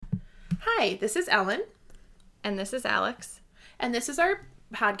Hi, this is Ellen. And this is Alex. And this is our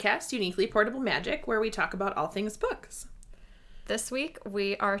podcast, Uniquely Portable Magic, where we talk about all things books. This week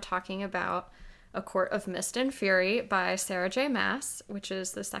we are talking about A Court of Mist and Fury by Sarah J. Maas, which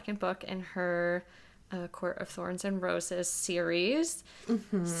is the second book in her Court of Thorns and Roses series.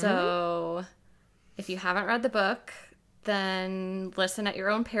 Mm-hmm. So if you haven't read the book, then listen at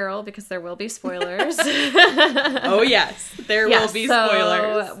your own peril because there will be spoilers. Oh, yes. There will be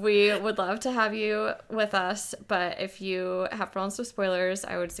spoilers. So we would love to have you with us, but if you have problems with spoilers,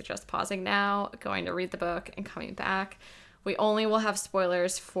 I would suggest pausing now, going to read the book, and coming back. We only will have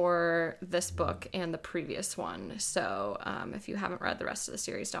spoilers for this book and the previous one. So if you haven't read the rest of the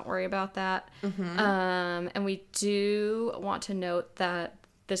series, don't worry about that. Mm-hmm. And we do want to note that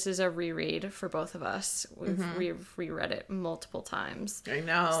this is a reread for both of us. We've reread it multiple times. I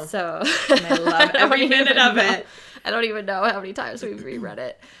know. So and I love every minute of it. I don't even know how many times we've reread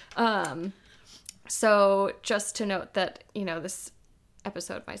it. So just to note that, this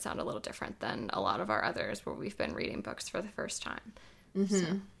episode might sound a little different than a lot of our others where we've been reading books for the first time. Mm-hmm.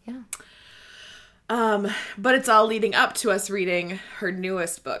 So, yeah. But it's all leading up to us reading her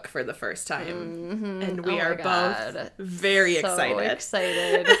newest book for the first time. Mm-hmm. And we are both very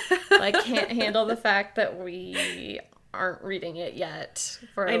excited. I can't handle the fact that we aren't reading it yet.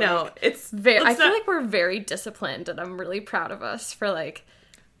 I know. I feel like we're very disciplined, and I'm really proud of us for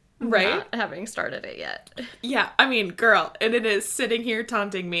not having started it yet. Yeah, I mean, girl, and it is sitting here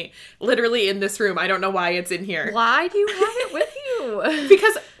taunting me, literally in this room. I don't know why it's in here. Why do you have it with you?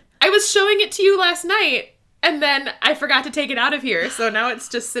 Because I was showing it to you last night, and then I forgot to take it out of here, so now it's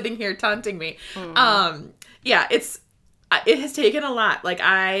just sitting here taunting me. Yeah, it has taken a lot.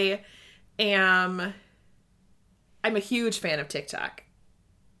 I'm a huge fan of TikTok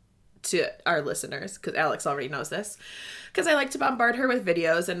to our listeners, because Alex already knows this, because I like to bombard her with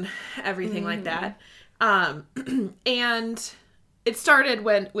videos and everything like that. And it started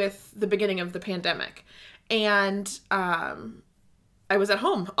with the beginning of the pandemic, and I was at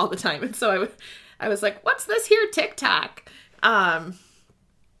home all the time, and so I was like, what's this here TikTok? And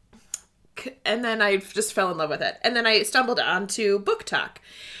then I just fell in love with it. And then I stumbled onto Book Talk.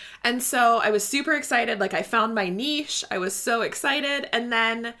 And so I was super excited. I found my niche. I was so excited. And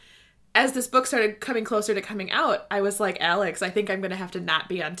then as this book started coming closer to coming out, I was like, Alex, I think I'm going to have to not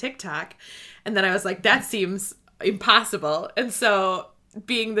be on TikTok. And then I was like, that seems impossible. And so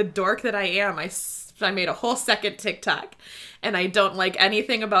being the dork that I am, I made a whole second TikTok. And I don't like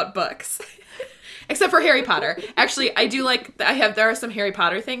anything about books. Except for Harry Potter. Actually, I do there are some Harry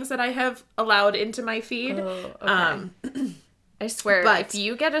Potter things that I have allowed into my feed. Oh, okay. I swear, if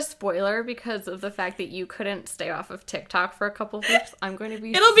you get a spoiler because of the fact that you couldn't stay off of TikTok for a couple of weeks, I'm going to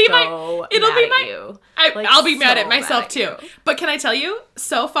be mad at you. I'll be mad at myself too. But can I tell you,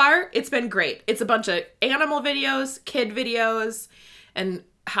 so far, it's been great. It's a bunch of animal videos, kid videos, and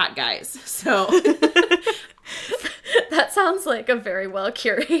hot guys. So that sounds like a very well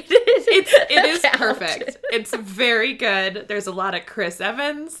curated. It is perfect. It's very good. There's a lot of Chris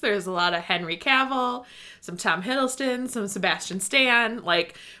Evans. There's a lot of Henry Cavill, some Tom Hiddleston, some Sebastian Stan.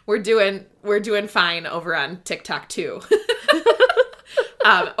 We're doing fine over on TikTok too.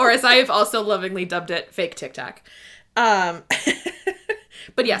 Or as I have also lovingly dubbed it, fake TikTok. But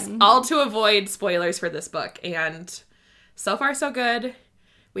yes, all to avoid spoilers for this book. And so far so good.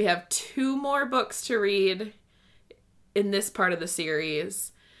 We have 2 more books to read in this part of the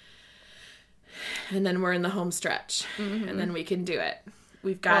series. And then we're in the home stretch. Mm-hmm. And then we can do it.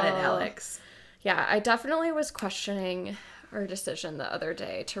 We've got it, Alex. Yeah, I definitely was questioning our decision the other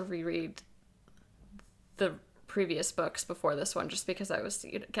day to reread the previous books before this one, just because I was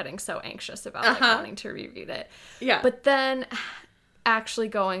getting so anxious about wanting to reread it. Yeah. But then actually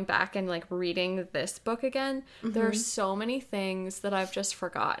going back and reading this book again, there are so many things that I've just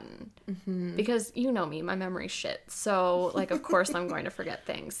forgotten. Mm-hmm. Because you know me, my memory's shit. So of course I'm going to forget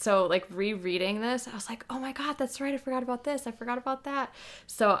things. So rereading this, I was like, oh my God, that's right. I forgot about this. I forgot about that.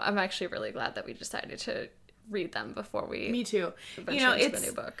 So I'm actually really glad that we decided to read them before we Me too. venture into the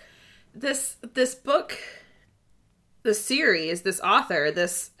new book. This book, the series, this author,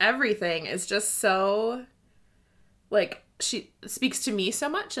 this everything is just so she speaks to me so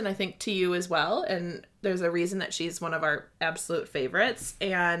much, and I think to you as well, and there's a reason that she's one of our absolute favorites.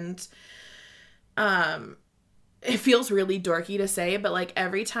 And it feels really dorky to say, but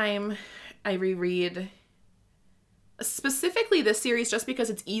every time I reread specifically this series, just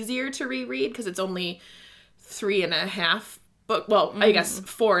because it's easier to reread because it's only 3.5 book, well, I guess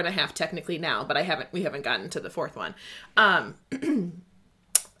 4.5 technically now, but we haven't gotten to the 4th one.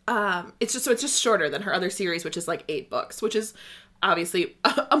 It's just shorter than her other series, which is 8 books, which is obviously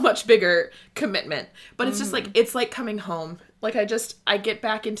a much bigger commitment. But it's just like, it's like coming home. Like, I get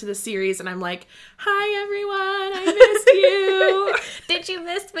back into the series and I'm like, hi, everyone. I missed you. Did you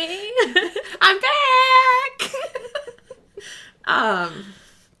miss me? I'm back. I'm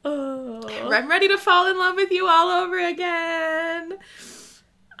ready to fall in love with you all over again.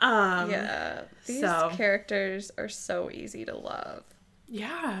 Yeah. These characters are so easy to love.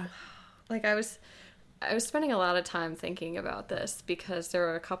 Yeah. Like, I was spending a lot of time thinking about this because there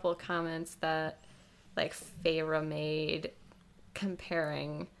were a couple of comments that, like, Feyre made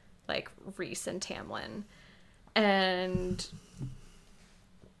comparing, like, Rhys and Tamlin. And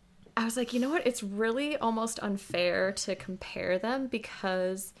I was like, you know what? It's really almost unfair to compare them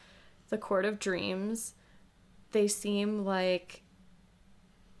because the Court of Dreams, they seem like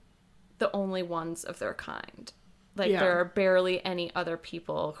the only ones of their kind. Like, there are barely any other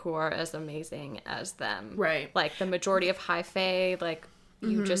people who are as amazing as them. Right. Like, the majority of High Fae, like,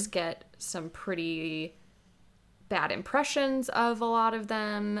 you just get some pretty bad impressions of a lot of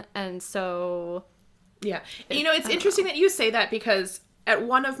them. And so... Yeah. You know, it's interesting that you say that because at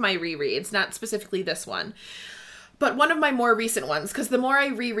one of my rereads, not specifically this one, but one of my more recent ones, because the more I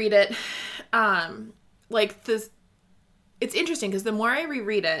reread it, it's interesting because the more I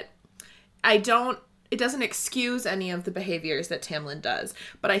reread it, it doesn't excuse any of the behaviors that Tamlin does,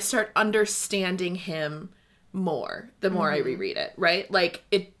 but I start understanding him more the more I reread it, right? Like,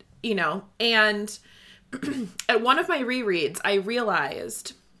 it, you know, and at one of my rereads, I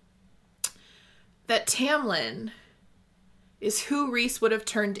realized that Tamlin is who Rhys would have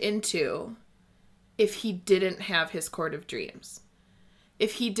turned into if he didn't have his Court of Dreams.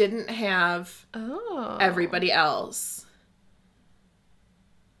 If he didn't have everybody else.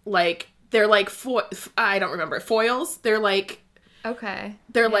 Like, they're like, I don't remember, foils? They're like... Okay.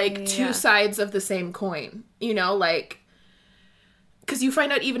 They're two sides of the same coin. You know, like... Because you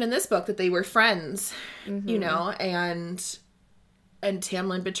find out even in this book that they were friends, you know, and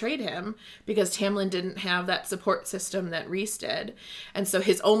Tamlin betrayed him because Tamlin didn't have that support system that Rhys did. And so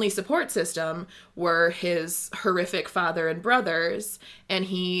his only support system were his horrific father and brothers, and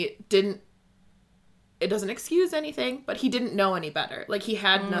it doesn't excuse anything, but he didn't know any better. Like, he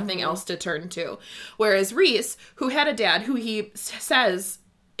had nothing else to turn to. Whereas Rhys, who had a dad who he says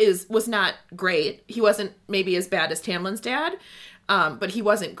was not great, he wasn't maybe as bad as Tamlin's dad, but he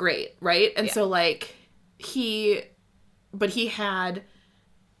wasn't great, right? And so, like, he had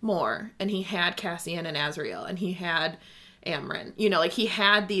more, and he had Cassian and Azriel, and he had Amren. You know, like, he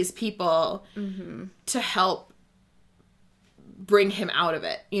had these people to help bring him out of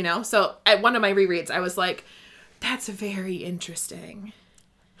it, you know? So at one of my rereads, I was like, that's very interesting.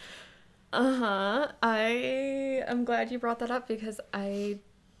 I am glad you brought that up because I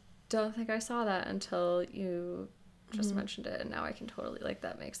don't think I saw that until you just mentioned it, and now I can totally, like,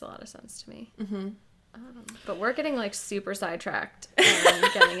 that makes a lot of sense to me. But we're getting, like, super sidetracked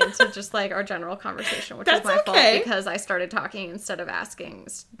and getting into just, like, our general conversation, which is my fault because I started talking instead of asking,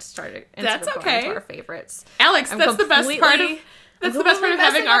 going to our favorites. Alex, that's the best part of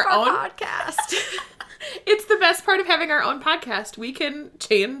having our own podcast. It's the best part of having our own podcast. We can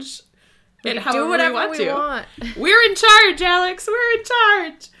change it however do whatever we want want. We're in charge, Alex. We're in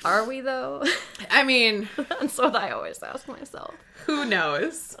charge. Are we, though? I mean... That's what I always ask myself. Who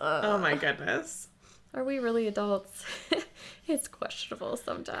knows? Oh, my goodness. Are we really adults? It's questionable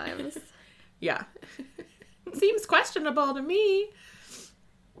sometimes. Yeah. Seems questionable to me.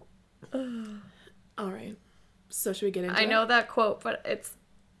 All right. So should we get into it? I know that quote, but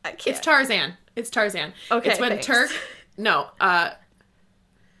I can't. It's Tarzan. Okay, it's when thanks.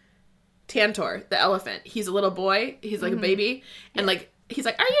 Tantor, the elephant. He's a little boy. He's like a baby. And like, he's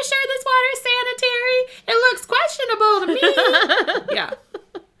like, are you sure this water's sanitary? It looks questionable to me. Yeah.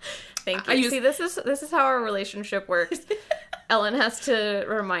 Thank you. See, this is how our relationship works. Ellen has to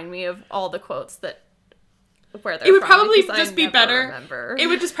remind me of all the quotes where they're from. It would probably just be better. Remember. It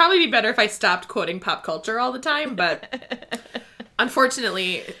would just probably be better if I stopped quoting pop culture all the time, but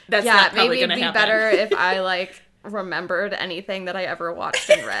unfortunately, that's not probably going to happen. Maybe it'd be better if I, like, remembered anything that I ever watched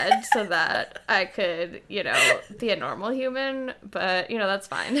and read so that I could, you know, be a normal human, but, you know, that's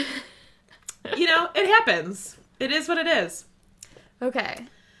fine. You know, it happens. It is what it is. Okay.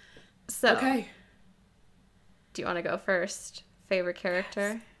 So, okay. Do you want to go first? Favorite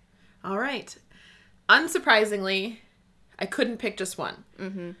character? Yes. All right. Unsurprisingly, I couldn't pick just one.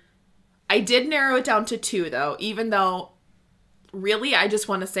 I did narrow it down to two, though, even though, really, I just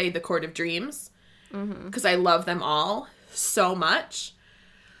want to say the Court of Dreams, because I love them all so much.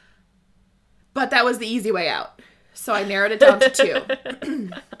 But that was the easy way out. So I narrowed it down to two.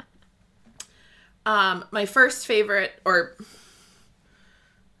 My first favorite, or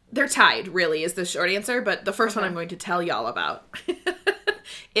they're tied, really, is the short answer. But the first one I'm going to tell y'all about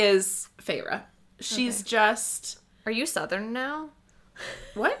is Feyre. She's just... Are you Southern now?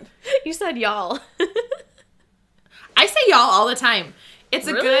 What? You said y'all. I say y'all all the time. It's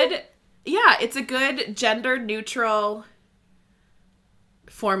a Really? good... Yeah, it's a good gender-neutral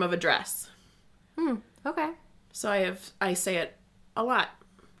form of address. Okay. So I say it a lot.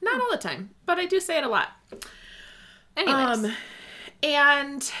 Not all the time, but I do say it a lot. Anyways.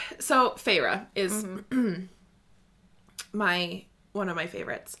 And so Feyre is one of my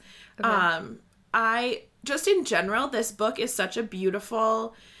favorites. Okay. I just in general, this book is such a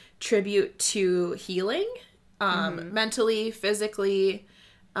beautiful tribute to healing, mentally, physically,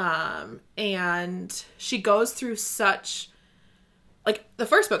 and she goes through such, like, the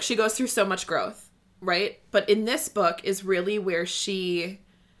first book, she goes through so much growth, right? But in this book is really where she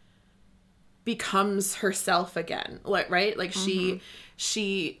becomes herself again, right? Like,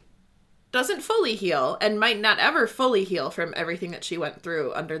 she doesn't fully heal and might not ever fully heal from everything that she went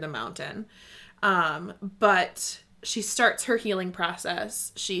through under the mountain. But she starts her healing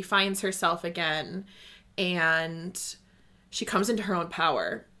process. She finds herself again, and she comes into her own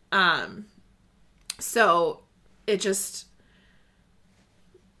power. So it was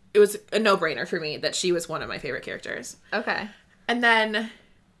a no-brainer for me that she was one of my favorite characters. Okay. And then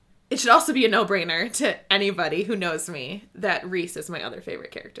it should also be a no-brainer to anybody who knows me that Rhys is my other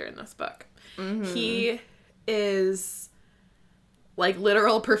favorite character in this book. He is like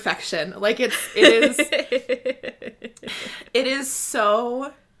literal perfection. Like it is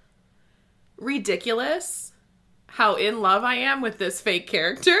so ridiculous how in love I am with this fake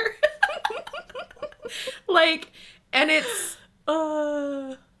character. Like, and it's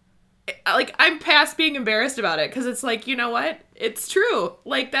like, I'm past being embarrassed about it, because it's like, you know what? It's true.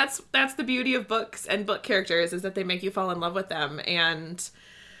 Like, that's the beauty of books and book characters, is that they make you fall in love with them. And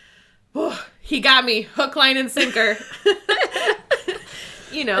he got me hook, line, and sinker.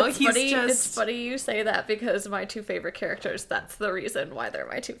 You know, It's funny you say that, because my two favorite characters, that's the reason why they're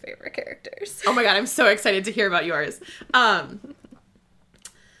my two favorite characters. Oh my god, I'm so excited to hear about yours.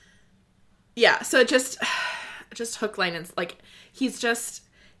 Yeah, so just hook, line, and like, he's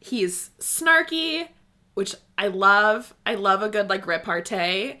snarky, which I love. I love a good, like,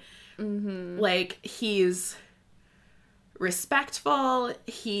 repartee. Like, he's respectful,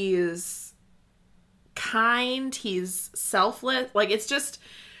 he's kind, he's selfless. Like, it's just,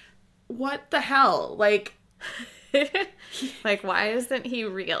 what the hell? Like, like, why isn't he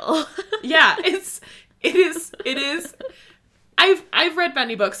real? yeah, it is. I've read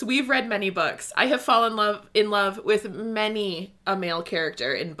many books. We've read many books. I have fallen in love with many a male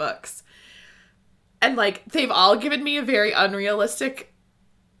character in books. And, like, they've all given me a very unrealistic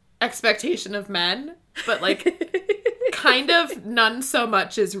expectation of men, but, like, kind of none so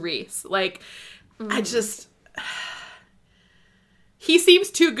much as Rhys. Like, he seems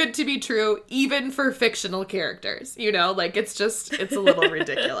too good to be true, even for fictional characters, you know? Like, it's a little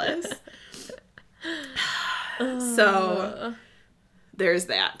ridiculous. So, there's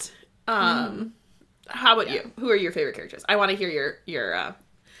that. How about you? Who are your favorite characters? I want to hear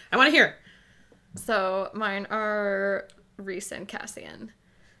I want to hear. So, mine are Rhys and Cassian,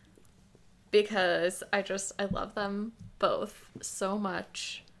 because I love them both so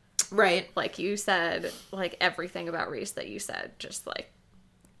much. Right. Like you said, like, everything about Rhys that you said, just, like,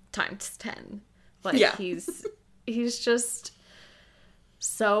 times 10. Like, yeah. he's just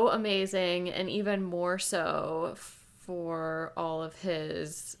so amazing, and even more so for all of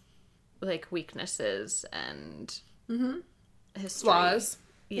his, like, weaknesses and history. Flaws.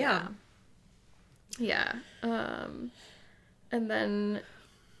 Yeah. Yeah. And then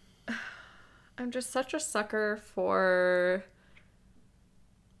I'm just such a sucker for,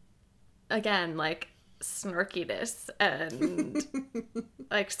 again, like, snarkiness and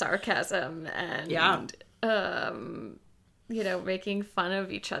like sarcasm and you know, making fun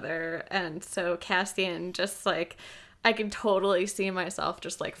of each other. And so Cassian, just, like, I can totally see myself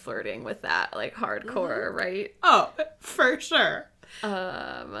just, like, flirting with that, like, hardcore, right? Oh, for sure.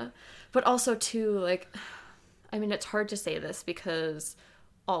 But also, too, like, I mean, it's hard to say this because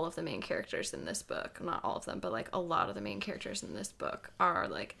all of the main characters in this book, not all of them, but, like, a lot of the main characters in this book are,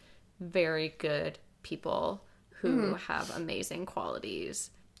 like, very good people who have amazing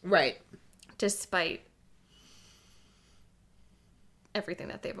qualities. Right. Despite everything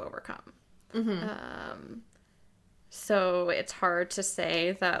that they've overcome. So it's hard to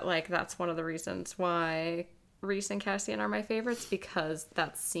say that, like, that's one of the reasons why Rhys and Cassian are my favorites, because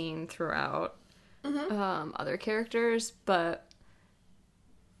that's seen throughout other characters, but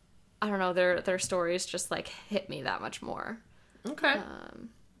I don't know, their stories just, like, hit me that much more. Okay.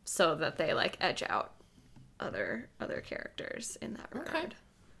 so that they like edge out other characters in that regard. Okay.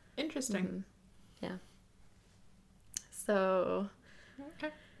 Interesting. Yeah. So,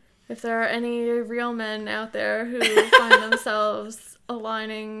 Okay. if there are any real men out there who find themselves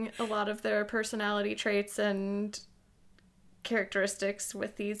aligning a lot of their personality traits and characteristics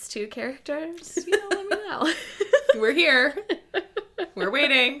with these two characters, let me know. We're here. We're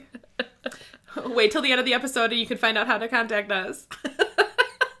waiting. Wait till the end of the episode and you can find out how to contact us.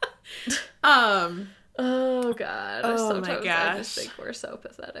 Oh god. Oh Sometimes my gosh. I just think we're so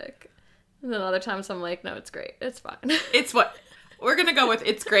pathetic. And then other times I'm like, no, it's great. It's fine. It's what we're gonna go with.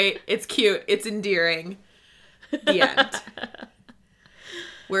 It's great. It's cute. It's endearing. The end.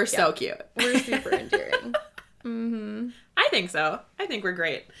 We're so cute. We're super endearing. Mm-hmm. I think so. I think we're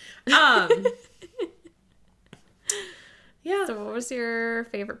great. Yeah. So what was your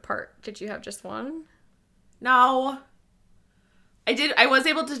favorite part? Did you have just one? No. I was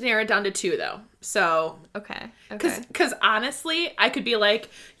able to narrow it down to 2 though. So Okay. Because honestly, I could be like,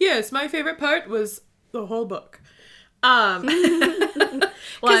 yes, my favorite part was the whole book. Because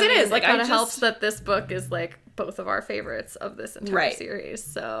it is like, it kind of helps that this book is like both of our favorites of this entire series.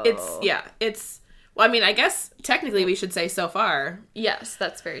 So it's well, I mean, I guess technically we should say so far. Yes,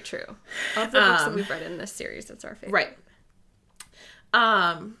 that's very true. Of the books that we've read in this series, it's our favorite. Right.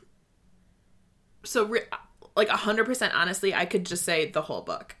 So like 100% honestly, I could just say the whole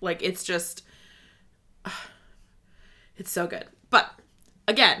book. Like it's just, it's so good. But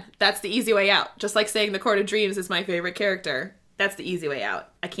again, that's the easy way out. Just like saying the Court of Dreams is my favorite character. That's the easy way out.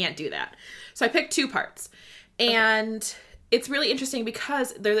 I can't do that. So I picked 2 parts. And it's really interesting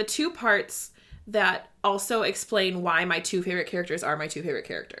because they're the 2 parts that also explain why my 2 favorite characters are my 2 favorite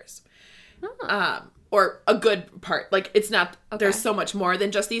characters. Oh. Or a good part. Like it's not, there's so much more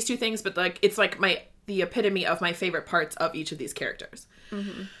than just these 2 things, but like it's like the epitome of my favorite parts of each of these characters.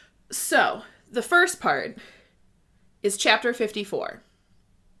 Mm-hmm. So the first part is chapter 54.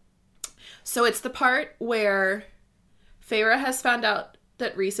 So it's the part where Feyre has found out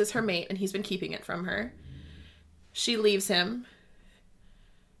that Rhys is her mate and he's been keeping it from her. She leaves him.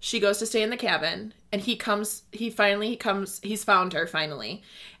 She goes to stay in the cabin and he's found her finally.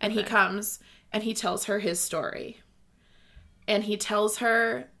 And he comes and he tells her his story. And he tells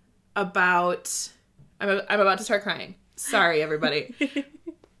her about, I'm about to start crying. Sorry, everybody.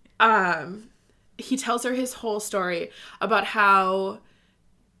 He tells her his whole story about how,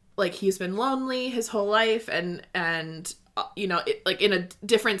 like, he's been lonely his whole life and like in a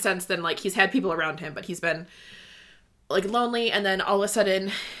different sense than like he's had people around him, but he's been like lonely. And then all of a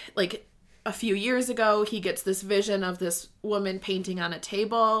sudden, like a few years ago, he gets this vision of this woman painting on a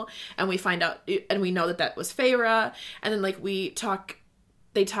table and we find out and we know that was Feyre. And then like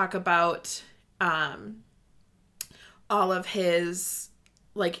they talk about all of his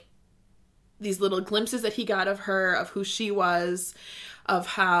like these little glimpses that he got of her, of who she was, of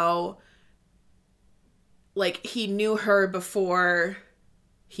how like he knew her before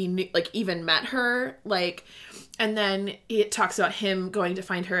he knew like even met her, like, and then it talks about him going to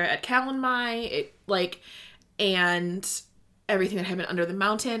find her at Calanmai, and everything that happened under the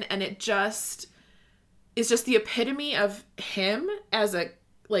mountain, and it just is just the epitome of him as a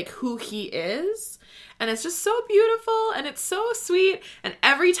like who he is, and it's just so beautiful and it's so sweet, and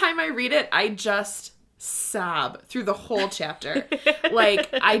every time I read it I just sob through the whole chapter. Like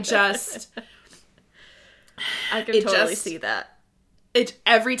I can totally see that. It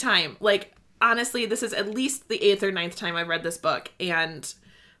every time, like honestly, this is at least the 8th or 9th time I've read this book, and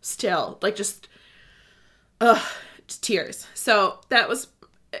still like just tears. So that was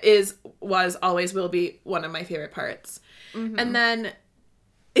always will be one of my favorite parts. Mm-hmm. And then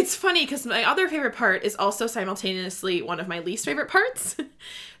it's funny because my other favorite part is also simultaneously one of my least favorite parts.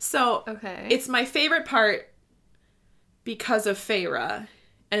 So it's my favorite part because of Feyre,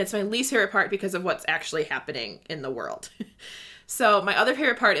 and it's my least favorite part because of what's actually happening in the world. So my other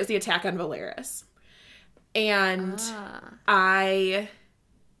favorite part is the attack on Velaris. And I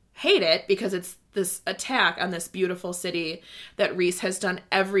hate it because it's this attack on this beautiful city that Rhys has done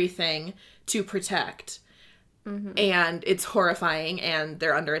everything to protect. Mm-hmm. And it's horrifying and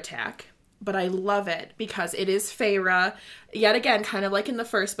they're under attack. But I love it because it is Feyre, yet again, kind of like in the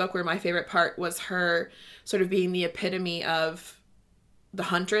first book where my favorite part was her sort of being the epitome of the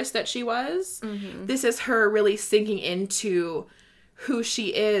huntress that she was. Mm-hmm. This is her really sinking into who she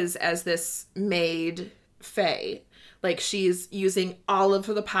is as this maid fae. Like she's using all of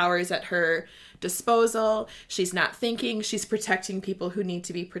the powers at her disposal. She's not thinking. She's protecting people who need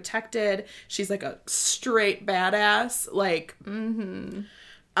to be protected. She's like a straight badass. Like, and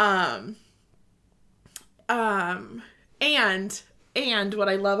And what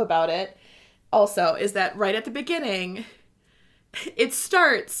I love about it also is that right at the beginning, it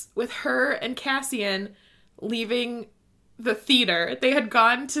starts with her and Cassian leaving the theater. They had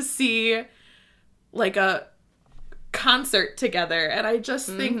gone to see like a concert together, and I just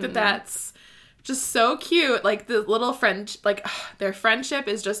think that that's just so cute. Like the little friend, like their friendship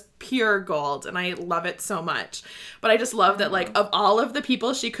is just pure gold, and I love it so much. But I just love that, like, of all of the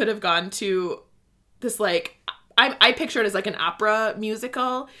people she could have gone to this, like, I picture it as like an opera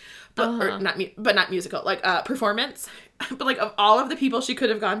musical, but or not musical, like performance. But like of all of the people she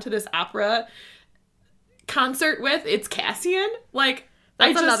could have gone to this opera concert with, it's Cassian. Like,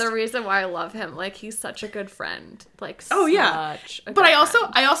 that's another reason why I love him. Like, he's such a good friend. Like, but I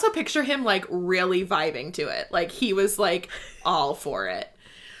also picture him like really vibing to it. Like, he was like all for it.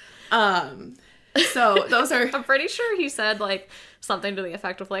 So those are. I'm pretty sure he said like something to the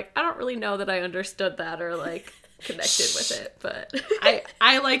effect of like, I don't really know that I understood that or like connected with it, but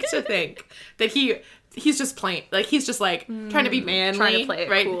I like to think that he's just playing, like, he's just like trying to be manly, trying to play it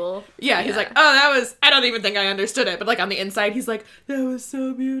right? cool. Yeah, he's like, oh, that was, I don't even think I understood it, but like on the inside he's like, that was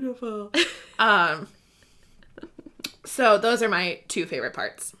so beautiful. So those are my two favorite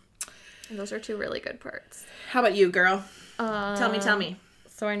parts. Those are two really good parts. How about you, girl? Tell me.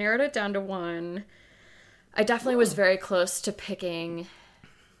 So I narrowed it down to one. I definitely was very close to picking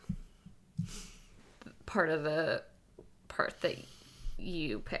part of the part that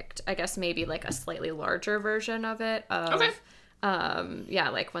you picked. I guess maybe like a slightly larger version of it. Okay. Yeah,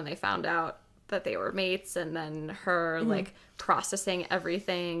 like when they found out that they were mates, and then her like processing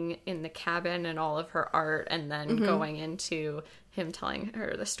everything in the cabin and all of her art, and then going into him telling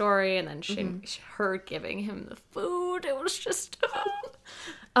her the story, and then her giving him the food. It was just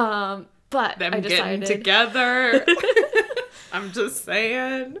but them I decided getting together. I'm just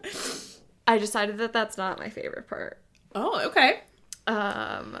saying. I decided that that's not my favorite part. Oh, okay.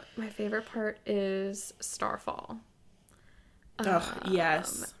 My favorite part is Starfall. Oh,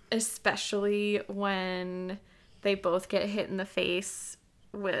 yes. Especially when they both get hit in the face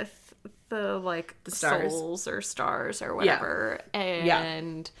with the like the stars. souls or stars or whatever. Yeah.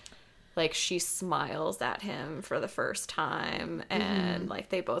 And like she smiles at him for the first time, and like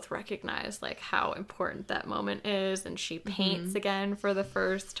they both recognize like how important that moment is, and she paints again for the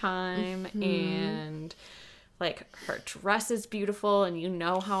first time, and like her dress is beautiful, and you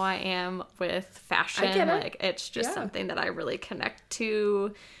know how I am with fashion. I get it. Like it's just something that I really connect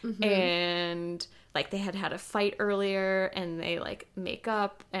to. And like they had a fight earlier, and they like make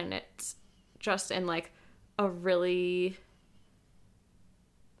up, and it's just in like a really,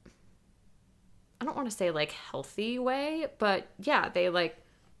 I don't want to say like healthy way, but yeah, they like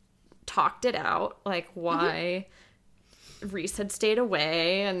talked it out, like why Rhys had stayed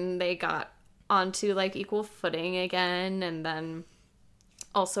away, and they got onto like equal footing again. And then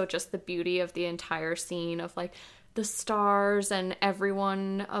also just the beauty of the entire scene of like the stars and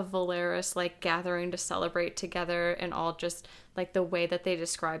everyone of Valeris like gathering to celebrate together, and all just like the way that they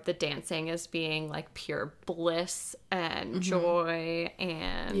describe the dancing as being like pure bliss and joy,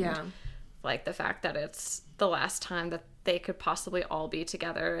 and like the fact that it's the last time that they could possibly all be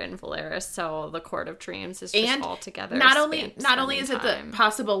together in Valeris, so the Court of Dreams is just and all together. Not only is it the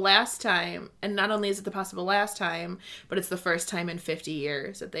possible last time, but it's the first time in 50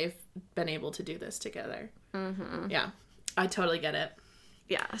 years that they've been able to do this together. Yeah, I totally get it.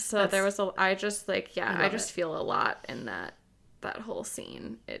 Yeah, so there was I just feel a lot in that whole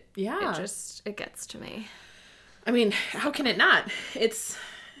scene. It gets to me. I mean, how can it not? It's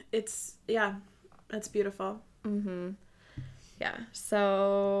that's beautiful. Yeah,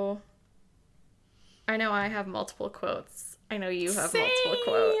 so I know I have multiple quotes. I know you have multiple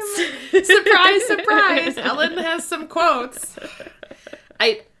quotes. Surprise. Ellen has some quotes.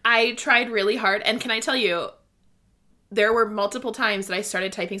 I tried really hard, and can I tell you, there were multiple times that I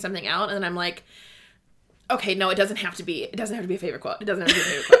started typing something out, and then I'm like, okay, no, it doesn't have to be a favorite quote.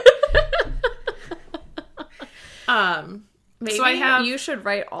 Maybe so you should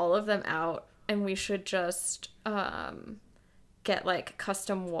write all of them out, and we should just get like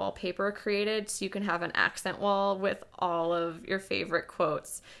custom wallpaper created so you can have an accent wall with all of your favorite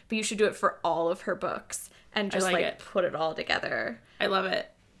quotes. But you should do it for all of her books and just like put it all together. I love it.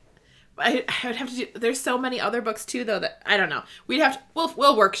 I would have to do. There's so many other books too, though, that I don't know. We'd have to.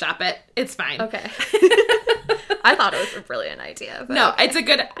 We'll workshop it. It's fine. Okay. I thought it was a brilliant idea. But no, okay. It's a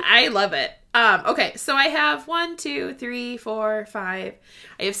good. I love it. Okay, so I have 1, 2, 3, 4, 5.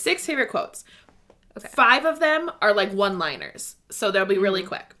 I have 6 favorite quotes. Okay. 5 of them are like one-liners, so they'll be really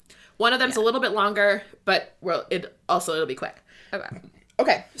quick. One of them's a little bit longer, but it'll be quick. Okay.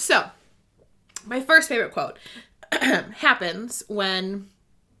 Okay, so my first favorite quote. happens when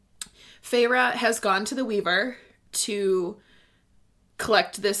Feyre has gone to the Weaver to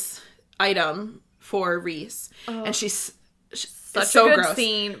collect this item for Rhys. And she's such so a good gross.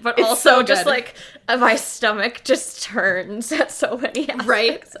 scene, but It's also so just good. like my stomach just turns at so many aspects.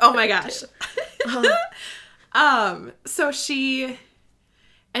 Right? of Oh my it, gosh. too. So she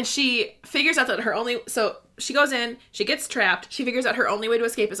figures out that so she goes in, she gets trapped, she figures out her only way to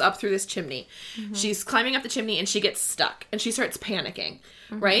escape is up through this chimney. She's climbing up the chimney and she gets stuck and she starts panicking,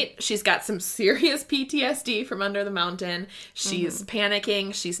 right? She's got some serious PTSD from under the mountain. She's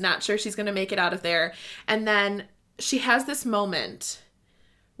panicking. She's not sure she's going to make it out of there. And then she has this moment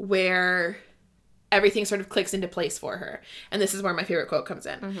where everything sort of clicks into place for her. And this is where my favorite quote comes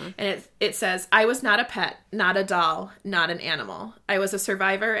in. And it says, "I was not a pet, not a doll, not an animal. I was a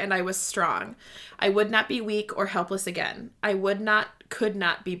survivor and I was strong. I would not be weak or helpless again. I could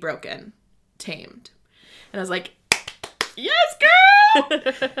not be broken, tamed." And I was like, yes, girl!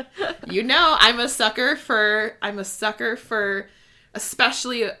 You know, I'm a sucker for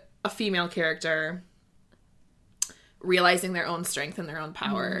especially a female character realizing their own strength and their own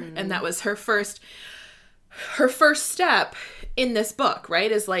power. And that was her first step in this book,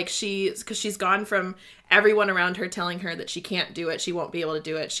 right? Is like because she's gone from everyone around her telling her that she can't do it, she won't be able to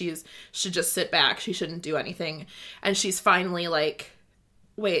do it, should just sit back, she shouldn't do anything. And she's finally like,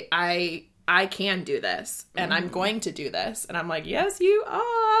 wait, I can do this, and I'm going to do this. And I'm like, yes, you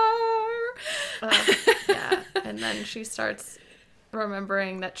are. Yeah. And then she starts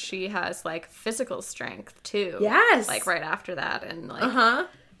remembering that she has like physical strength too. Yes. Like right after that, and like Oh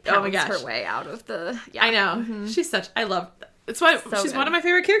my gosh. her way out of the. Yeah. I know. She's I love. It's why she's good. one of my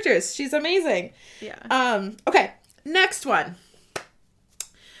favorite characters. She's amazing. Yeah. Okay. Next one.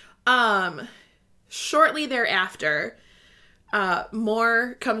 Shortly thereafter,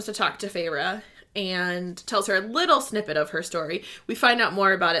 Mor comes to talk to Feyre and tells her a little snippet of her story. We find out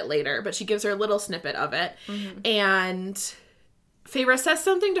more about it later, but she gives her a little snippet of it. And Feyre says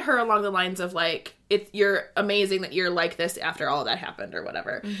something to her along the lines of like, you're amazing that you're like this after all that happened or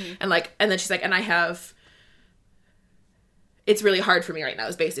whatever. And then she's like, it's really hard for me right now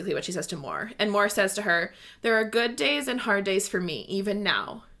is basically what she says to Mor. And Mor says to her, "There are good days and hard days for me, even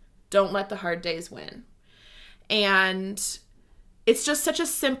now. Don't let the hard days win." And it's just such a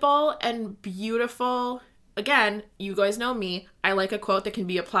simple and beautiful, again, you guys know me, I like a quote that can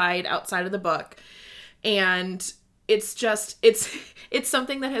be applied outside of the book. And it's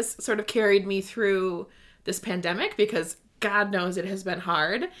something that has sort of carried me through this pandemic because God knows it has been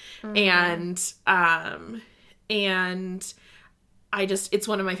hard. And it's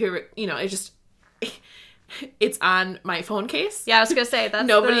one of my favorite, it's on my phone case. Yeah, I was gonna say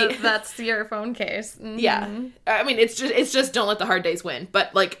that's your phone case. Yeah. I mean, it's just don't let the hard days win.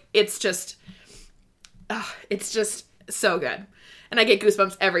 But like, it's just so good. And I get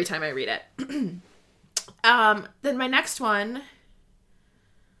goosebumps every time I read it. Then my next one.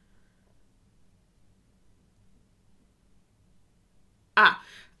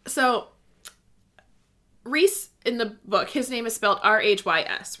 So Rhys in the book, his name is spelled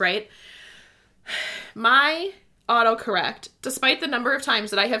Rhys, right? My autocorrect, despite the number of times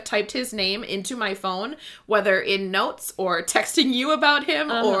that I have typed his name into my phone, whether in notes or texting you about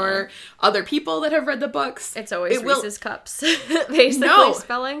him or other people that have read the books, It's always Reese's Cups, basically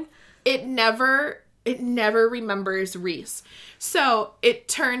spelling. It never remembers Rhys. So it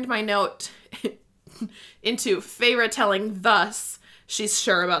turned my note into Feyre telling thus she's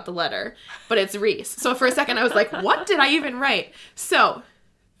sure about the letter, but it's Rhys. So for a second I was like, what did I even write? So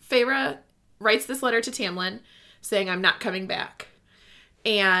Feyre writes this letter to Tamlin saying, "I'm not coming back."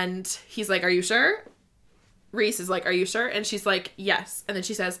 And he's like, "Are you sure?" Rhys is like, "Are you sure?" And she's like, "Yes." And then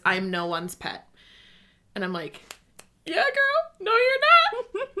she says, "I'm no one's pet." And I'm like, yeah, girl. No, you're not.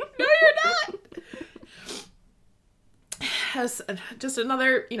 No, you're not. Has just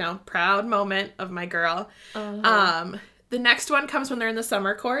another, proud moment of my girl. The next one comes when they're in the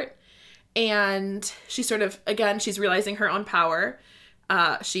summer court. And she sort of, again, she's realizing her own power.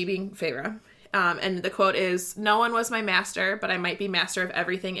 She being Feyre. And the quote is, "No one was my master, but I might be master of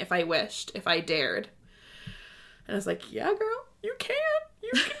everything if I wished, if I dared." And I was like, yeah, girl, you can.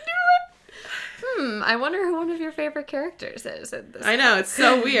 You can do it. I wonder who one of your favorite characters is in this. I know, it's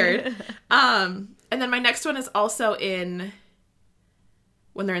so weird. And then my next one is also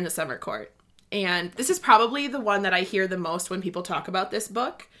when they're in the summer court. And this is probably the one that I hear the most when people talk about this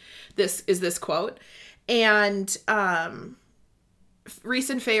book. This is this quote. And Rhys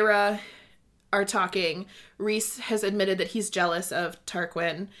and Feyre are talking. Rhys has admitted that he's jealous of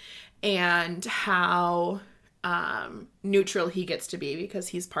Tarquin and how neutral he gets to be because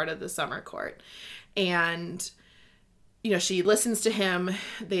he's part of the summer court. And she listens to him.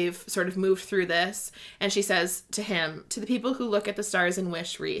 They've sort of moved through this. And she says to him, "To the people who look at the stars and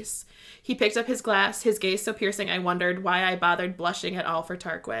wish, Rhys." He picked up his glass, his gaze so piercing I wondered why I bothered blushing at all for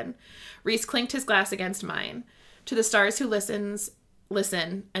Tarquin. Rhys clinked his glass against mine. "To the stars who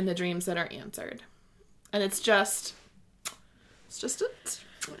listen, and the dreams that are answered." And it's so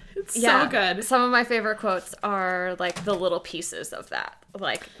good. Some of my favorite quotes are, like, the little pieces of that.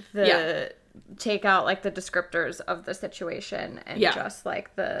 Like, take out, like, the descriptors of the situation and just,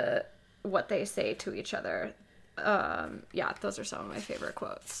 like, what they say to each other. Those are some of my favorite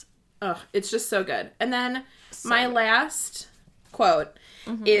quotes. Oh, it's just so good. And then my last quote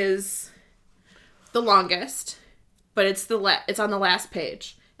is the longest, but it's on the last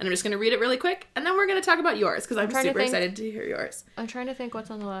page. And I'm just going to read it really quick, and then we're going to talk about yours, because I'm super excited to hear yours. I'm trying to think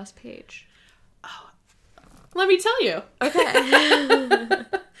what's on the last page. Oh, let me tell you. Okay.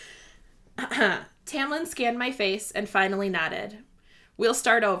 Tamlin scanned my face and finally nodded. "We'll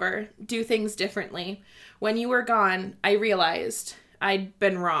start over, do things differently. When you were gone, I realized I'd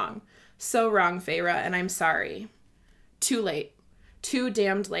been wrong. So wrong, Feyre, and I'm sorry. Too late. Too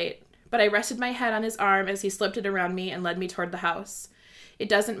damned late. But I rested my head on his arm as he slipped it around me and led me toward the house. It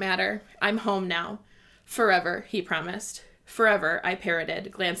doesn't matter. I'm home now. Forever, he promised. Forever, I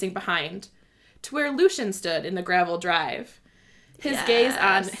parroted, glancing behind, to where Lucien stood in the gravel drive. His gaze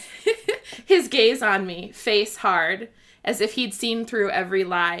on me, face hard, as if he'd seen through every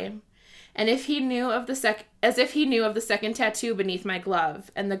lie. And as if he knew of the second tattoo beneath my glove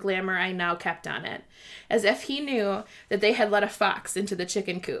and the glamour I now kept on it. As if he knew that they had let a fox into the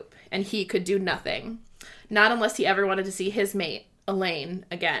chicken coop, and he could do nothing. Not unless he ever wanted to see his mate, Elaine,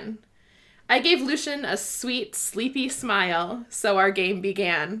 again. I gave Lucien a sweet, sleepy smile, so our game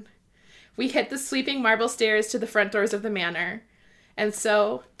began. We hit the sweeping marble stairs to the front doors of the manor, and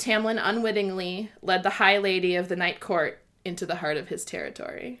so Tamlin unwittingly led the High Lady of the Night Court into the heart of his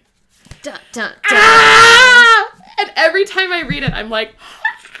territory. Dun, dun, dun. Ah! And every time I read it, I'm like,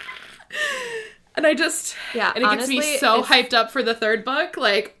 and I just, and it honestly, gets me so hyped up for the third book.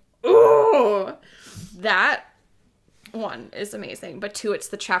 Like, ooh, that one is amazing. But two, it's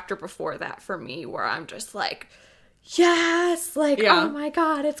the chapter before that for me where I'm just like, yes, like, oh my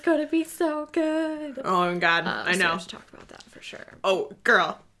God, it's going to be so good. Oh my God, I know. So to talk about that for sure. Oh,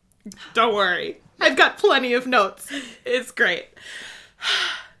 girl, don't worry. I've got plenty of notes. It's great.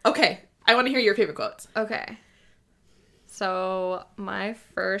 Okay, I want to hear your favorite quotes. Okay. So my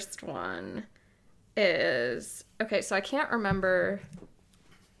first one is... Okay, so I can't remember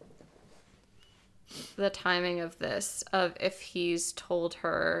the timing of this, of if he's told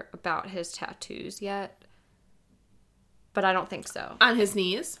her about his tattoos yet. But I don't think so. On his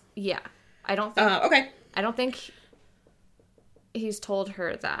knees? Yeah. I don't think... okay. I don't think he's told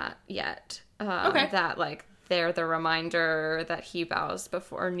her that yet. Okay. That, like... They're the reminder that he bows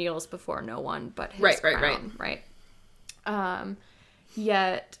before, or kneels before no one but his crown, right?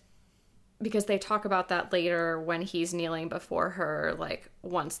 Yet, because they talk about that later when he's kneeling before her, like,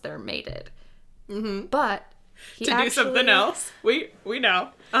 once they're mated. Mm-hmm. But he do something else. We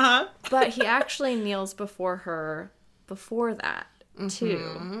know. Uh-huh. But he actually kneels before her before that,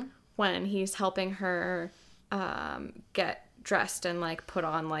 too, when he's helping her get dressed and, like, put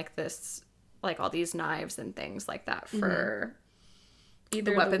on, like, this... like all these knives and things like that for either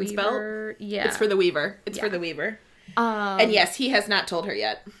the weapons belt. Yeah, it's for the weaver. It's for the weaver. And yes, he has not told her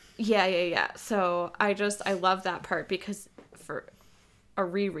yet. Yeah. So I love that part because for a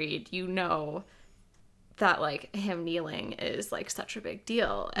reread, you know that like him kneeling is like such a big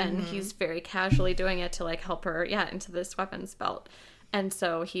deal, and he's very casually doing it to like help her into this weapons belt, and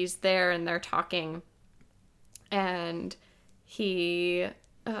so he's there and they're talking, and he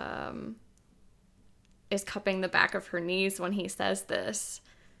is cupping the back of her knees when he says this.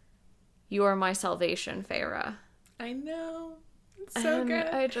 "You are my salvation, Feyre." I know. It's so good.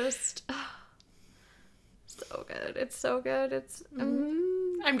 I just... so good. It's so good. It's...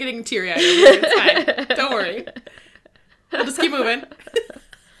 I'm getting teary-eyed over here. It's fine. Don't worry. We'll just keep moving.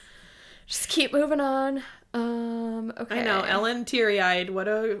 Just keep moving on. Okay. I know. Ellen teary-eyed. What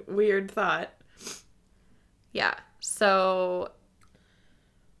a weird thought. Yeah. So...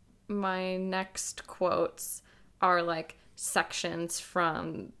 my next quotes are like sections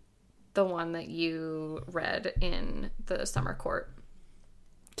from the one that you read in the Summer Court.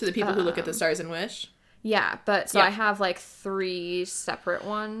 To the people who look at the stars and wish? Yeah, but so I have like 3 separate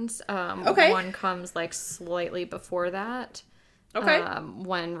ones. Okay. One comes like slightly before that. Okay.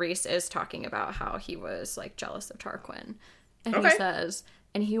 When Rhys is talking about how he was like jealous of Tarquin. And he says,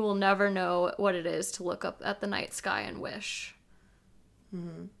 "And he will never know what it is to look up at the night sky and wish."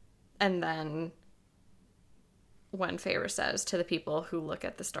 Mm-hmm. And then when Feyre says, to the people who look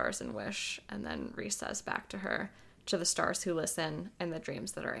at the stars and wish, and then Rhys says back to her, to the stars who listen and the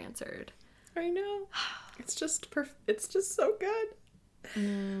dreams that are answered. I know. It's just it's just so good.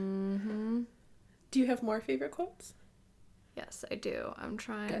 Mm-hmm. Do you have more favorite quotes? Yes, I do. I'm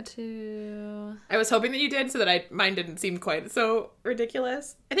trying to... I was hoping that you did so that mine didn't seem quite so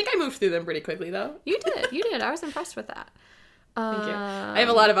ridiculous. I think I moved through them pretty quickly, though. You did. I was impressed with that. Thank you. I have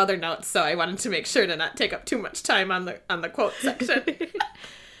a lot of other notes, so I wanted to make sure to not take up too much time on the quote section.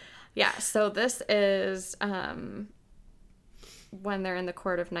 Yeah, so this is when they're in the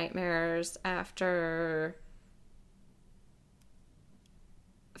Court of Nightmares after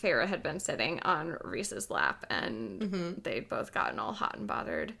Feyre had been sitting on Rhys's lap, and they'd both gotten all hot and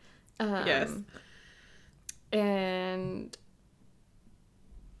bothered. Yes. And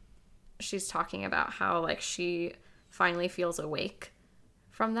she's talking about how, like, she finally feels awake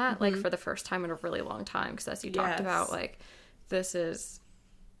from that, like, for the first time in a really long time. Because as you talked about, like, this is,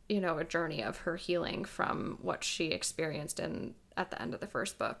 you know, a journey of her healing from what she experienced at the end of the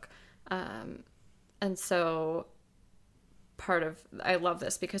first book. And so I love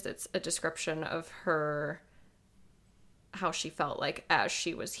this because it's a description of her, how she felt like as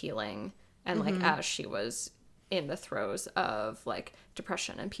she was healing and like as she was in the throes of like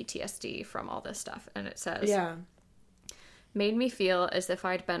depression and PTSD from all this stuff. And it says, made me feel as if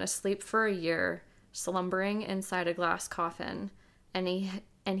I'd been asleep for a year, slumbering inside a glass coffin, and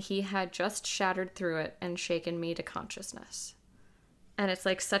he had just shattered through it and shaken me to consciousness. And it's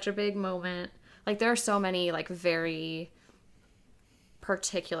like such a big moment. Like there are so many like very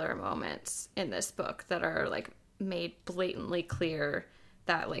particular moments in this book that are like made blatantly clear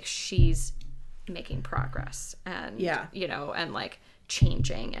that like she's making progress and you know, and like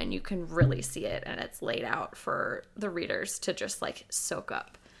changing, and you can really see it, and it's laid out for the readers to just like soak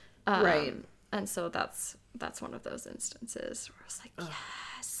up. Right. And so that's one of those instances where I was like,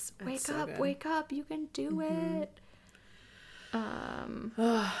 yes, so wake up, you can do it.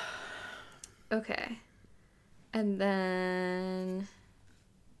 Okay. And then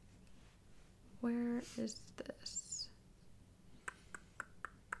where is this?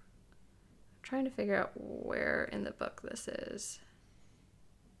 I'm trying to figure out where in the book this is.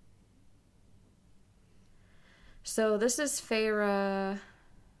 So this is Feyre.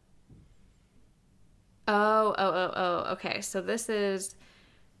 Oh, okay. So this is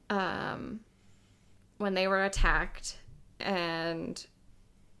when they were attacked, and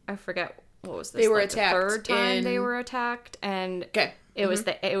I forget what was this. They were like attacked. The third time they were attacked, and it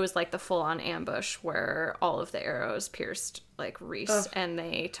was like the full on ambush where all of the arrows pierced like Rhys, and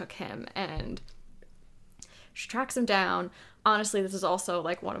they took him, and she tracks him down. Honestly, this is also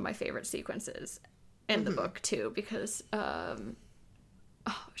like one of my favorite sequences in the book too, because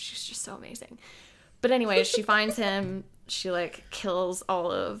she's just so amazing. But anyways, she finds him, she like kills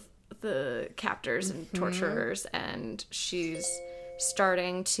all of the captors and torturers, and she's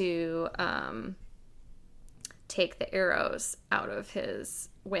starting to take the arrows out of his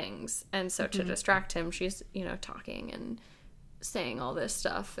wings. And so to distract him, she's, you know, talking and saying all this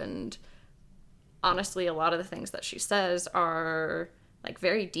stuff. And honestly, a lot of the things that she says are like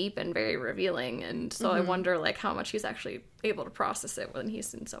very deep and very revealing. And so I wonder like how much he's actually able to process it when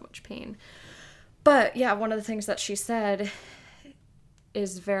he's in so much pain. But yeah, one of the things that she said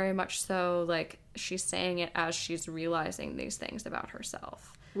is very much so like she's saying it as she's realizing these things about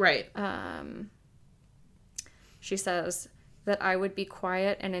herself. Right. She says that I would be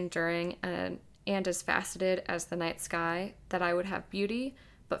quiet and enduring and as faceted as the night sky, that I would have beauty,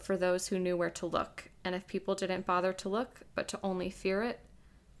 but for those who knew where to look. And if people didn't bother to look, but to only fear it,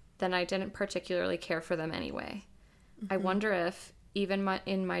 then I didn't particularly care for them anyway. I wonder if, even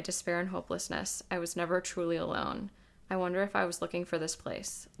in my despair and hopelessness, I was never truly alone. I wonder if I was looking for this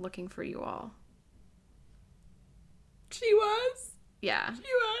place, looking for you all. She was? Yeah. She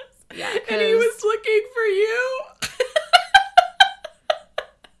was? Yeah. And he was looking for you?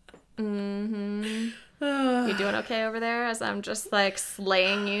 You doing okay over there as I'm just like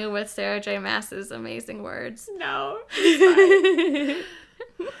slaying you with Sarah J. Maas's amazing words? No. It's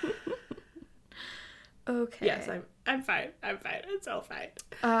fine. Okay. Yes, I'm fine. I'm fine. It's all fine.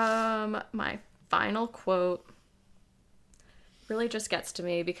 My final quote really just gets to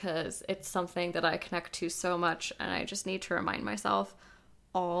me because it's something that I connect to so much, and I just need to remind myself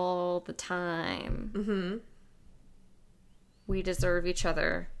all the time. We deserve each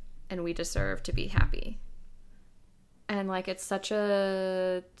other, and we deserve to be happy. And like, it's such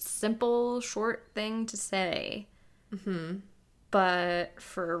a simple, short thing to say. But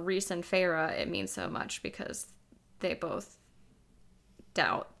for Rhys and Feyre, it means so much because they both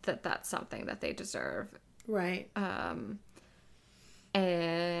doubt that that's something that they deserve. Right.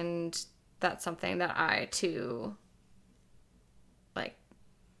 And that's something that I, too, like,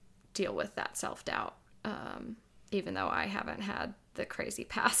 deal with that self-doubt. Even though I haven't had the crazy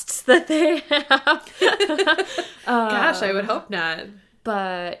pasts that they have. Gosh, I would hope not.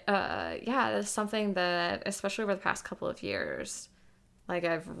 But, yeah, it's something that, especially over the past couple of years, like,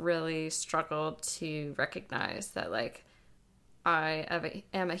 I've really struggled to recognize that, like, I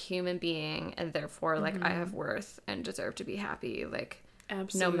am a human being, and therefore, like, I have worth and deserve to be happy, like,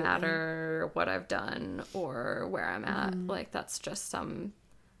 Absolutely. no matter what I've done or where I'm at. Like, that's just some,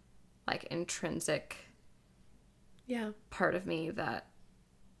 like, intrinsic part of me that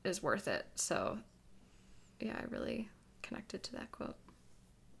is worth it. So, yeah, I really connected to that quote.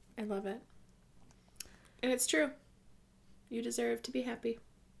 I love it. And it's true. You deserve to be happy.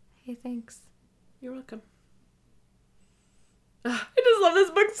 Hey, thanks. You're welcome. I just love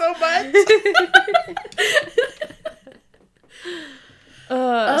this book so much.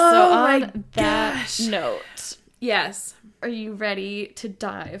 So on that note, yes, are you ready to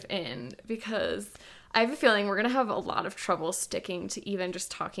dive in? Because I have a feeling we're going to have a lot of trouble sticking to even just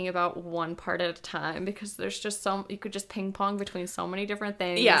talking about one part at a time, because there's just you could just ping pong between so many different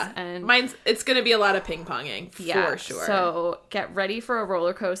things. Yeah. And it's going to be a lot of ping ponging for sure. So get ready for a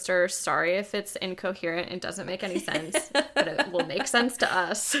roller coaster. Sorry if it's incoherent and doesn't make any sense, but it will make sense to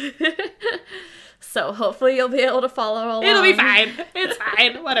us. So hopefully you'll be able to follow along. It'll be fine. It's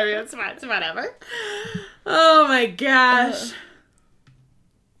fine. Whatever. It's fine. It's whatever. Oh my gosh.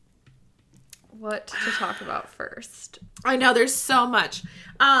 What to talk about first? I know there's so much.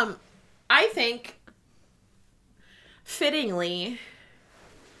 I think fittingly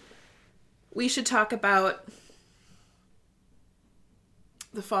we should talk about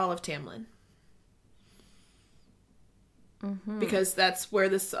the fall of Tamlin. Mm-hmm. Because that's where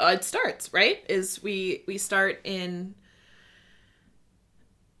this it starts, right? Is we start in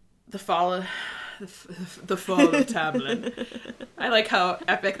the fall of the fall of Tamlin. I like how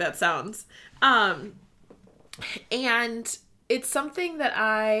epic that sounds. And it's something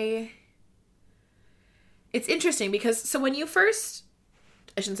that it's interesting because so when I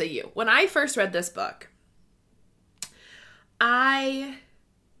first read this book,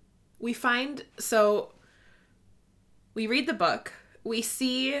 we read the book, we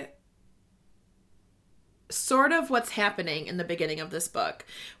see sort of what's happening in the beginning of this book.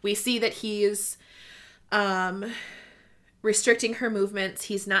 We see that he's restricting her movements.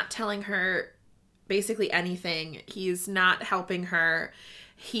 He's not telling her basically anything. He's not helping her.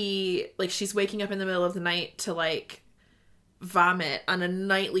 She's waking up in the middle of the night to like vomit on a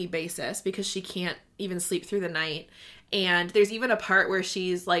nightly basis because she can't even sleep through the night. And there's even a part where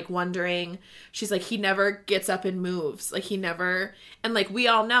she's like wondering, she's like, he never gets up and moves. Like he never, and like we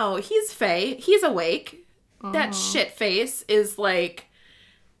all know he's Fae, he's awake. That shit face is like,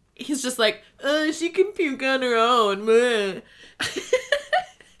 he's just like, she can puke on her own.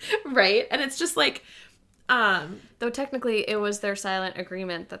 Right? And it's just like, though technically it was their silent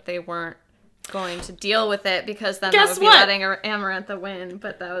agreement that they weren't going to deal with it because then that would be letting Amarantha win,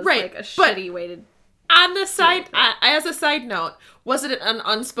 but that was like a shitty way to... On the side, as a side note, was it an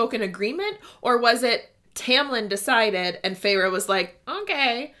unspoken agreement, or was it Tamlin decided and Feyre was like,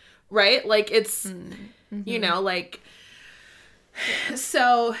 okay, right? Like, it's, you know, like,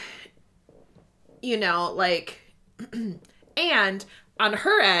 so, you know, like, and on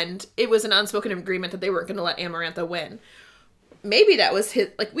her end, it was an unspoken agreement that they weren't going to let Amarantha win. Maybe that was his,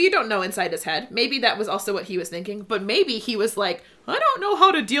 like, we don't know inside his head. Maybe that was also what he was thinking, but maybe he was like, I don't know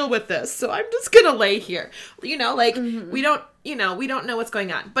how to deal with this, so I'm just gonna lay here. You know, like, we don't know what's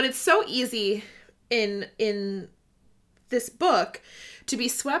going on. But it's so easy in this book to be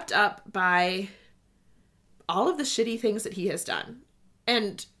swept up by all of the shitty things that he has done.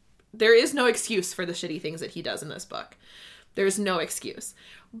 And there is no excuse for the shitty things that he does in this book. There's no excuse.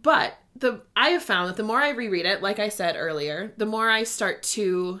 But I have found that the more I reread it, like I said earlier, the more I start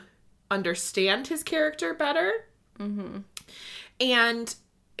to understand his character better. Mm-hmm. And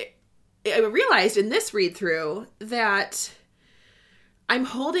I realized in this read through that I'm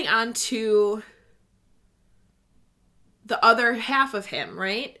holding on to the other half of him,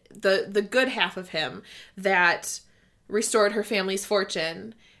 right? The good half of him that restored her family's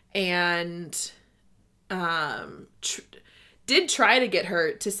fortune and did try to get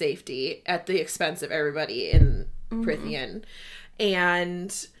her to safety at the expense of everybody in Prythian.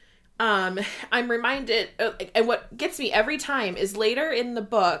 And I'm reminded, and what gets me every time is later in the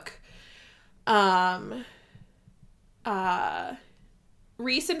book, Rhys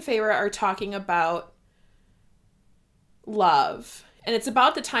and Feyre are talking about love. And it's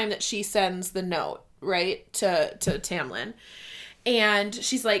about the time that she sends the note right, to Tamlin. And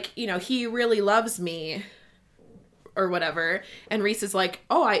she's like, you know, he really loves me or whatever. And Rhys is like,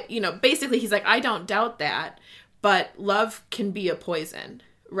 oh, basically he's like, I don't doubt that, but love can be a poison,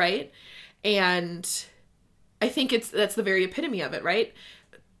 right? And I think that's the very epitome of it, right?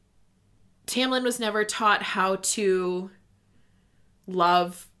 Tamlin was never taught how to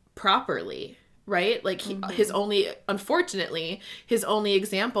love properly, right? Like unfortunately, his only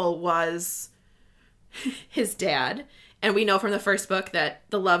example was his dad. And we know from the first book that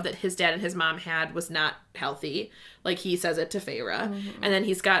the love that his dad and his mom had was not healthy. Like, he says it to Feyre. Mm-hmm. And then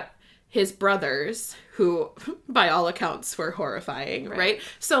he's got his brothers, who, by all accounts, were horrifying, right?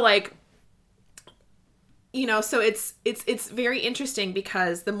 So, like, you know, so it's very interesting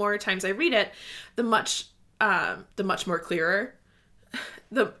because the more times I read it, the much more clearer,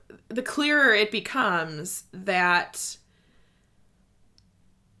 the clearer it becomes that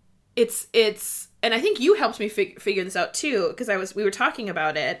it's and I think you helped me figure this out too, because we were talking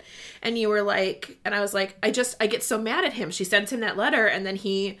about it, and you were like, and I was like, I get so mad at him. She sends him that letter, and then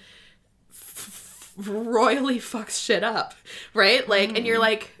he royally fucks shit up, right? Like, and you're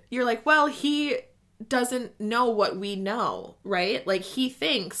like, well, he doesn't know what we know, right? Like, he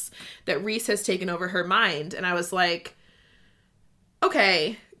thinks that Rhys has taken over her mind, and I was like,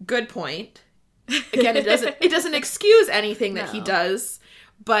 okay, good point. Again, it doesn't excuse anything that he does,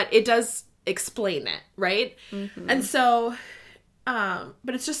 but it does explain it, right? Mm-hmm. And so, but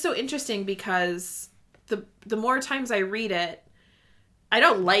it's just so interesting because the more times I read it, I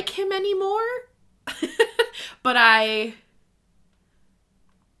don't like him anymore, but I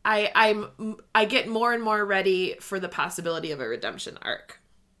get more and more ready for the possibility of a redemption arc.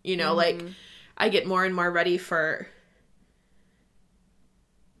 You know, like, I get more and more ready for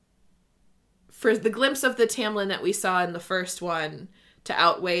the glimpse of the Tamlin that we saw in the first one to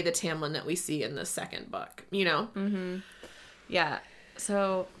outweigh the Tamlin that we see in the second book, you know? Mm-hmm. Yeah.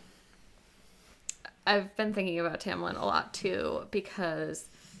 So I've been thinking about Tamlin a lot too, because,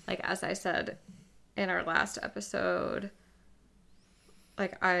 like, as I said in our last episode,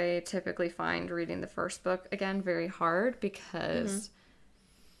 like, I typically find reading the first book again very hard because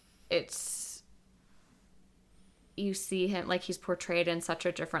you see him, like, he's portrayed in such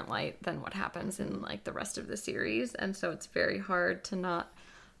a different light than what happens in, like, the rest of the series. And so it's very hard to not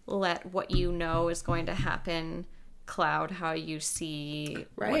let what you know is going to happen cloud how you see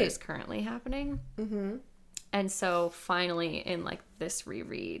what is currently happening. Mm-hmm. And so finally, in, like, this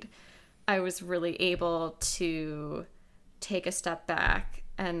reread, I was really able to take a step back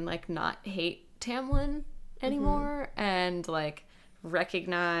and, like, not hate Tamlin anymore, and, like,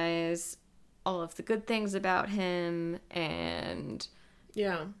 recognize all of the good things about him. And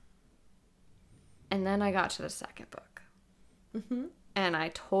then I got to the second book, and I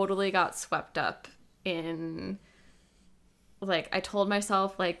totally got swept up in, like, I told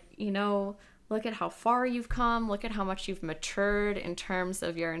myself, like, you know, look at how far you've come, look at how much you've matured in terms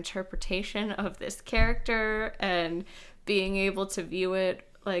of your interpretation of this character, and being able to view it,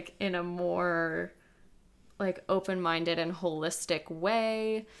 like, in a more, like, open-minded and holistic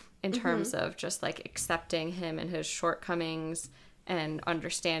way, in terms of just, like, accepting him and his shortcomings and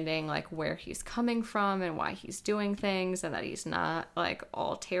understanding, like, where he's coming from and why he's doing things, and that he's not, like,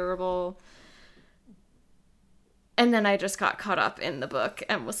 all terrible. And then I just got caught up in the book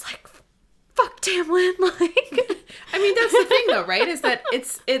and was like, fuck Tamlin, like. I mean, that's the thing though, right? Is that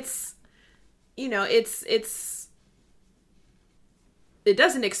it's you know, it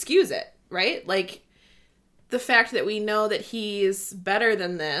doesn't excuse it, right? Like, the fact that we know that he's better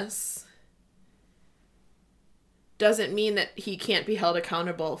than this doesn't mean that he can't be held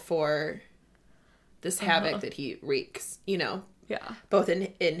accountable for this havoc that he wreaks, you know? Yeah. Both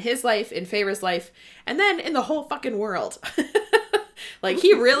in his life, in Feyre's life, and then in the whole fucking world. Like,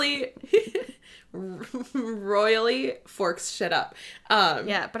 he really royally forks shit up.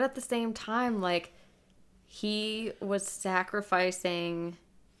 Yeah, but at the same time, like, he was sacrificing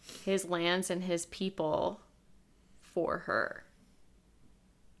his lands and his people for her.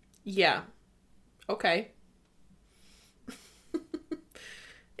 Yeah. Okay.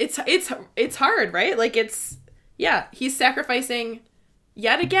 It's hard, right? Like, he's sacrificing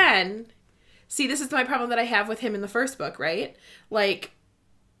yet again. See, this is my problem that I have with him in the first book, right? Like,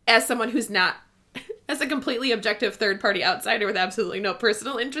 as someone who's not, as a completely objective third-party outsider with absolutely no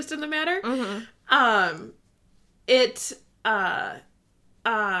personal interest in the matter, it's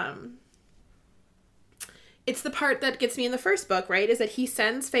the part that gets me in the first book, right? Is that he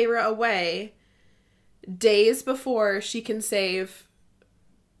sends Feyre away days before she can save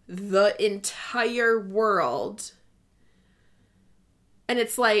the entire world. And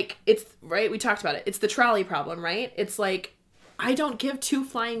it's like, it's, right, we talked about it. It's the trolley problem, right? It's like, I don't give two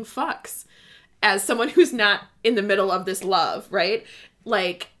flying fucks as someone who's not in the middle of this love, right?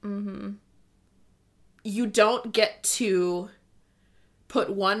 Like, you don't get to put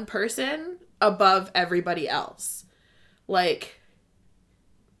one person above everybody else. Like,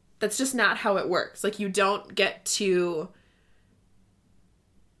 that's just not how it works. Like, you don't get to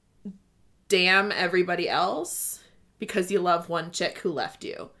damn everybody else because you love one chick who left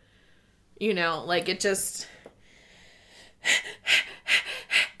you. You know, like, it just...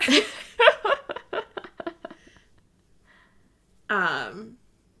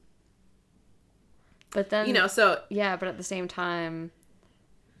 But then, you know, so... Yeah, but at the same time,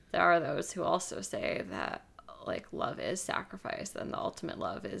 there are those who also say that, like, love is sacrifice, and the ultimate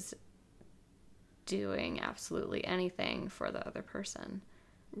love is doing absolutely anything for the other person.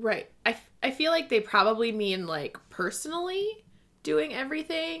 Right. I feel like they probably mean, like, personally doing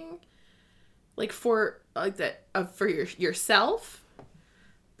everything, like, for, like, that, for yourself.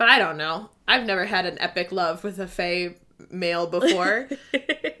 But I don't know. I've never had an epic love with a fae male before.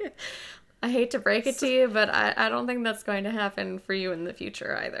 I hate to break it to you, but I don't think that's going to happen for you in the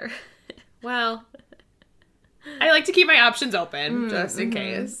future either. Well, I like to keep my options open just in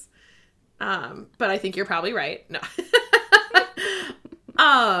case. But I think you're probably right. No.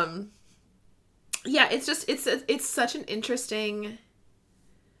 Yeah, it's just, it's such an interesting,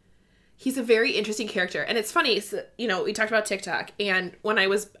 he's a very interesting character. And it's funny, so, you know, we talked about TikTok, and when I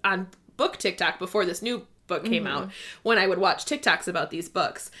was on book TikTok before this new book came out, when I would watch TikToks about these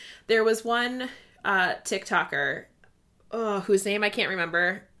books, there was one TikToker, whose name I can't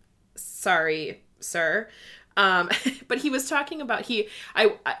remember. Sorry, sir. But he was talking about,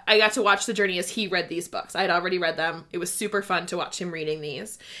 I got to watch the journey as he read these books. I had already read them. It was super fun to watch him reading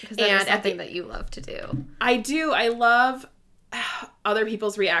these. Because that is something that you love to do. I do. I love other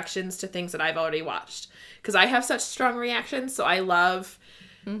people's reactions to things that I've already watched. Because I have such strong reactions, so I love,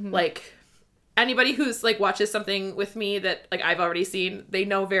 like, anybody who's, like, watches something with me that, like, I've already seen, they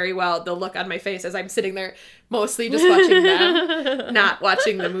know very well the look on my face as I'm sitting there mostly just watching them, not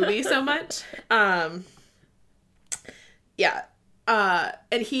watching the movie so much. Yeah.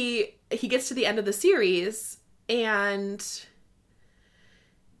 And he gets to the end of the series, and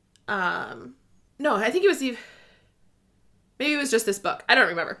no, I think maybe it was just this book. I don't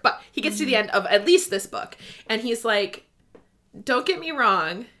remember. But he gets to the end of at least this book, and he's like, don't get me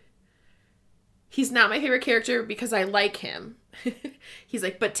wrong, he's not my favorite character because I like him. He's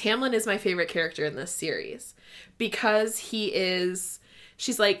like, but Tamlin is my favorite character in this series because he was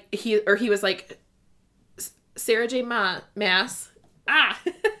like, Sarah J. Maas. I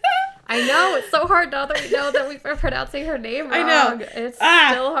know, it's so hard now that we know that we're pronouncing her name wrong. I know. It's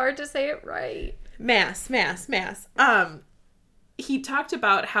still hard to say it right. Maas. He talked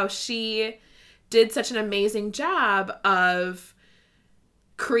about how she did such an amazing job of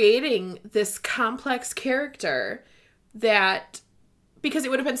creating this complex character that, because it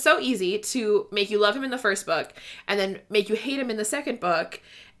would have been so easy to make you love him in the first book and then make you hate him in the second book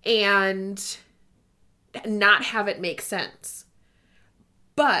and not have it make sense.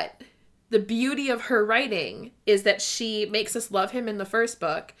 But the beauty of her writing is that she makes us love him in the first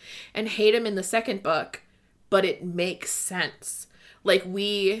book and hate him in the second book, but it makes sense. Like,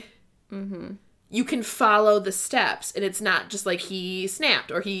 you can follow the steps, and it's not just like he snapped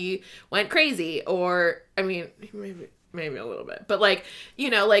or he went crazy, or, I mean, maybe a little bit, but, like, you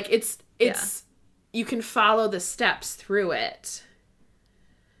know, like, it's you can follow the steps through it.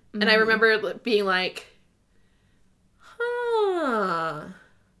 And I remember being like,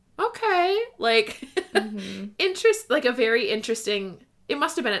 okay, like, like a very interesting, it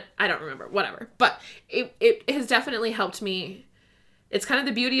must have been, I don't remember, whatever, but it has definitely helped me. It's kind of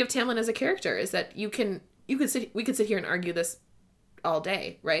the beauty of Tamlin as a character, is that we could sit here and argue this all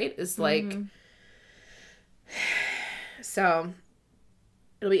day, right? It's like, so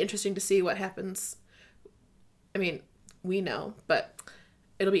it'll be interesting to see what happens. I mean, we know, but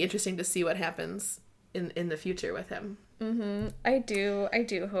it'll be interesting to see what happens in the future with him. I do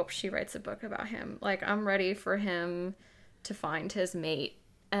hope she writes a book about him. Like, I'm ready for him to find his mate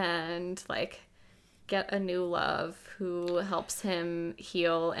and, like, get a new love who helps him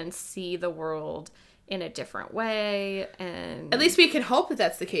heal and see the world in a different way. And at least we can hope that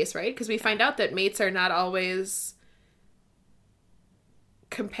that's the case, right? Because we find out that mates are not always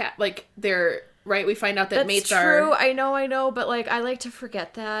they're right. We find out that mates are true. I know, but, like, I like to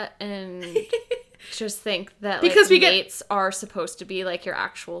forget that and just think that, like, because mates are supposed to be, like, your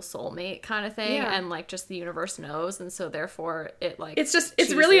actual soulmate kind of thing, and, like, just the universe knows, and so therefore it, like, it's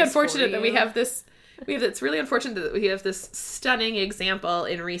really unfortunate that we have this It's really unfortunate that we have this stunning example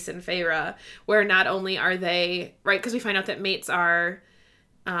in Rhys and Feyre, where not only are they, right, because we find out that mates are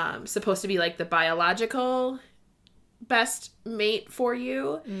supposed to be like the biological best mate for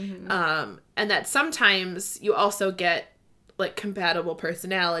you, and that sometimes you also get like compatible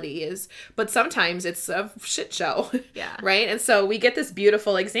personalities, but sometimes it's a shit show. Yeah. Right? And so we get this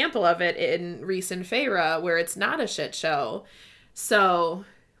beautiful example of it in Rhys and Feyre, where it's not a shit show. So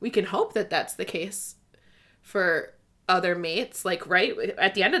we can hope that that's the case for other mates. Like, right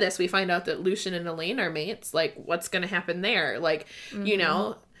at the end of this, we find out that Lucien and Elaine are mates. Like, what's going to happen there? Like, you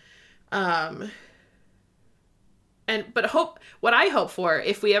know, but what I hope for,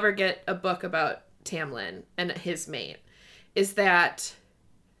 if we ever get a book about Tamlin and his mate, is that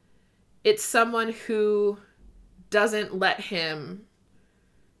it's someone who doesn't let him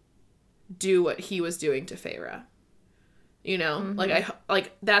do what he was doing to Feyre. You know?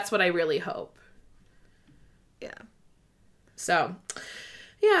 Like that's what I really hope. Yeah. So,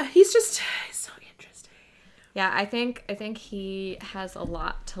 yeah, he's so interesting. Yeah, I think he has a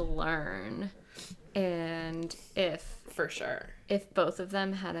lot to learn. And for sure. If both of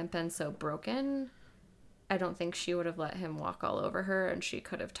them hadn't been so broken, I don't think she would have let him walk all over her, and she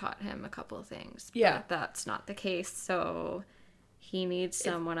could have taught him a couple of things. Yeah. But that's not the case, so he needs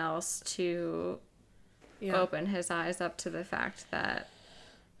someone else to open his eyes up to the fact that,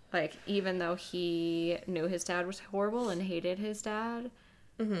 like, even though he knew his dad was horrible and hated his dad,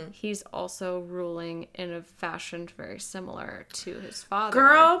 he's also ruling in a fashion very similar to his father.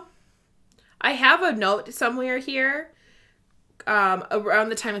 Girl, I have a note somewhere here around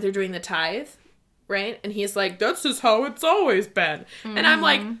the time that they're doing the tithe. Right? And he's like, that's just how it's always been. And I'm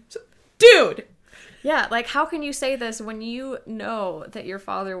like, dude. Yeah, like, how can you say this when you know that your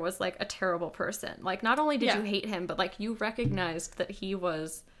father was, like, a terrible person? Like, not only did you hate him, but, like, you recognized that he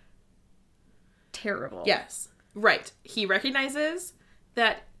was terrible. Yes. Right. He recognizes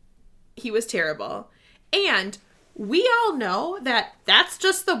that he was terrible. And we all know that that's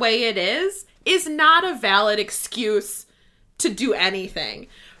just the way it is not a valid excuse to do anything.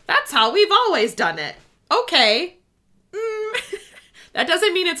 That's how we've always done it. Okay. That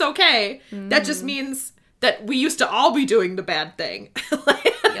doesn't mean it's okay. That just means that we used to all be doing the bad thing.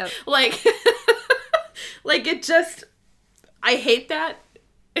 Like, it just, I hate that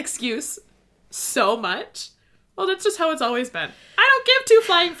excuse so much. Well, that's just how it's always been. I don't give two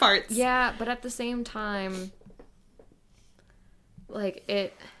flying farts. Yeah, but at the same time, like,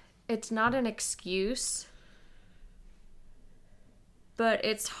 it's not an excuse. But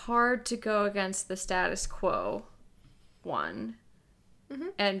it's hard to go against the status quo, one.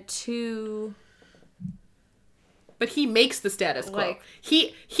 And two... But he makes the status quo. Like,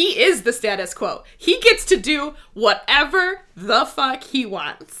 he is the status quo. He gets to do whatever the fuck he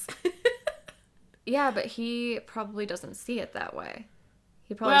wants. Yeah, but he probably doesn't see it that way.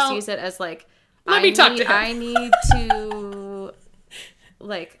 He probably sees it as, like, let me talk to him. I need to,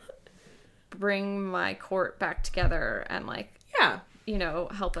 like, bring my court back together and, like... Yeah. You know,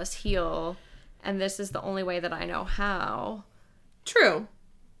 help us heal, and this is the only way that I know how. True.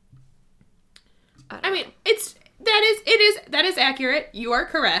 I mean, that is accurate. You are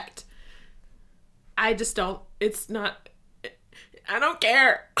correct. I just don't. It's not. I don't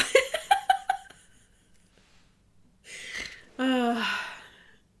care.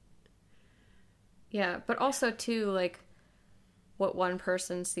 Yeah, but also too, like, what one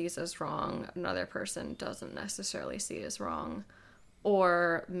person sees as wrong, another person doesn't necessarily see as wrong.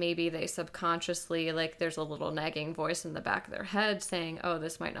 Or maybe they subconsciously, like, there's a little nagging voice in the back of their head saying, oh,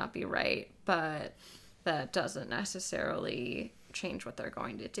 this might not be right, but that doesn't necessarily change what they're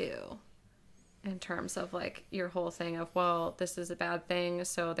going to do. In terms of, like, your whole thing of, well, this is a bad thing,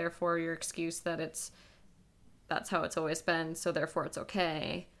 so therefore your excuse that that's how it's always been, so therefore it's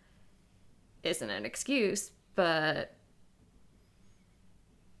okay, isn't an excuse, but...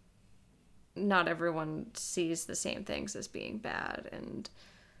 not everyone sees the same things as being bad, and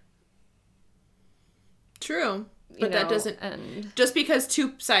true, but that doesn't. Just because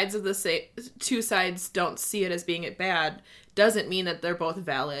two sides don't see it as being bad doesn't mean that they're both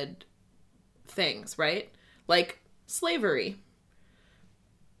valid things, right? Like slavery.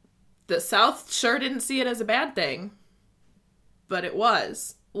 The South sure didn't see it as a bad thing, but it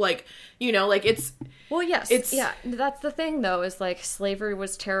was. Like, you know, like it's... Well, yes. Yeah, that's the thing, though, is, like, slavery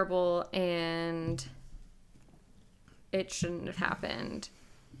was terrible and it shouldn't have happened.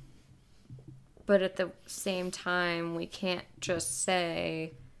 But at the same time, we can't just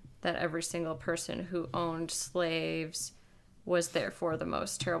say that every single person who owned slaves was therefore the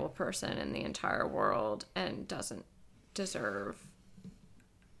most terrible person in the entire world and doesn't deserve,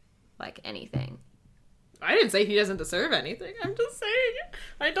 like, anything. I didn't say he doesn't deserve anything. I'm just saying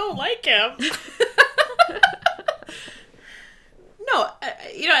I don't like him. No,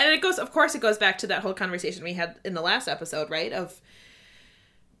 and it goes, of course, it goes back to that whole conversation we had in the last episode, right? Of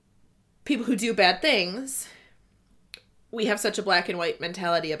people who do bad things. We have such a black and white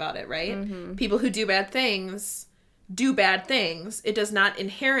mentality about it, right? Mm-hmm. People who do bad things. It does not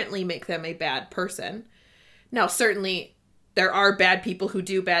inherently make them a bad person. Now, certainly, there are bad people who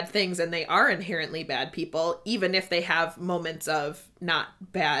do bad things, and they are inherently bad people, even if they have moments of not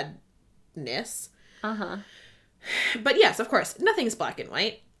badness. Uh-huh. But yes, of course, nothing's black and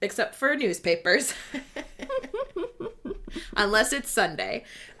white, except for newspapers. Unless it's Sunday.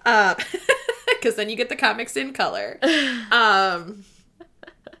 Because then you get the comics in color. So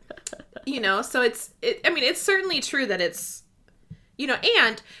it's certainly true that it's,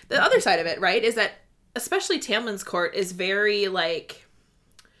 and the other side of it, right, is that especially Tamlin's court is very, like,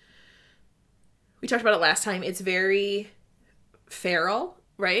 we talked about it last time, it's very feral,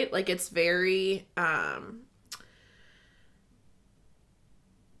 right? Like, it's very, I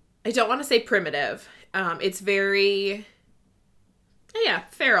don't want to say primitive. It's very,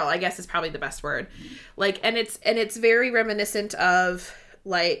 feral, I guess is probably the best word. Like, and it's very reminiscent of,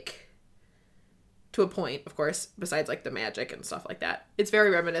 like, to a point, of course, besides, like, the magic and stuff like that. It's very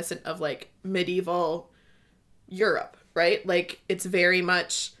reminiscent of, like, medieval Europe, right? Like, it's very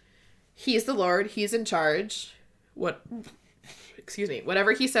much, he's the Lord, he's in charge.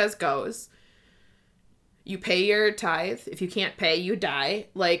 Whatever he says goes. You pay your tithe. If you can't pay, you die.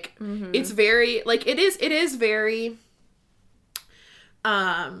 Like, mm-hmm. It's very, like, it is very,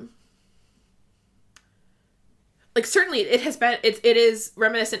 like, certainly it has been, it is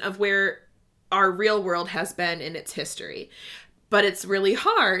reminiscent of where our real world has been in its history. But it's really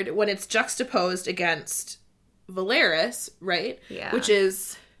hard when it's juxtaposed against Velaris, right? Yeah. Which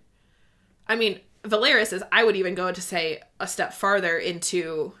is, Velaris is, I would even go to say, a step farther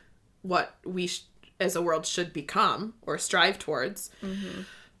into what we as a world should become or strive towards. Mm-hmm.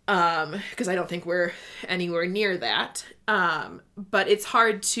 Because I don't think we're anywhere near that. But it's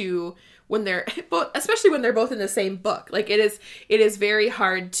hard to, when they're both, especially when they're both in the same book. Like, it is very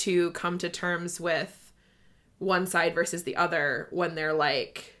hard to come to terms with one side versus the other when they're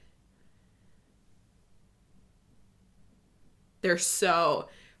like, they're so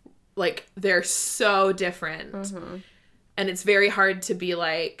different. Mm-hmm. And it's very hard to be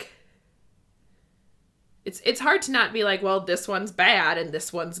like, it's hard to not be like, well, this one's bad and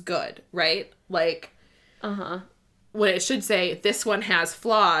this one's good, right? Like, when it should say this one has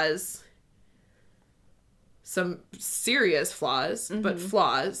flaws, some serious flaws,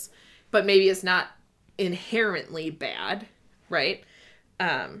 mm-hmm. but maybe it's not inherently bad, right?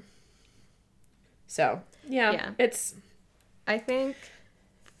 So, yeah. I think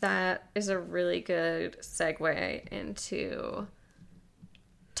that is a really good segue into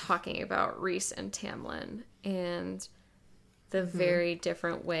talking about Rhys and Tamlin and the very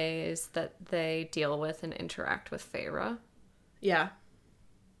different ways that they deal with and interact with Feyre. Yeah.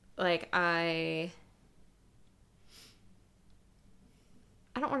 Like, I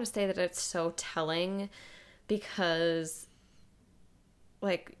don't want to say that it's so telling because,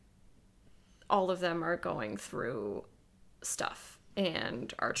 like, all of them are going through stuff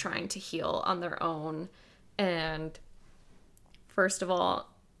and are trying to heal on their own. And first of all,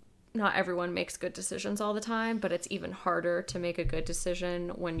 not everyone makes good decisions all the time, but it's even harder to make a good decision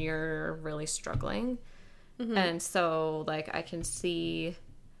when you're really struggling. Mm-hmm. And so, like, I can see,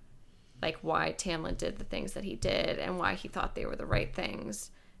 like, why Tamlin did the things that he did and why he thought they were the right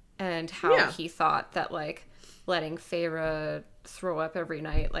things and how he thought that, like, letting Feyre throw up every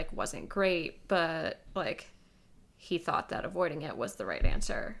night, like, wasn't great, but, like, he thought that avoiding it was the right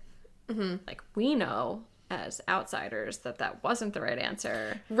answer. Mm-hmm. Like, we know as outsiders that wasn't the right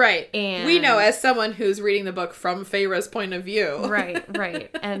answer. Right. And we know as someone who's reading the book from Feyre's point of view.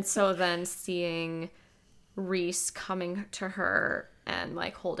 Right. And so then seeing Rhys coming to her and,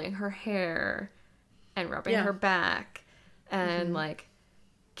 like, holding her hair and rubbing her back and, like,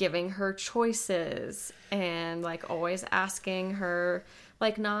 giving her choices and, like, always asking her,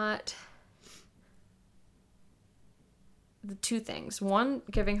 like, not the two things. One,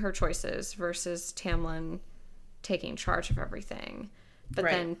 giving her choices versus Tamlin taking charge of everything. But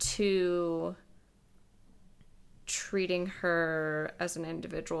then two, treating her as an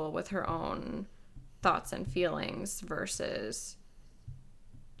individual with her own thoughts and feelings versus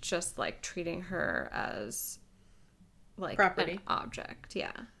just, like, treating her as, like, property. An object.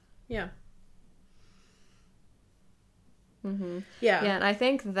 Yeah. Mm-hmm. Yeah, and I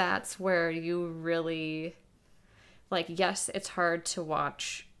think that's where you really, like, yes, it's hard to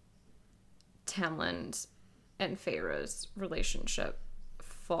watch Tamlin's and Feyre's relationship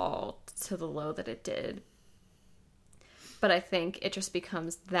fall to the low that it did. But I think it just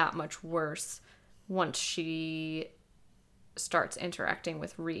becomes that much worse once she starts interacting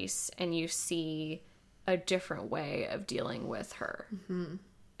with Rhys and you see a different way of dealing with her. Mm-hmm.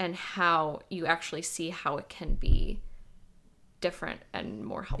 And how you actually see how it can be different and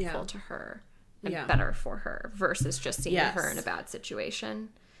more helpful to her and better for her versus just seeing her in a bad situation.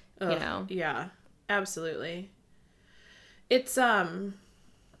 You know? Yeah, absolutely. It's,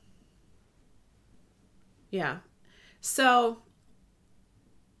 yeah. So,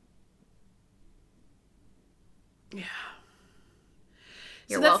 yeah.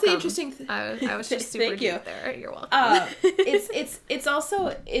 You're so that's welcome. The interesting thing. I was just super deep there. You're welcome. It's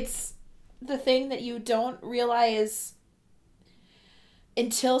also the thing that you don't realize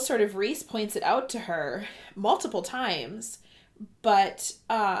until sort of Rhys points it out to her multiple times. But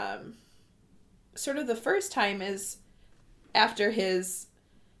sort of the first time is after his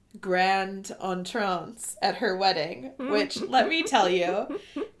grand entrance at her wedding, which, let me tell you,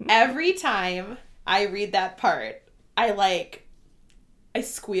 every time I read that part, I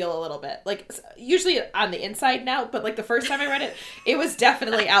squeal a little bit. Like, usually on the inside now, but, like, the first time I read it, it was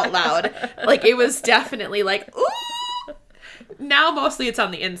definitely out loud. Like, it was definitely like, ooh! Now, mostly it's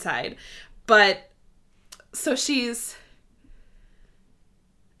on the inside. But, so she's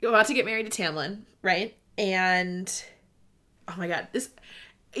about to get married to Tamlin, right? And, oh my god,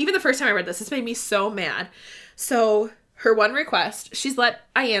 even the first time I read this made me so mad. So, her one request, she's let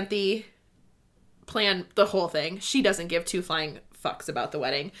Ianthe plan the whole thing. She doesn't give two flying fucks about the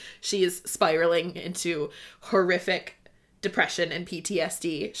wedding. She is spiraling into horrific depression and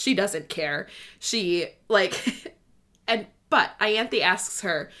PTSD. She doesn't care. She, but Ianthe asks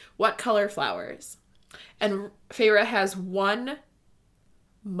her, what color flowers? And Feyre has one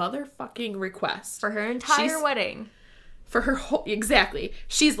motherfucking request. For her entire wedding. For her whole... Exactly.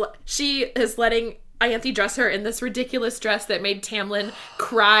 She is letting Ianthe dress her in this ridiculous dress that made Tamlin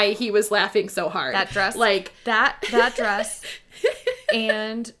cry. He was laughing so hard. That dress. Like... That dress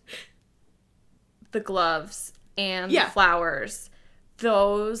and the gloves and the flowers.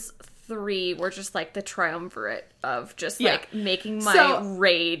 Those three were just like the triumvirate of just like making my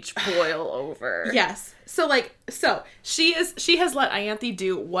rage boil over. Yes. So she has let Ianthe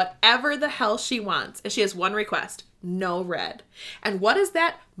do whatever the hell she wants, and she has one request: no red. And what does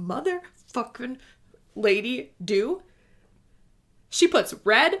that motherfucking lady do? She puts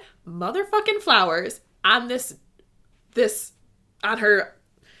red motherfucking flowers on this on her.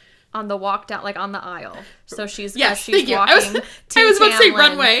 On the walk down, like on the aisle. So she's walking I was about to say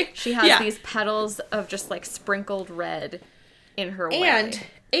runway. She has these petals of just like sprinkled red in her way.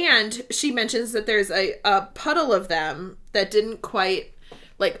 And she mentions that there's a puddle of them that didn't quite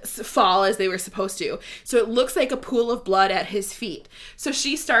like fall as they were supposed to. So it looks like a pool of blood at his feet. So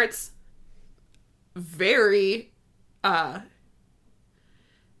she starts very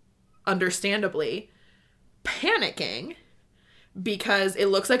understandably panicking because it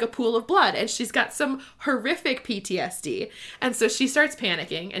looks like a pool of blood and she's got some horrific PTSD. And so she starts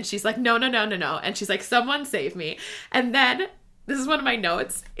panicking and she's like, no. And she's like, someone save me. And then, this is one of my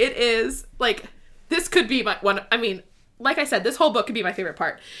notes. It is like, this could be my one. I mean, like I said, this whole book could be my favorite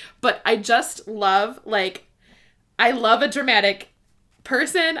part, but I just love, I love a dramatic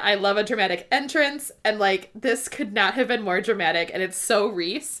person. I love a dramatic entrance. And this could not have been more dramatic. And it's so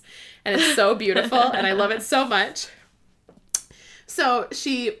Rhys and it's so beautiful. And I love it so much. So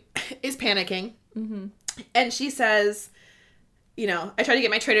she is panicking, and she says, I tried to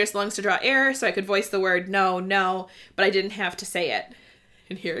get my traitor's lungs to draw air so I could voice the word no, but I didn't have to say it.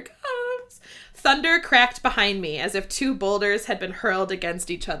 And here it comes. Thunder cracked behind me as if two boulders had been hurled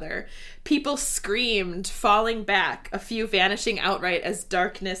against each other. People screamed, falling back, a few vanishing outright as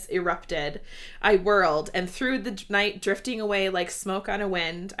darkness erupted. I whirled, and through the night drifting away like smoke on a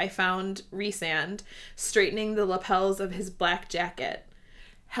wind, I found Rhysand, straightening the lapels of his black jacket.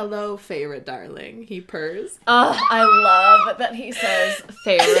 Hello, Feyre, darling, he purrs. Oh, I love that he says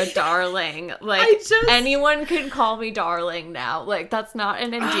Feyre, darling. Anyone can call me darling now. That's not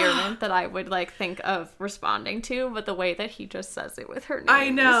an endearment that I would, think of responding to, but the way that he just says it with her name. I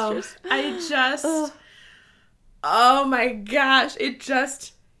know. Oh my gosh. It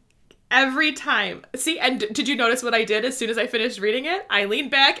just... Every time. See, and did you notice what I did as soon as I finished reading it? I leaned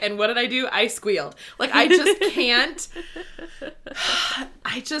back, and what did I do? I squealed. I just can't.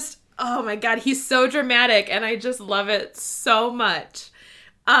 Oh my god, he's so dramatic, and I just love it so much.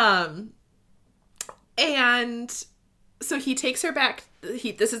 And so he takes her back.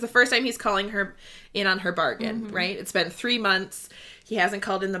 This is the first time he's calling her in on her bargain, right? It's been 3 months. He hasn't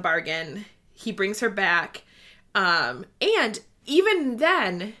called in the bargain. He brings her back. And even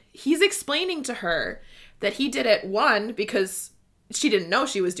then, he's explaining to her that he did it, one, because she didn't know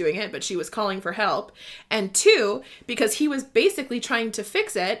she was doing it, but she was calling for help. And two, because he was basically trying to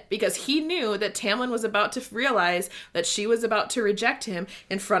fix it because he knew that Tamlin was about to realize that she was about to reject him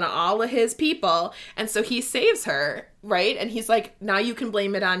in front of all of his people. And so he saves her, right? And he's like, now you can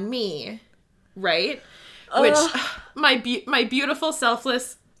blame it on me, right? Which, my beautiful,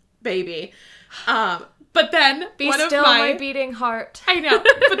 selfless baby. But then Be still my beating heart. I know.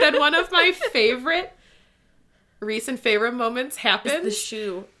 But then one of my recent favorite moments happens. The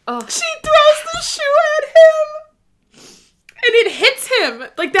shoe. Oh. She throws the shoe at him. And it hits him.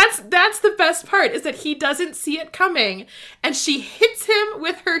 Like, that's the best part, is that he doesn't see it coming. And she hits him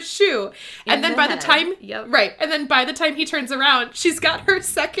with her shoe. And then by the time... Yep. Right. And then by the time he turns around, she's got her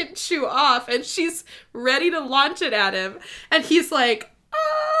second shoe off. And she's ready to launch it at him. And he's like,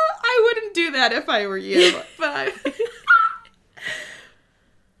 I wouldn't do that if I were you. But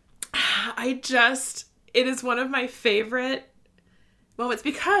it is one of my favorite moments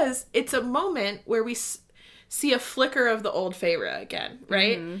because it's a moment where we see a flicker of the old Feyre again,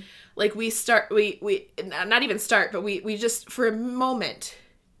 right? Mm-hmm. Like we not even start, but we just, for a moment,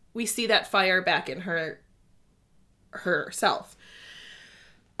 we see that fire back in herself.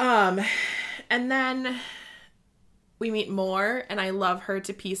 And then we meet Mor, and I love her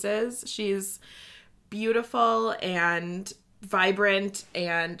to pieces. She's beautiful and vibrant,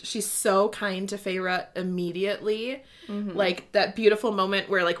 and she's so kind to Feyre immediately. Mm-hmm. Like, that beautiful moment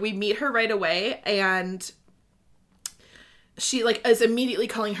where, like, we meet her right away, and she, like, is immediately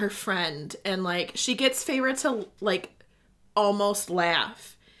calling her friend, and, like, she gets Feyre to, like, almost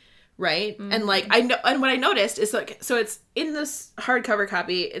laugh. Right? Mm-hmm. And, like, I know, and what I noticed is, like, so it's in this hardcover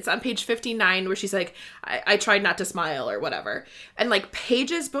copy, it's on page 59 where she's like, I tried not to smile or whatever. And, like,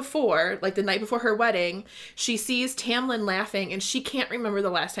 pages before, like, the night before her wedding, she sees Tamlin laughing and she can't remember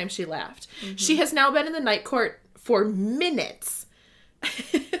the last time she laughed. Mm-hmm. She has now been in the Night Court for minutes.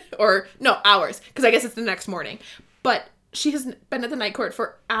 Or, no, hours, because I guess it's the next morning. But she has been at the Night Court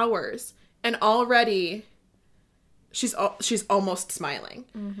for hours, and already... She's almost smiling,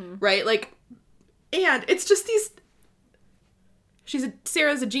 mm-hmm. right? Like, and it's just these.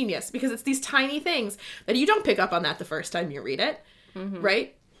 Sarah's a genius because it's these tiny things that you don't pick up on that the first time you read it, mm-hmm.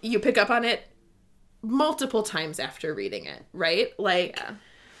 right? You pick up on it multiple times after reading it, right? Like,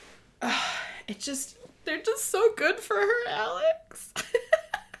 yeah. They're just so good for her, Alex.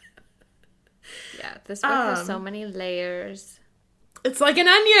 Yeah, this book has so many layers. It's like an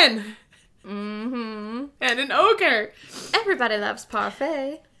onion. Mm-hmm. And an ogre. Everybody loves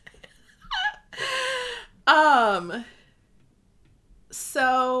parfait.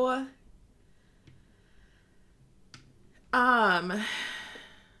 So I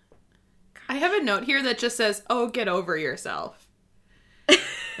have a note here that just says, "Oh, get over yourself."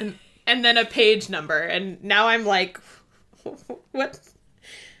 and then a page number, and now I'm like, what?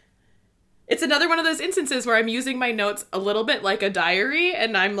 It's another one of those instances where I'm using my notes a little bit like a diary,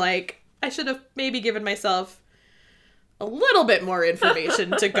 and I'm like, I should have maybe given myself a little bit more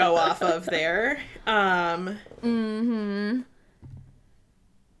information to go off of there. Mm-hmm.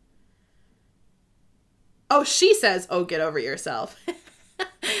 Oh, she says, "Oh, get over yourself."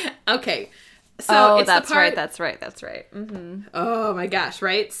 Okay. So it's that's the part... right. That's right. Mm-hmm. Oh my gosh,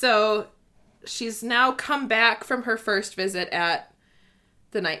 right? So she's now come back from her first visit at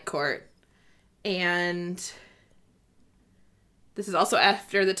the Night Court, and this is also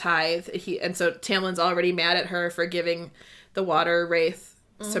after the tithe. And so Tamlin's already mad at her for giving the water wraith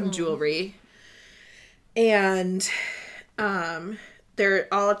some jewelry. And they're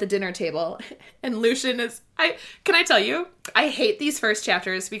all at the dinner table. And Lucien is... Can I tell you? I hate these first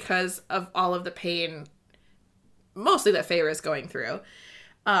chapters because of all of the pain, mostly that Feyre is going through.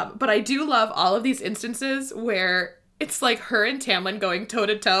 But I do love all of these instances where it's like her and Tamlin going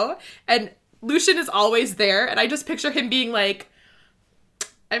toe-to-toe. And Lucien is always there. And I just picture him being like,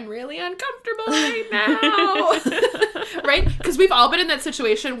 I'm really uncomfortable right now. Right? Because we've all been in that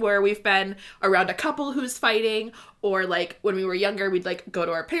situation where we've been around a couple who's fighting, or like when we were younger, we'd like go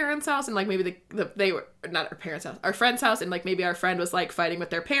to our parents' house, and like maybe they were not our parents' house, our friend's house, and like maybe our friend was like fighting with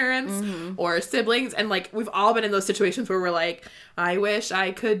their parents mm-hmm. or siblings, and like we've all been in those situations where we're like, I wish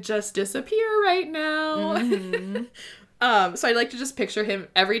I could just disappear right now. Mm-hmm. So I like to just picture him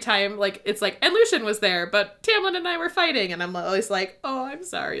every time, like, it's like, and Lucien was there, but Tamlin and I were fighting, and I'm always like, oh, I'm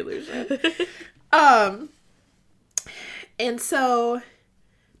sorry, Lucien. And so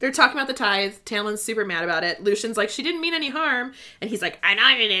they're talking about the tithe. Tamlin's super mad about it. Lucien's like, she didn't mean any harm, and he's like, I know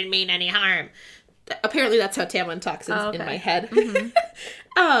you didn't mean any harm. Apparently that's how Tamlin talks in my head.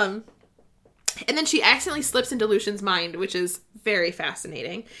 Mm-hmm. And then she accidentally slips into Lucian's mind, which is very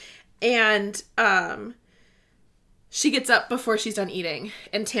fascinating. And she gets up before she's done eating.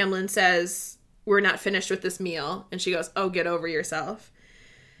 And Tamlin says, "We're not finished with this meal." And she goes, "Oh, get over yourself."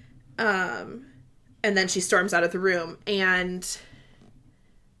 And then she storms out of the room. And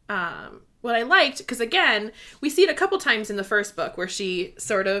what I liked, because again, we see it a couple times in the first book where she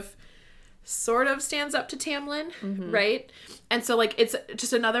sort of stands up to Tamlin, right? And so, like, it's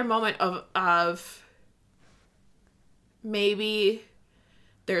just another moment of maybe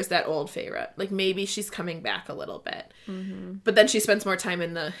there's that old Feyre. Like, maybe she's coming back a little bit. But then she spends more time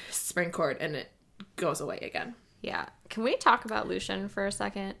in the Spring Court and it goes away again. Yeah. Can we talk about Lucien for a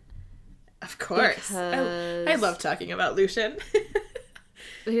second? Of course. I love talking about Lucien.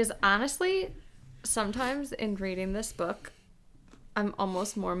 Because honestly, sometimes in reading this book, I'm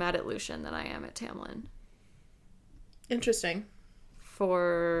almost more mad at Lucien than I am at Tamlin. Interesting.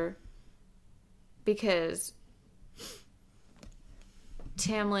 Because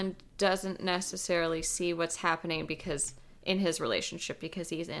Tamlin doesn't necessarily see what's happening because in his relationship, because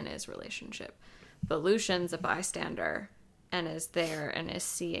he's in his relationship. But Lucien's a bystander and is there and is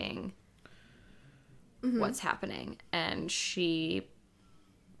seeing what's happening. And she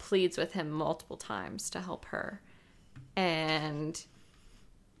pleads with him multiple times to help her. And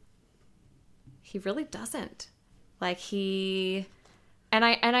he really doesn't. Like, and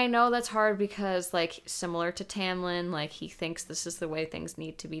I know that's hard because, like, similar to Tamlin, like, he thinks this is the way things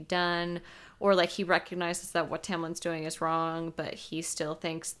need to be done, or like he recognizes that what Tamlin's doing is wrong, but he still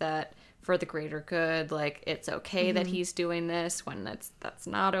thinks that for the greater good, like, it's okay that he's doing this when that's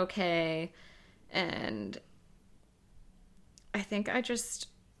not okay. And I think I'm just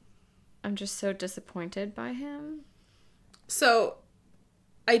so disappointed by him. So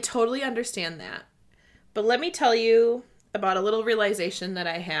I totally understand that. But let me tell you about a little realization that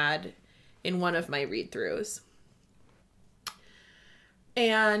I had in one of my read-throughs.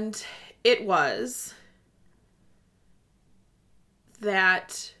 And it was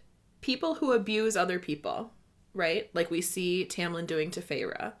that people who abuse other people, right? Like we see Tamlin doing to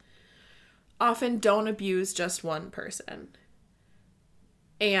Feyre, often don't abuse just one person.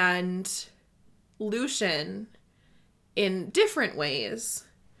 And Lucien, in different ways,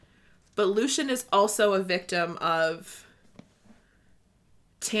 but Lucien is also a victim of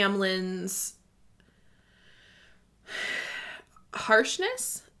Tamlin's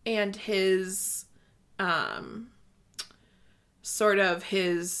harshness and his sort of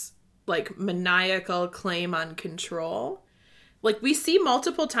his like maniacal claim on control. Like we see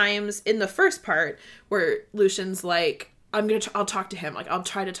multiple times in the first part where Lucian's like, I'll talk to him. Like, I'll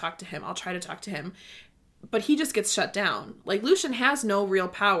try to talk to him. But he just gets shut down. Like, Lucien has no real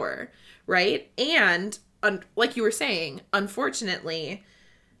power, right? And, like you were saying, unfortunately,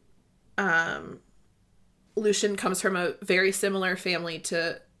 Lucien comes from a very similar family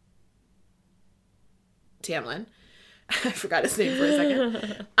to Tamlin. I forgot his name for a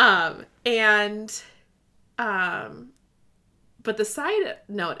second. But the side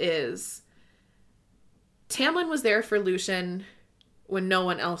note is, Tamlin was there for Lucien when no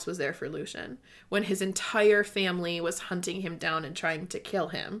one else was there for Lucien. When his entire family was hunting him down and trying to kill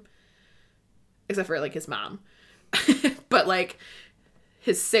him. Except for, like, his mom. But, like,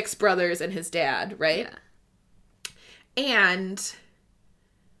 his 6 brothers and his dad, right? Yeah.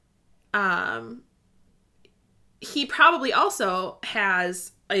 And, he probably also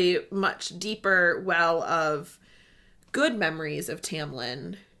has a much deeper well of good memories of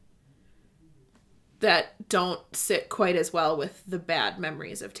Tamlin that don't sit quite as well with the bad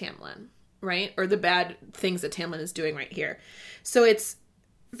memories of Tamlin, right? Or the bad things that Tamlin is doing right here. So it's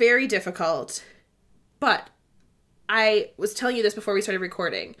very difficult. But I was telling you this before we started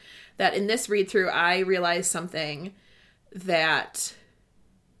recording, that in this read-through, I realized something that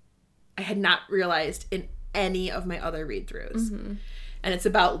I had not realized in any of my other read-throughs. And it's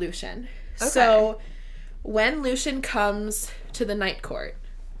about Lucien. Okay. So when Lucien comes to the Night Court,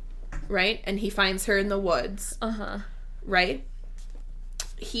 right? And he finds her in the woods. Right?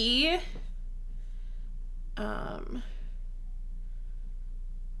 He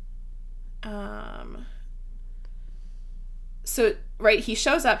so right, he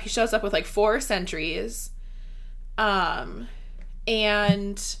shows up with like 4 sentries. And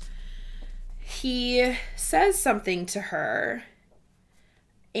he says something to her,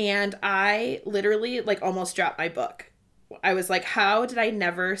 and I literally like almost dropped my book. I was like, how did I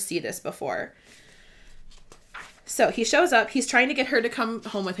never see this before? So he shows up. He's trying to get her to come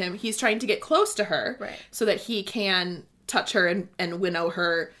home with him. He's trying to get close to her, right, so that he can touch her and winnow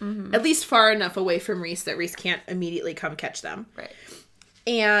her at least far enough away from Rhys that Rhys can't immediately come catch them. Right.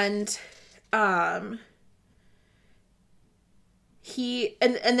 And he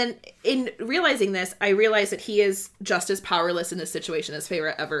and then in realizing this, I realized that he is just as powerless in this situation as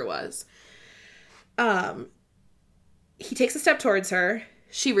Feyre ever was. He takes a step towards her.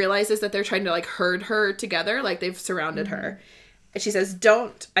 She realizes that they're trying to like herd her together, like they've surrounded her. And she says,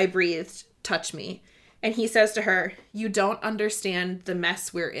 "Don't," I breathed, "touch me." And he says to her, "You don't understand the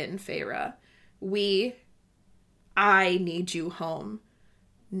mess we're in, Feyre. I need you home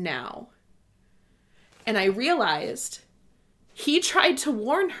now." And I realized he tried to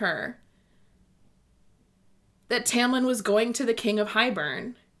warn her that Tamlin was going to the King of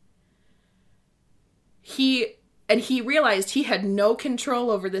Hybern. He realized he had no control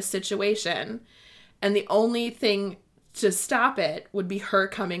over this situation, and the only thing to stop it would be her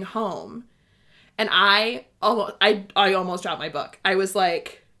coming home. And I almost dropped my book. I was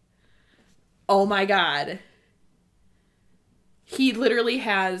like, oh my God. He literally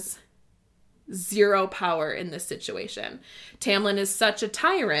has zero power in this situation. Tamlin is such a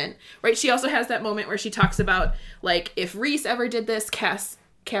tyrant, right? She also has that moment where she talks about, like, if Rhys ever did this,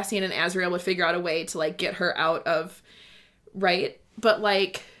 Cassian and Azriel would figure out a way to, like, get her out of, right? But,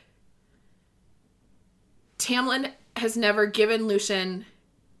 like, Tamlin has never given Lucien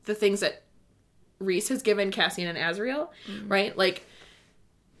the things that Rhys has given Cassian and Azriel, right? Like,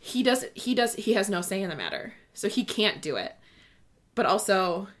 he has no say in the matter. So he can't do it. But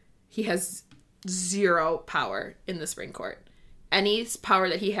also, he has zero power in the Spring Court. Any power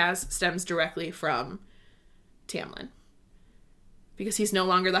that he has stems directly from Tamlin. Because he's no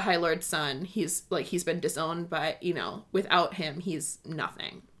longer the High Lord's son. He's been disowned by, without him, he's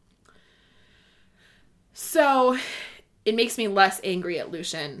nothing. So, it makes me less angry at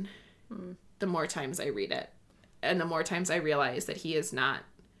Lucien the more times I read it. And the more times I realize that he is not.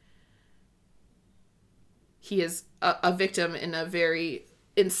 He is a victim in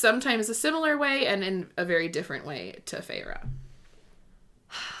sometimes a similar way and in a very different way to Feyre.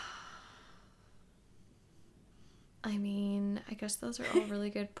 I mean, I guess those are all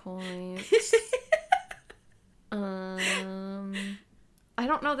really good points. I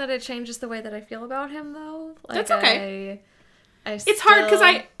don't know that it changes the way that I feel about him, though. Like, that's okay. It's hard because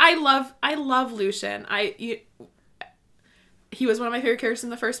I love Lucien. He was one of my favorite characters in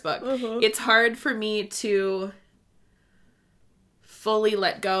the first book. It's hard for me to fully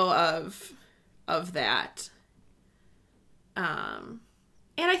let go of that. And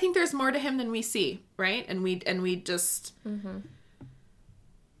I think there's more to him than we see, right? And we just I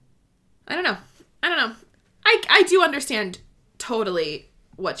don't know. I do understand totally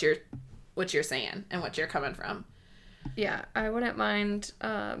what you're saying and what you're coming from. Yeah, I wouldn't mind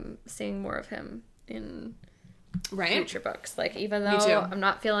seeing more of him in future books. Like, even though I'm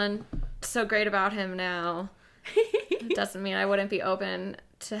not feeling so great about him now, it doesn't mean I wouldn't be open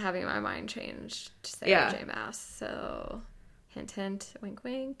to having my mind changed to say J. Maas. So, hint, hint, wink,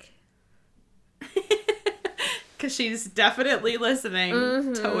 wink. Because she's definitely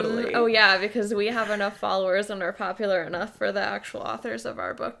listening. Totally. Oh, yeah, because we have enough followers and are popular enough for the actual authors of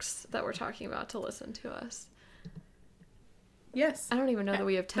our books that we're talking about to listen to us. Yes. I don't even know that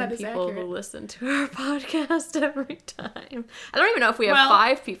we have 10 people who listen to our podcast every time. I don't even know if we have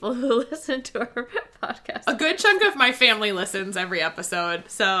 5 people who listen to our podcast. A good chunk of my family listens every episode,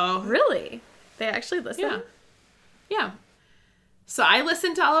 so... Really? They actually listen? Yeah. So I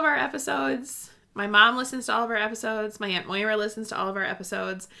listen to all of our episodes. My mom listens to all of our episodes. My Aunt Moira listens to all of our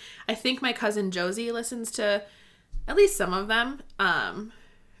episodes. I think my cousin Josie listens to at least some of them.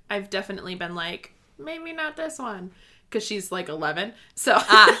 I've definitely been like, maybe not this one. Because she's like 11. So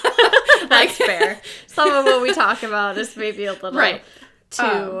that's fair. Some of what we talk about is maybe a little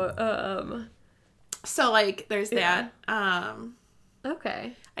too so like there's that.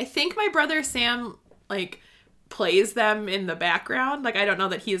 Okay. I think my brother Sam like plays them in the background. Like, I don't know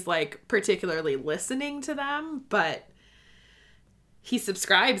that he's like particularly listening to them, but he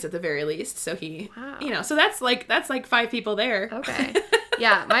subscribes at the very least. So he so that's like 5 people there. Okay.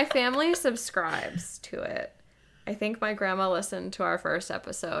 Yeah, my family subscribes to it. I think my grandma listened to our first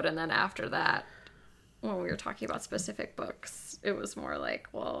episode, and then after that, when we were talking about specific books, it was more like,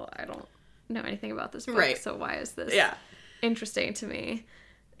 well, I don't know anything about this book, so why is this interesting to me?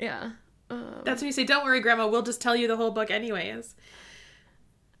 Yeah. That's when you say, don't worry, Grandma, we'll just tell you the whole book anyways.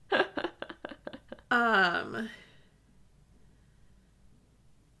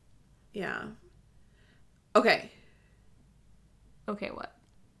 Yeah. Okay. Okay, what?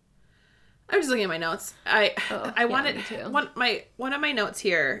 I'm just looking at my notes. I wanted one of my notes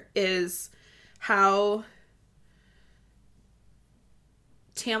here is how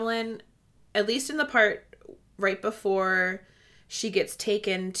Tamlin, at least in the part right before she gets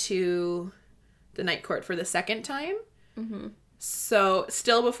taken to the night court for the second time. Mm-hmm. So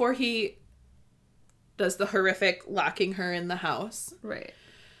still before he does the horrific locking her in the house. Right.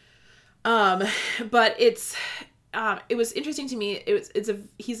 But it was interesting to me.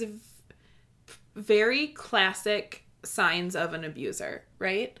 He's a very classic signs of an abuser,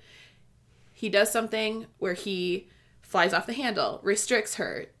 right? He does something where he flies off the handle, restricts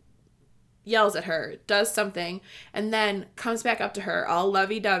her, yells at her, does something, and then comes back up to her all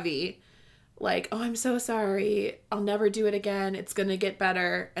lovey-dovey, like, oh, I'm so sorry, I'll never do it again, it's gonna get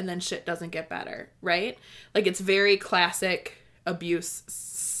better, and then shit doesn't get better, right? Like, it's very classic abuse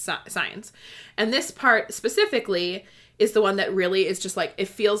signs. And this part specifically is the one that really is just like, it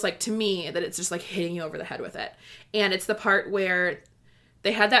feels like to me that it's just like hitting you over the head with it. And it's the part where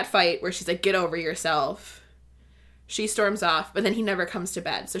they had that fight where she's like, get over yourself. She storms off, but then he never comes to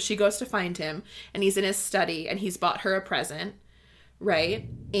bed. So she goes to find him, and he's in his study, and he's bought her a present, right?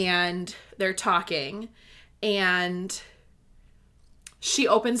 And they're talking, and she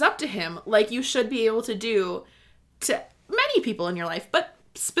opens up to him like you should be able to do to many people in your life, but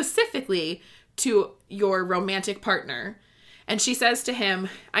specifically to your romantic partner. And she says to him,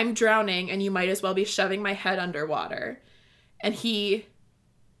 I'm drowning, and you might as well be shoving my head underwater. And he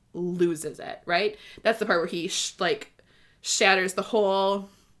loses it, right? That's the part where he shatters the whole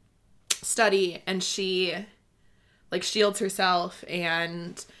study, and she like shields herself,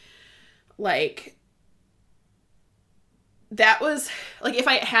 and like that was like, if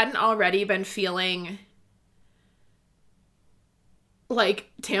I hadn't already been feeling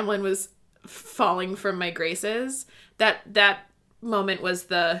like Tamlin was falling from my graces, that moment was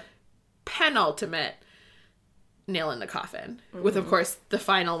the penultimate nail in the coffin, with of course the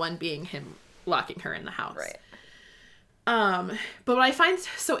final one being him locking her in the house. Right. But what I find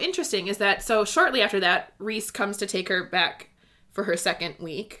so interesting is that, so shortly after that, Rhys comes to take her back for her second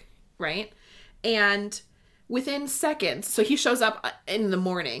week, right? And within seconds, so he shows up in the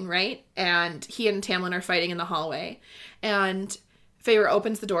morning, right? And he and Tamlin are fighting in the hallway, and Feyre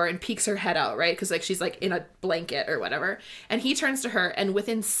opens the door and peeks her head out, right? Because like she's like in a blanket or whatever. And he turns to her, and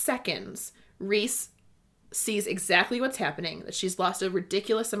within seconds, Rhys sees exactly what's happening, that she's lost a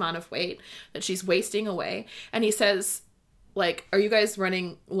ridiculous amount of weight, that she's wasting away. And he says, like, are you guys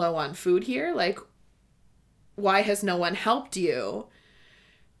running low on food here? Like, why has no one helped you?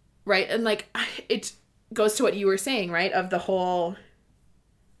 Right? And like, it goes to what you were saying, right? Of the whole,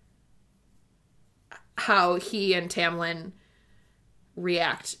 how he and Tamlin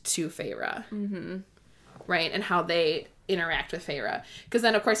react to Feyre. Mm-hmm. Right? And how they interact with Feyre. Because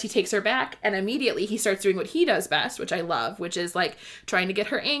then, of course, he takes her back, and immediately he starts doing what he does best, which I love, which is, like, trying to get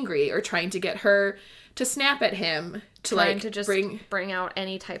her angry, or trying to get her to snap at him, to, trying like, to just bring out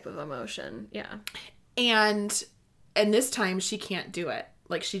any type of emotion. Yeah. And this time, she can't do it.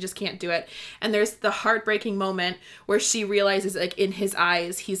 Like, she just can't do it. And there's the heartbreaking moment where she realizes, like, in his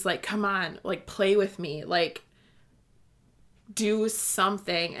eyes, he's like, come on, like, play with me. Like, do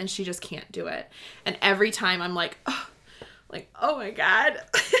something. And she just can't do it. And every time I'm like, oh my God.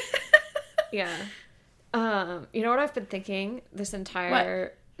 Yeah. You know what I've been thinking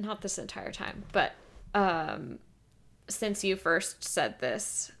not this entire time, but since you first said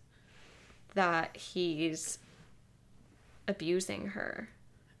this, that he's abusing her.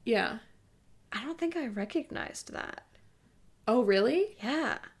 Yeah. I don't think I recognized that. Oh, really?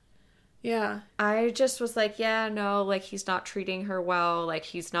 Yeah. Yeah. I just was like, yeah, no, like, he's not treating her well, like,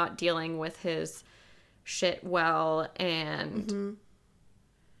 he's not dealing with his shit well, and mm-hmm.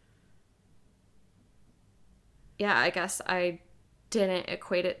 Yeah, I guess I didn't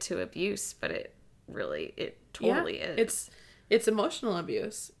equate it to abuse, but it totally is. It's emotional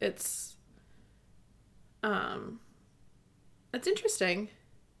abuse. It's interesting.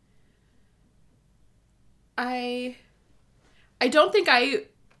 I don't think I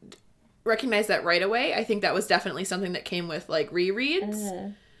recognized that right away. I think that was definitely something that came with, like,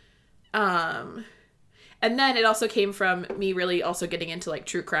 rereads. And then it also came from me really also getting into, like,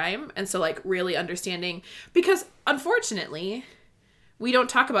 true crime. And so, like, really understanding, because unfortunately, we don't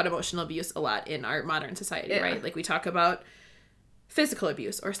talk about emotional abuse a lot in our modern society, right? Like, we talk about physical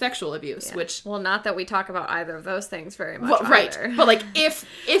abuse or sexual abuse, which... Well, not that we talk about either of those things very much right. either. But, like,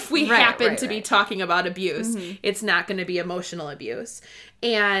 if we happen to be talking about abuse, it's not going to be emotional abuse.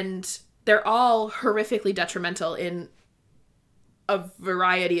 And they're all horrifically detrimental in a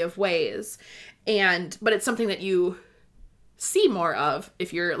variety of ways. But it's something that you see more of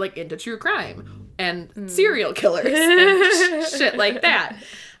if you're, like, into true crime and serial killers and shit like that.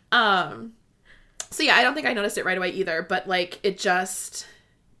 So yeah, I don't think I noticed it right away either, but, like, it just,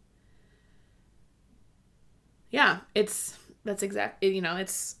 yeah, that's exactly, you know,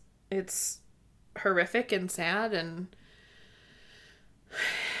 it's horrific and sad and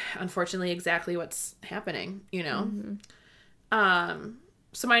unfortunately exactly what's happening, you know?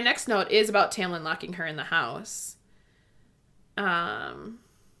 So my next note is about Tamlin locking her in the house. And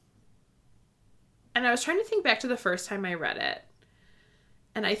I was trying to think back to the first time I read it.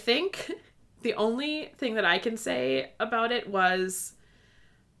 And I think the only thing that I can say about it was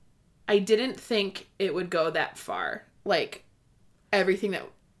I didn't think it would go that far. Like, everything that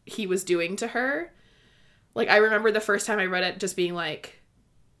he was doing to her. Like, I remember the first time I read it just being like,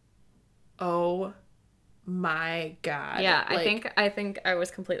 oh my God. Yeah, like, I think I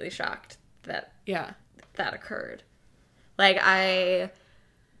was completely shocked that yeah, that occurred. Like, I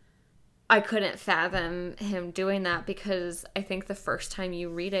couldn't fathom him doing that because I think the first time you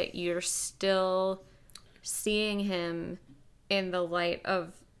read it, you're still seeing him in the light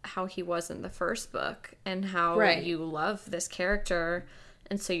of how he was in the first book and how you love this character.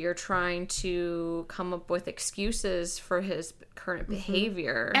 And so you're trying to come up with excuses for his current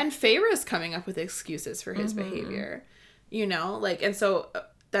behavior. And Feyre's coming up with excuses for his behavior, you know? Like, and so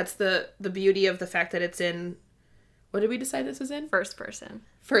that's the beauty of the fact that it's in, what did we decide this was in? First person.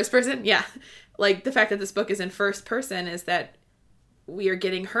 First person, yeah. Like, the fact that this book is in first person is that we are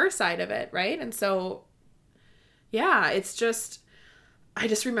getting her side of it, right? And so, yeah, it's just, I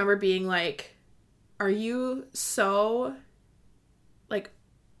just remember being like, are you so, like,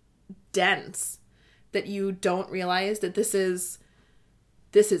 dense that you don't realize that this is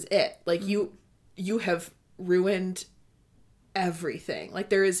it? Like, you have ruined everything. Like,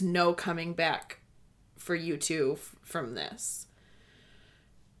 there is no coming back for you two from this.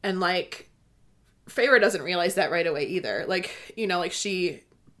 And, like, Feyre doesn't realize that right away either. Like, you know, like, she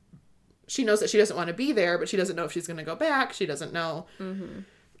knows that she doesn't want to be there, but she doesn't know if she's going to go back. She doesn't know.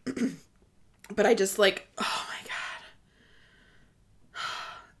 But I just, like, oh my God.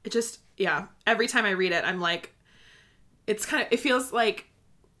 It just, yeah. Every time I read it, I'm like, it feels like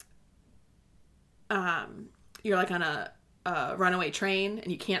you're, like, on a runaway train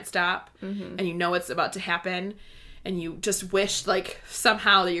and you can't stop and you know it's about to happen. And you just wish, like,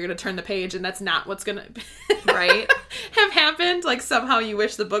 somehow that you're going to turn the page and that's not what's going to have happened. Like, somehow you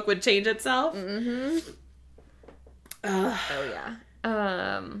wish the book would change itself. Oh,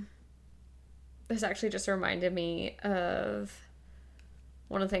 yeah. This actually just reminded me of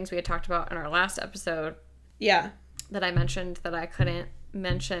one of the things we had talked about in our last episode. Yeah. That I mentioned that I couldn't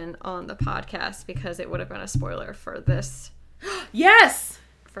mention on the podcast because it would have been a spoiler for this. Yes!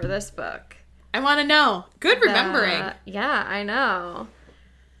 For this book. I want to know. Good remembering. Yeah, I know.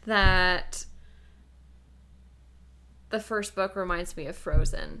 That the first book reminds me of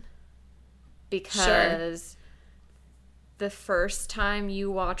Frozen. Because the first time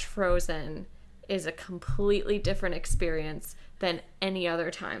you watch Frozen is a completely different experience than any other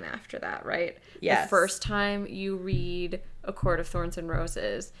time after that, right? Yes. The first time you read A Court of Thorns and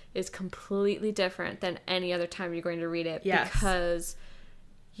Roses is completely different than any other time you're going to read it. Yes. Because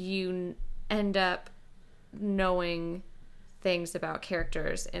you end up knowing things about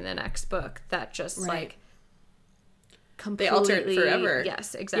characters in the next book that just like completely they alter it forever.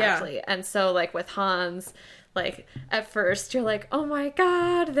 Yes, exactly. Yeah. And so like with Hans, like at first you're like, oh my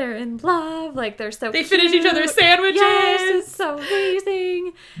God, they're in love, like they're so they cute. Finish each other's sandwiches. Yes, it's so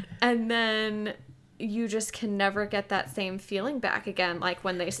amazing. And then you just can never get that same feeling back again. Like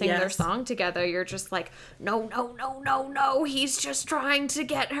when they sing their song together, you're just like, no, he's just trying to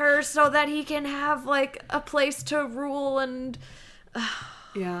get her so that he can have like a place to rule. And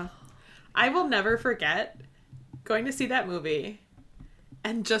yeah, I will never forget going to see that movie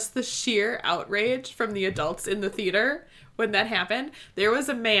and just the sheer outrage from the adults in the theater when that happened. There was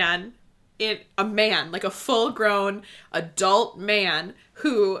a man, like a full-grown adult man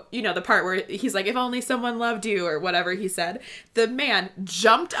who, you know, the part where he's like, if only someone loved you, or whatever he said. The man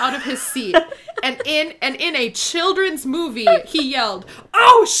jumped out of his seat and in a children's movie, he yelled,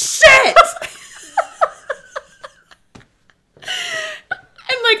 "Oh shit!"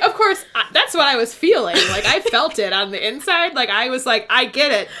 And like, of course, that's what I was feeling. Like, I felt it on the inside. Like, I was like, I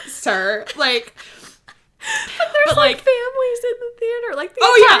get it, sir. Like, but there's like families in the theater, like the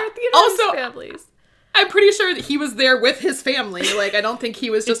entire theater also families. I'm pretty sure that he was there with his family. Like, I don't think he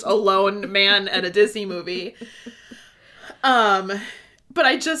was just a lone man at a Disney movie. But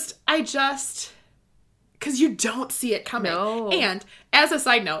I just, because you don't see it coming. No. And as a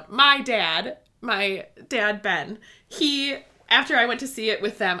side note, my dad, Ben, after I went to see it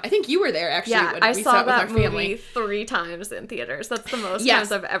with them, I think you were there actually. Yeah, when I we saw it that with our movie family 3 times in theaters. That's the most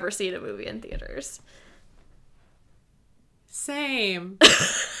times I've ever seen a movie in theaters. Same.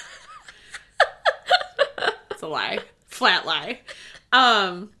 It's a lie. Flat lie.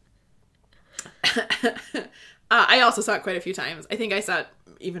 I also saw it quite a few times. I think I saw it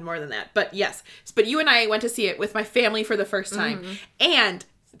even more than that. But yes. But you and I went to see it with my family for the first time. And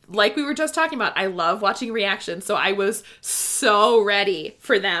like we were just talking about, I love watching reactions. So I was so ready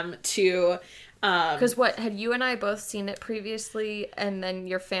for them to... Because what, had you and I both seen it previously and then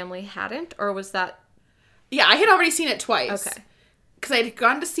your family hadn't? Or was that... Yeah, I had already seen it twice. Okay. Because I had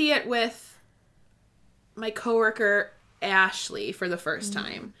gone to see it with my coworker, Ashley, for the first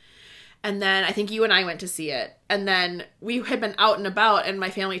time. And then I think you and I went to see it. And then we had been out and about, and my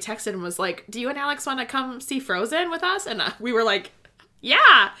family texted and was like, do you and Alex want to come see Frozen with us? And we were like,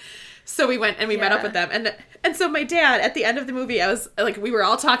 yeah. So we went and we met up with them. And so my dad, at the end of the movie, I was like, we were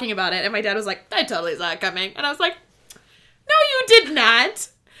all talking about it, and my dad was like, I totally saw it coming. And I was like, no, you did not.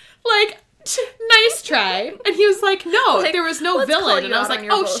 Like, nice try. And he was like, no, like, there was no villain. And I was like,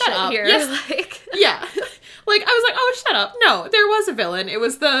 oh, shut up. Here. Yes. Like... Yeah. Like, I was like, oh, shut up. No, there was a villain. It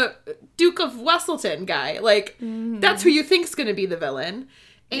was the Duke of Wesselton guy. Like, that's who you think's going to be the villain.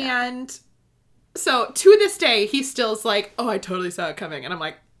 Yeah. And so, to this day, he still's like, oh, I totally saw it coming. And I'm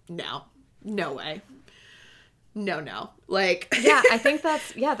like, no way. No. Like... Yeah, I think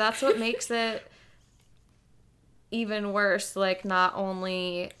that's what makes it even worse. Like, not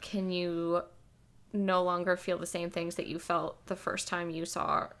only can you no longer feel the same things that you felt the first time you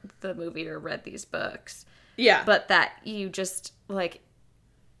saw the movie or read these books. Yeah. But that you just, like,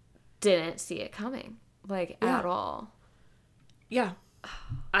 didn't see it coming. Like, at all. Yeah.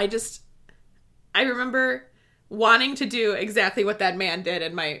 I remember wanting to do exactly what that man did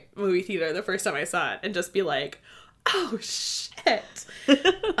in my movie theater the first time I saw it and just be like, oh, shit.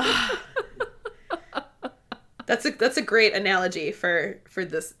 That's a great analogy for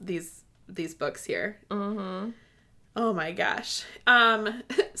these books here. Mm-hmm. Oh my gosh.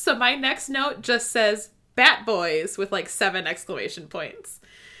 So my next note just says Bat Boys with like 7 exclamation points.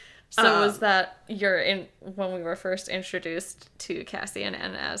 So was that when we were first introduced to Cassian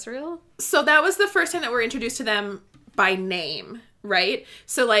and Azriel? So that was the first time that we're introduced to them by name, right?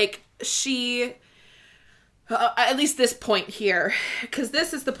 So like she, at least this point here, because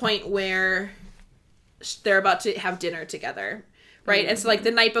this is the point where they're about to have dinner together, right? And so like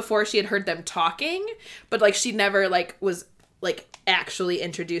the night before she had heard them talking, but like she never like was like actually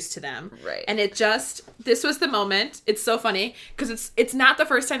introduced to them. Right. And this was the moment. It's so funny because it's not the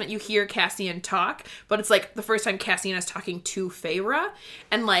first time that you hear Cassian talk, but it's like the first time Cassian is talking to Feyre,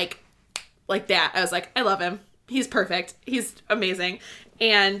 and like that. I was like, I love him. He's perfect. He's amazing.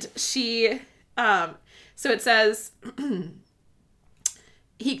 And she so it says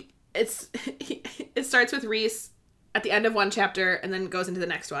it starts with Rhys at the end of one chapter and then goes into the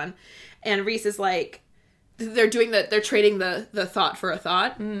next one. And Rhys is like, they're trading the thought for a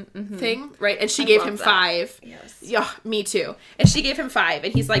thought thing, right? And she gave him 5. Yes. Yeah, me too. And she gave him 5.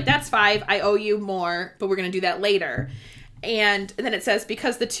 And he's like, that's 5. I owe you more, but we're going to do that later. And then it says,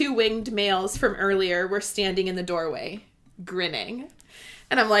 because the 2 winged males from earlier were standing in the doorway, grinning.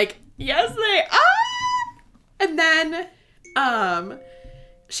 And I'm like, yes, they are! And then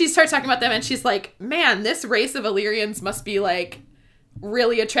she starts talking about them, and she's like, man, this race of Illyrians must be like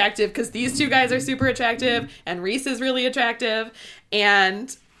really attractive because these 2 guys are super attractive and Rhys is really attractive.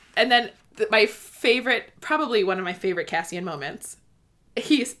 And then my favorite, probably one of my favorite Cassian moments,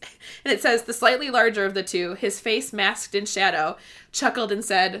 and it says, the slightly larger of the 2, his face masked in shadow, chuckled and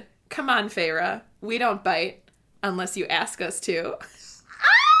said, come on, Feyre, we don't bite unless you ask us to.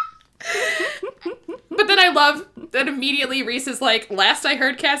 But then I love that immediately Rhys is like, last I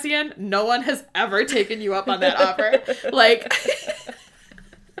heard, Cassian, no one has ever taken you up on that offer. Like...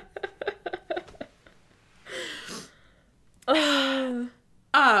 and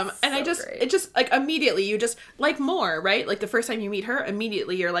it just like immediately you just like more, right? Like the first time you meet her,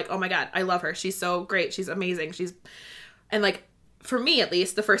 immediately you're like, oh my God, I love her. She's so great. She's amazing. And like, for me at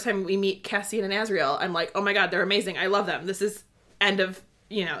least, the first time we meet Cassian and Azriel, I'm like, oh my God, they're amazing. I love them. This is end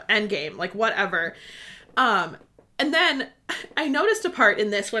game, like whatever. And then I noticed a part in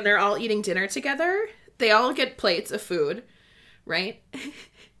this when they're all eating dinner together. They all get plates of food, right?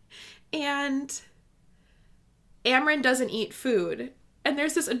 And Amren doesn't eat food. And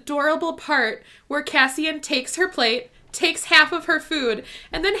there's this adorable part where Cassian takes her plate, takes half of her food,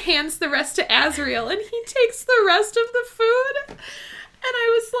 and then hands the rest to Azriel, and he takes the rest of the food. And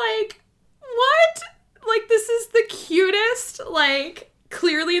I was like, what? Like, this is the cutest. Like,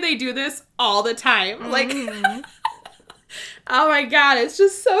 clearly they do this all the time. Like, oh my God, it's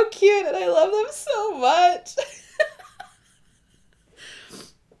just so cute, and I love them so much.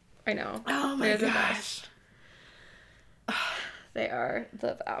 I know. Oh my gosh. They are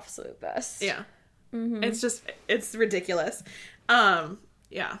the absolute best. Yeah. Mm-hmm. It's ridiculous.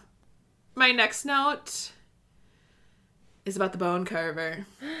 Yeah. My next note is about the bone carver.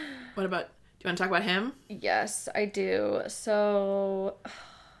 What about, do you want to talk about him? Yes, I do. So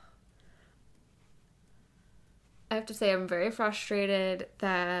I have to say I'm very frustrated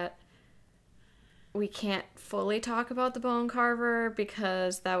that we can't fully talk about the bone carver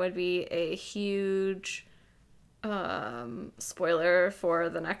because that would be a huge spoiler for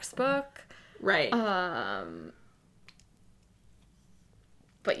the next book. Right.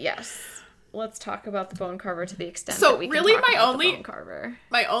 But yes, let's talk about the bone carver to the extent So that we can really talk my about only- the bone carver.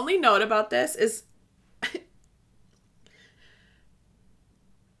 My only note about this is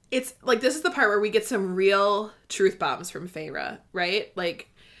it's like this is the part where we get some real truth bombs from Feyre, right? Like,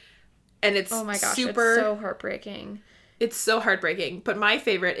 and it's Oh my gosh, super, it's so heartbreaking. it's so heartbreaking. But my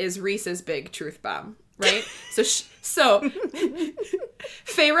favorite is Rhys's big truth bomb, right? So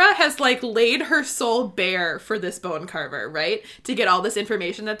Feyre has like laid her soul bare for this bone carver, right? To get all this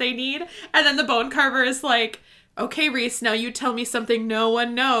information that they need, and then the bone carver is like, okay, Rhys, now you tell me something no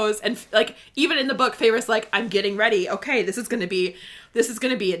one knows. And like, even in the book, Feyre's like, I'm getting ready. Okay, this is gonna be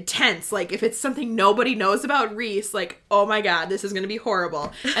intense. Like, if it's something nobody knows about Rhys, like, oh my god, this is gonna be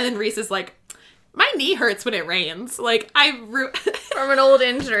horrible. And then Rhys is like, my knee hurts when it rains. Like, From an old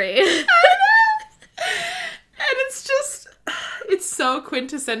injury. and it's just, it's so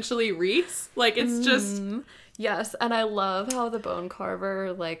quintessentially Rhys. Like, it's just... Yes, and I love how the bone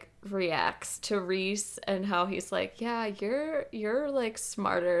carver like reacts to Rhys and how he's like, yeah, you're like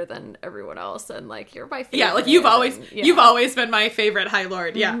smarter than everyone else and like you're my favorite. Yeah, like you've always been my favorite High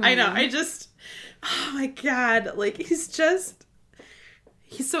Lord. Yeah, I know. I just, oh my god, like he's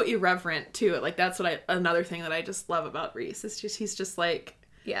so irreverent too. Like that's another thing that I just love about Rhys. It's just he's just like,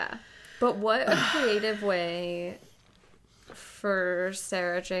 yeah. But what a creative way for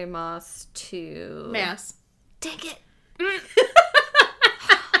Sarah J. Maas to Mass. Dang it.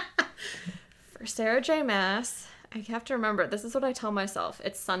 For Sarah J. Maas, I have to remember, this is what I tell myself.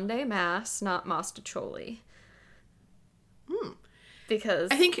 It's Sunday Mass, not Mastacholi.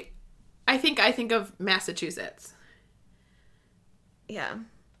 Because I think I think of Massachusetts. yeah.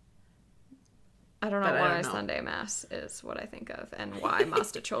 I don't know But I why don't know. Sunday Mass is what I think of, and why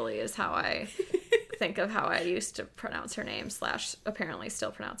Mastacholi is how I think of how I used to pronounce her name / apparently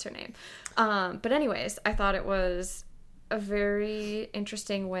still pronounce her name. But anyways, I thought it was a very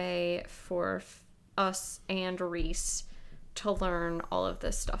interesting way for us and Rhys to learn all of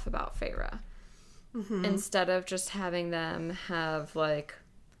this stuff about Feyre. Instead of just having them have like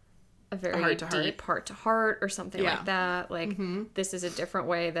a very heart-to-heart. deep heart-to-heart or something Yeah. like that. Like, this is a different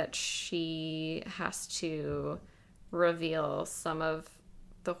way that she has to reveal some of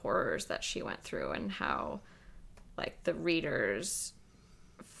the horrors that she went through and how, like, the readers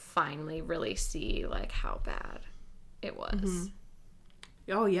finally really see, like, how bad it was.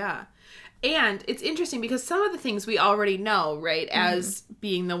 Oh, yeah. And it's interesting because some of the things we already know, right, as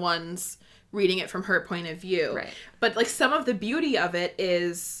being the ones reading it from her point of view. Right. But, like, some of the beauty of it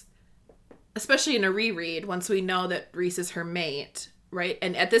is, especially in a reread, once we know that Rhys is her mate, right?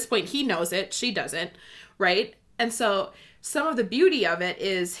 And at this point, he knows it, she doesn't, right? And so some of the beauty of it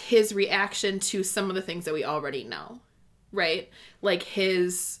is his reaction to some of the things that we already know, right? Like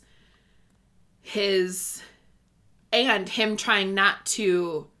his and him trying not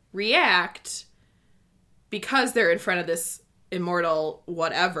to react because they're in front of this immortal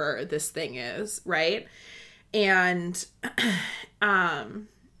whatever this thing is, right? And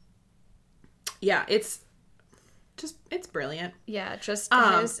yeah, it's brilliant. Yeah, just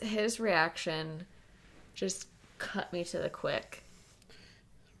his reaction just cut me to the quick.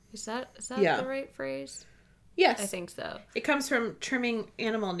 Is that Yeah. the right phrase? Yes. I think so. It comes from trimming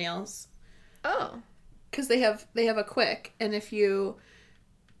animal nails. Oh. Because they have a quick, and if you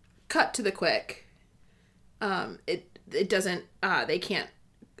cut to the quick, it doesn't,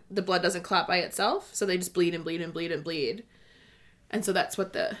 the blood doesn't clot by itself, so they just bleed and bleed and bleed and bleed. And so that's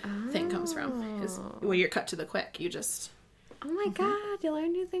what the thing comes from, is when you're cut to the quick, you just... Oh my god, you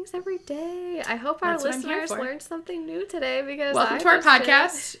learn new things every day. I hope our That's what I'm here listeners for. learned something new today because Welcome to our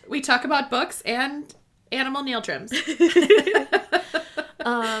podcast. We talk about books and animal nail trims.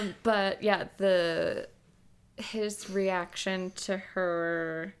 But yeah, his reaction to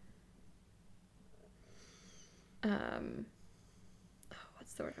her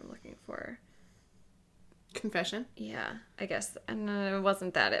what's the word I'm looking for? Confession. Yeah, I guess. And it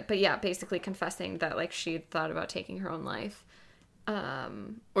wasn't that it, but yeah, basically confessing that like she thought about taking her own life.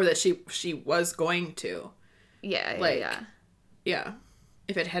 Or that she was going to. Yeah, Like, yeah. Yeah.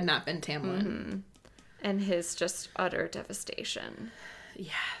 If it had not been Tamlin. And his just utter devastation.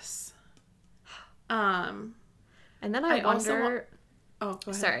 Yes. And then I also wonder... Oh,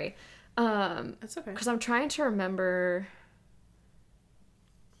 go ahead. Sorry. That's okay. Because I'm trying to remember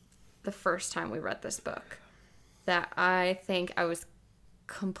the first time we read this book, that I think I was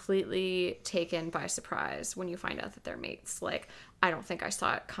completely taken by surprise when you find out that they're mates. Like, I don't think I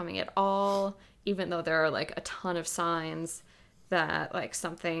saw it coming at all, even though there are like a ton of signs that like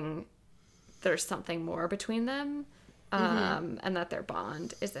there's something more between them, and that their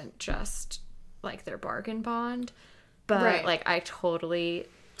bond isn't just like their bargain bond. But like, I totally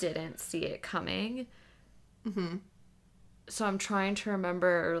didn't see it coming. So I'm trying to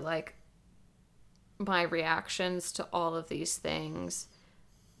remember like my reactions to all of these things.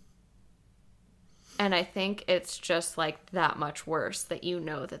 And I think it's just like that much worse that you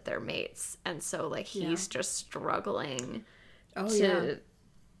know that they're mates. And so like he's just struggling to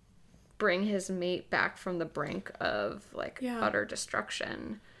bring his mate back from the brink of like utter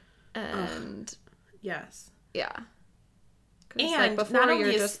destruction. And yes. Yeah. And like before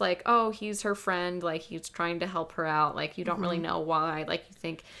you're just like, oh, he's her friend, like he's trying to help her out, like you don't really know why, like you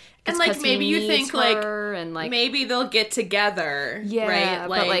think and like maybe you think like and like maybe they'll get together, right?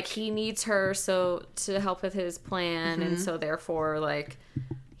 Like, but like he needs her so to help with his plan, and so therefore like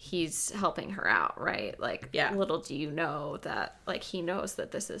he's helping her out, right? Like little do you know that like he knows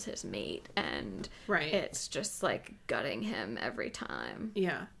that this is his mate, and it's just like gutting him every time.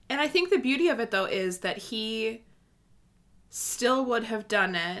 Yeah. And I think the beauty of it though is that he still would have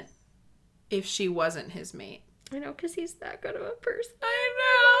done it if she wasn't his mate. I know, because he's that good of a person. I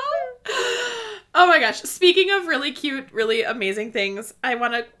know. Oh my gosh. Speaking of really cute, really amazing things, I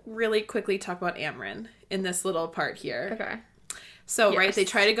want to really quickly talk about Amren in this little part here. Okay. So, right, they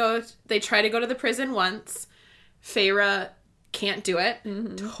try to go to the prison once. Feyre can't do it,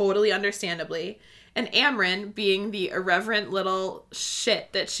 totally understandably. And Amren, being the irreverent little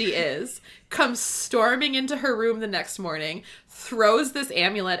shit that she is, comes storming into her room the next morning, throws this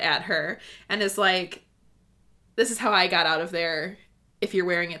amulet at her, and is like, this is how I got out of there. If you're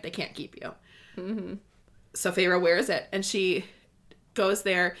wearing it, they can't keep you. So Feyre wears it, and she goes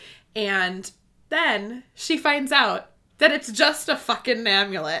there, and then she finds out that it's just a fucking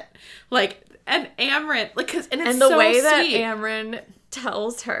amulet. Like, and Amren, like, and the so way sweet. that Amren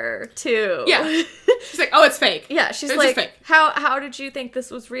tells her too. Yeah. She's like, oh, it's fake. Yeah, she's it's like, fake. How did you think this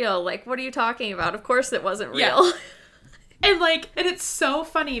was real? Like, what are you talking about? Of course it wasn't real. Yeah. And it's so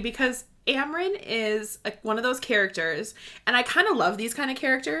funny because Amren is one of those characters, and I kind of love these kind of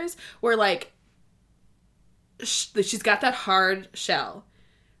characters where like she's got that hard shell,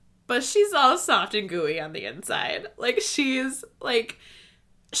 but she's all soft and gooey on the inside. Like, she's like,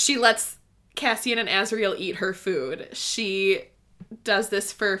 she lets Cassian and Azriel eat her food. She does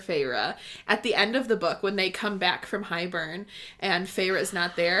this for Feyre. At the end of the book, when they come back from Highburn and Feyre's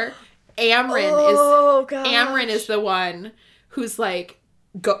not there, Amren is the one who's like,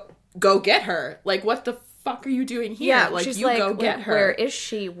 go get her. Like, what the fuck are you doing here? Yeah, like, she's you like, go get her. Where is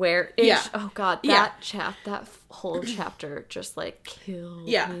she? Where is she? Oh god, that whole chapter just like killed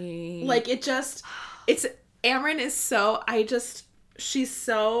me. Like, it's Amren is so, she's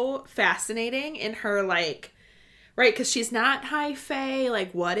so fascinating in her, like, right, because she's not high fae.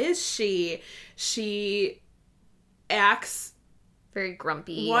 Like, what is she? She acts very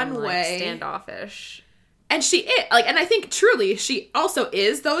grumpy one and, like, way, standoffish, and and I think truly she also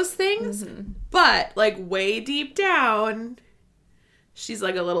is those things, but like way deep down, she's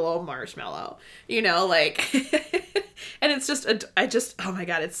like a little old marshmallow, like, and it's just oh my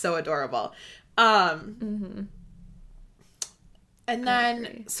god, it's so adorable. And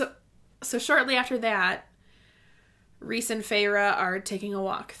then so shortly after that, Rhys and Feyre are taking a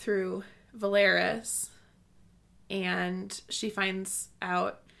walk through Valeris, and she finds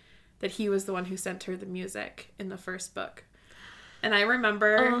out that he was the one who sent her the music in the first book. And I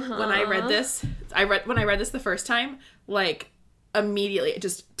remember when I read this, the first time, like, immediately,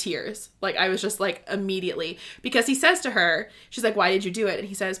 just tears. Like, I was just like, immediately. Because he says to her, she's like, why did you do it? And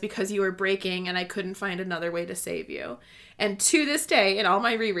he says, because you were breaking and I couldn't find another way to save you. And to this day, in all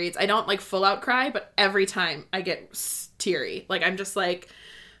my rereads, I don't, like, full out cry, but every time I get teary. Like, I'm just like,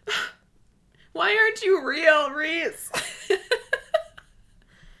 why aren't you real, Rhys?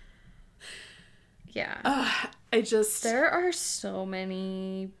 Yeah. There are so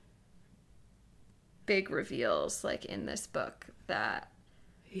many big reveals, like, in this book that,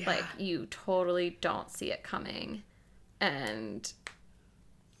 like, you totally don't see it coming. And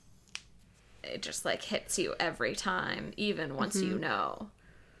it just, like, hits you every time, even once you know.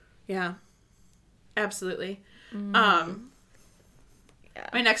 Yeah. Absolutely. My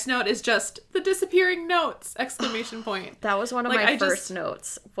next note is just the disappearing notes! ! That was one of my first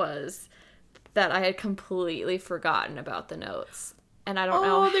notes, was that I had completely forgotten about the notes. And I don't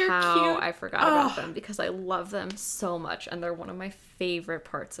know how cute. I forgot about them because I love them so much. And they're one of my favorite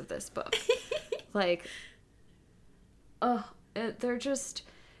parts of this book. Like, they're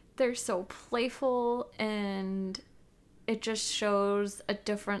so playful, and it just shows a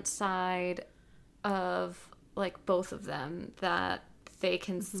different side of, like, both of them, that they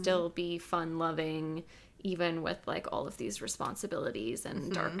can still be fun-loving even with, like, all of these responsibilities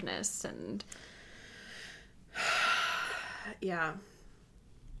and darkness and... Yeah.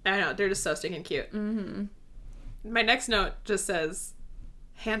 I know, they're just so stinking cute. Mm-hmm. My next note just says,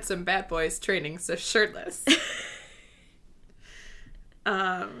 handsome bad boys training so shirtless.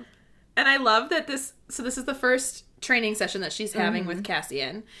 And I love that this is the first training session that she's having with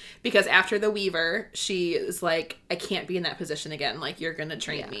Cassian, because after the Weaver, she is like, I can't be in that position again. Like, you're going to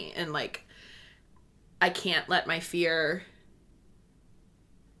train me. And, like, I can't let my fear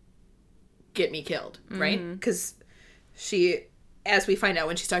get me killed, right? Because she, as we find out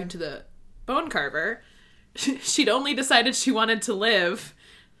when she's talking to the bone carver, she'd only decided she wanted to live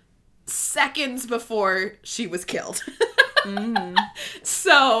seconds before she was killed.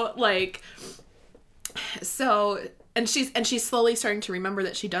 And she's slowly starting to remember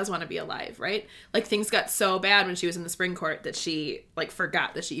that she does want to be alive, right? Like, things got so bad when she was in the spring court that she, like,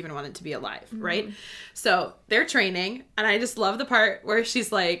 forgot that she even wanted to be alive, right? So they're training, and I just love the part where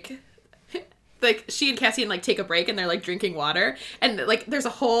she's like she and Cassian, like, take a break, and they're, like, drinking water, and, like, there's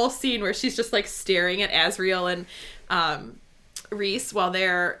a whole scene where she's just, like, staring at Asriel and Rhys while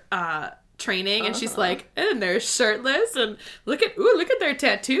they're training, and she's like, and they're shirtless, and look at their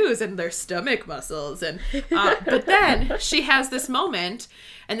tattoos and their stomach muscles, and but then she has this moment,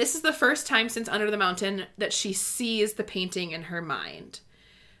 and this is the first time since Under the Mountain that she sees the painting in her mind,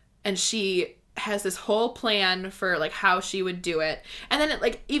 and she has this whole plan for, like, how she would do it, and then it,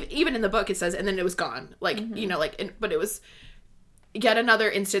 like, even in the book it says, and then it was gone, like, you know, like, but it was yet another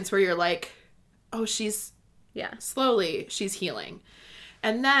instance where you're like, oh, she's slowly she's healing.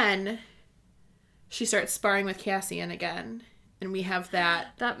 And then she starts sparring with Cassian again, and we have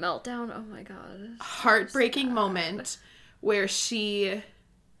that meltdown. Oh my god, heartbreaking moment where she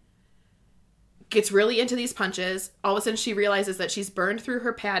gets really into these punches. All of a sudden she realizes that she's burned through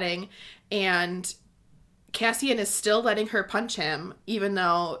her padding, and Cassian is still letting her punch him, even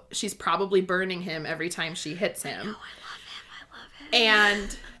though she's probably burning him every time she hits him. I love him.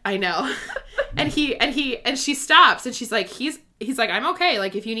 And I know. and she stops, and she's like, he's like, I'm okay.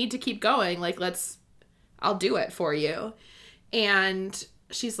 Like, if you need to keep going, like, I'll do it for you. And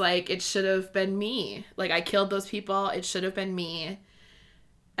she's like, it should have been me. Like, I killed those people. It should have been me.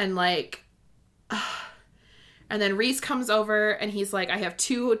 And, like, and then Rhys comes over, and he's like, I have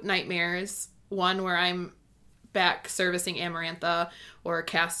two nightmares. One where I'm back servicing Amarantha, or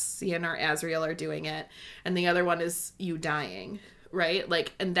Cassian or Asriel are doing it. And the other one is you dying, right?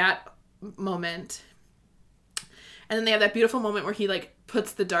 Like, in that moment. And then they have that beautiful moment where he, like,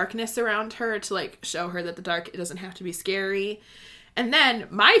 puts the darkness around her to, like, show her that it doesn't have to be scary. And then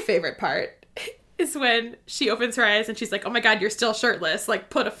my favorite part is when she opens her eyes and she's like, oh my god, you're still shirtless. Like,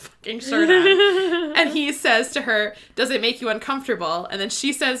 put a fucking shirt on. And he says to her, does it make you uncomfortable? And then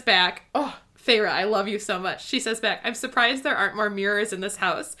she says back, oh, Feyre, I love you so much. She says back, I'm surprised there aren't more mirrors in this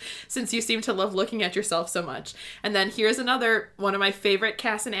house, since you seem to love looking at yourself so much. And then here's another one of my favorite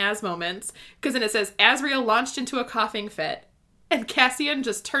Cass and Az moments, because then it says, Asriel launched into a coughing fit, and Cassian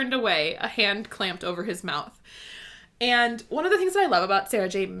just turned away, a hand clamped over his mouth. And one of the things that I love about Sarah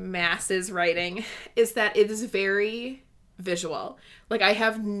J. Maas's writing is that it is very visual. Like, I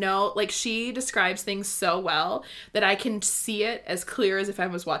have she describes things so well that I can see it as clear as if I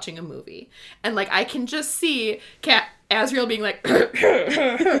was watching a movie. And, like, I can just see Asriel being like,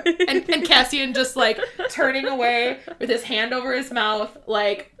 and Cassian just, like, turning away with his hand over his mouth,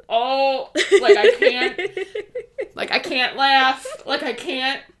 like, oh, like, I can't laugh, like, I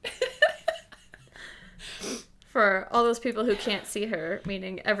can't. For all those people who can't see her,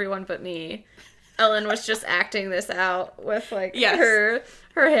 meaning everyone but me, Ellen was just acting this out with, like, her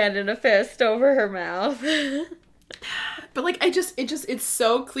hand in a fist over her mouth. But, like, it's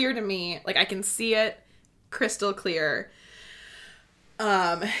so clear to me. Like, I can see it crystal clear.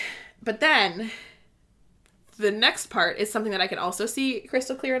 But then the next part is something that I can also see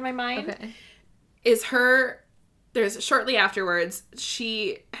crystal clear in my mind. Okay. Is there's shortly afterwards,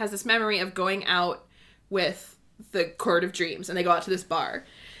 she has this memory of going out with the Court of Dreams, and they go out to this bar.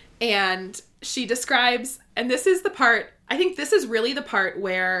 And she describes, and this is the part, I think this is really the part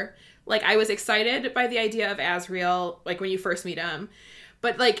where, like, I was excited by the idea of Asriel, like, when you first meet him.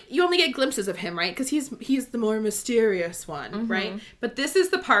 But, like, you only get glimpses of him, right? Because he's the more mysterious one, right? But this is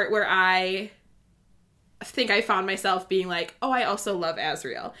the part where I think I found myself being like, oh, I also love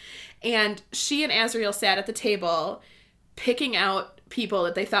Asriel. And she and Asriel sat at the table picking out people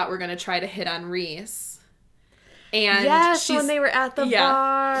that they thought were going to try to hit on Rhys. And yes, when they were at the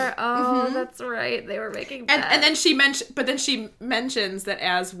bar. Oh, that's right. They were making bets. And then she mentions that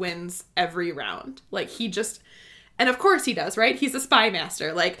Az wins every round. Like, he just... And of course he does, right? He's a spy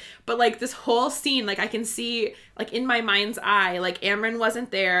master. Like, but like this whole scene, like I can see, like in my mind's eye, like Amren wasn't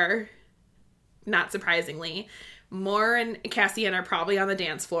there, not surprisingly. Mor and Cassian are probably on the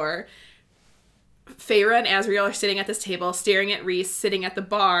dance floor. Feyre and Asriel are sitting at this table, staring at Rhys sitting at the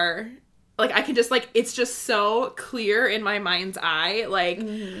bar. Like I can just like, it's just so clear in my mind's eye. Like,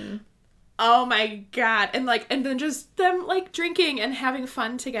 oh my God. And like, and then just them like drinking and having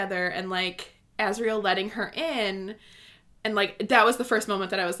fun together and like, Asriel letting her in, and like that was the first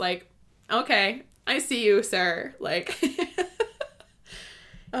moment that I was like, okay, I see you, sir. Like,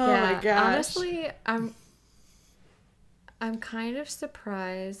 oh my gosh. Honestly, I'm kind of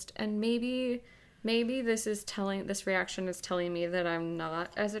surprised, and maybe this reaction is telling me that I'm not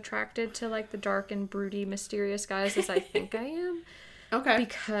as attracted to like the dark and broody, mysterious guys as I think I am. Okay.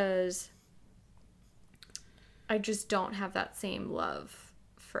 Because I just don't have that same love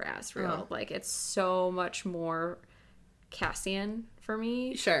for Asriel. Like, it's so much more Cassian for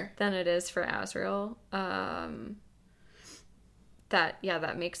me than it is for Asriel.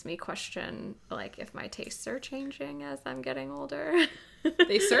 That makes me question, like, if my tastes are changing as I'm getting older.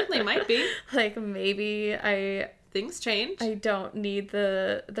 They certainly might be. Like, maybe things change. I don't need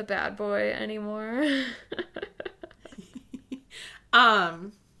the bad boy anymore.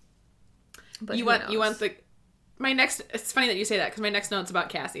 But you want the... It's funny that you say that, because my next note's about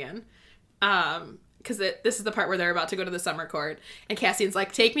Cassian. Because this is the part where they're about to go to the summer court, and Cassian's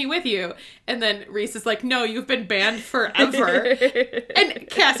like, take me with you. And then Rhys is like, no, you've been banned forever. And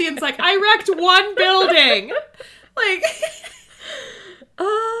Cassian's like, I wrecked one building. Like,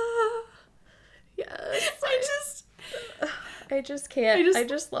 yes. I just can't. I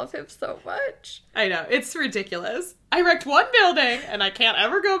just love him so much. I know. It's ridiculous. I wrecked one building, and I can't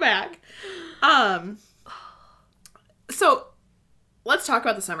ever go back. So, let's talk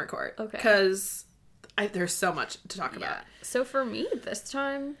about the summer court. Okay. Because there's so much to talk about. So, for me, this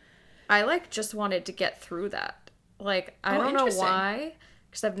time, I, like, just wanted to get through that. Like, I don't know why,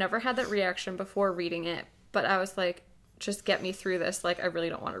 because I've never had that reaction before reading it, but I was like, just get me through this. Like, I really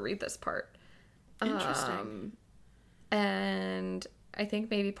don't want to read this part. Interesting. And I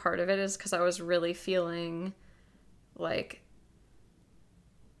think maybe part of it is because I was really feeling, like,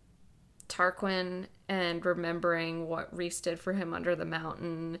 Tarquin and remembering what Rhys did for him under the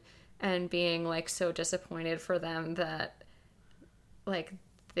mountain and being like so disappointed for them that like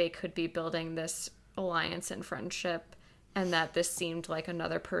they could be building this alliance and friendship, and that this seemed like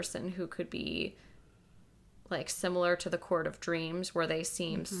another person who could be like similar to the Court of Dreams, where they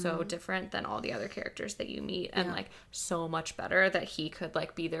seem so different than all the other characters that you meet, and like so much better that he could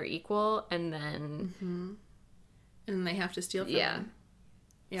like be their equal, and then and they have to steal from him.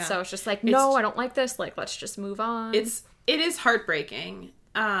 Yeah. So it's just like, no, I don't like this. Like, let's just move on. It is heartbreaking.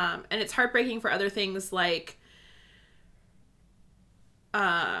 And it's heartbreaking for other things like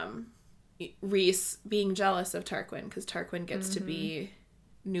Rhys being jealous of Tarquin because Tarquin gets to be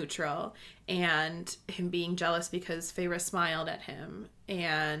neutral, and him being jealous because Feyre smiled at him,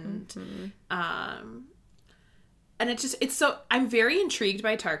 and it's so, I'm very intrigued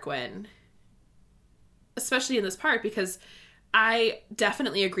by Tarquin, especially in this part, because I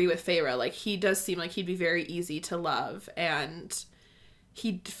definitely agree with Feyre. Like, he does seem like he'd be very easy to love, and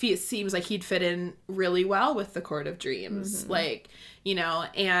seems like he'd fit in really well with the Court of Dreams. Like, you know,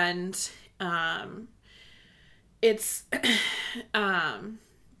 and it's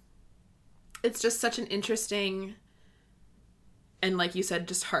just such an interesting and, like you said,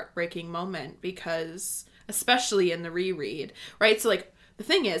 just heartbreaking moment, because especially in the reread, right? So, like, the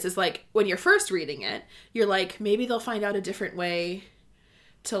thing is like, when you're first reading it, you're like, maybe they'll find out a different way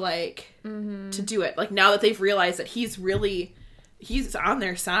to, like, to do it. Like, now that they've realized that he's on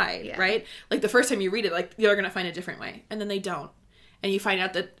their side, right? Like, the first time you read it, like, they're going to find a different way. And then they don't. And you find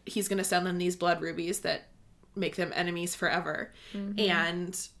out that he's going to send them these blood rubies that make them enemies forever.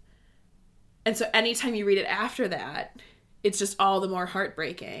 And so anytime you read it after that, it's just all the more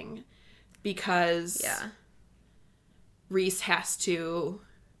heartbreaking, because Rhys has to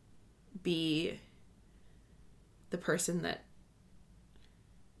be the person that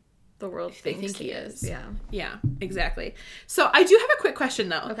the world thinks he is. Yeah, exactly. So I do have a quick question,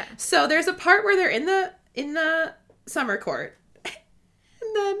 though. Okay. So there's a part where they're in the summer court, and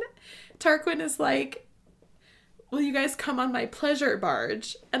then Tarquin is like, will you guys come on my pleasure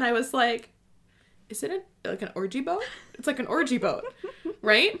barge? And I was like, is it like an orgy boat? It's like an orgy boat,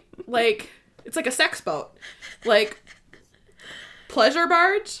 right? Like, it's like a sex boat. Like, pleasure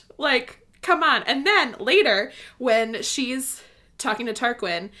barge? Like, come on. And then later, when she's talking to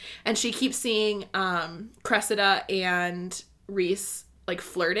Tarquin, and she keeps seeing Cressida and Rhys, like,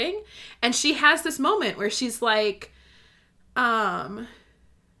 flirting, and she has this moment where she's like,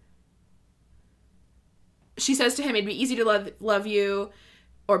 she says to him, it'd be easy to love you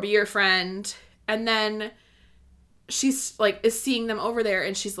or be your friend. And then she's like, is seeing them over there,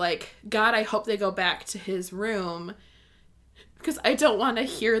 and she's like, God, I hope they go back to his room, because I don't want to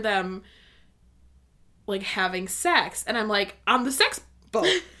hear them like having sex. And I'm like, on the sex boat,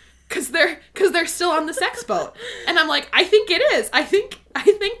 because they're still on the sex boat. And I'm like, I think it is. I think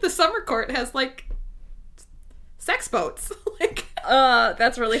the summer court has like sex boats. Like,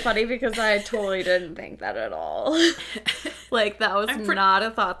 that's really funny, because I totally didn't think that at all. Like, that was not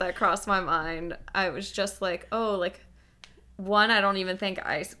a thought that crossed my mind. I was just like, oh, like, one, I don't even think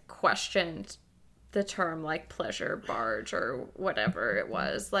I questioned the term, like, pleasure barge or whatever it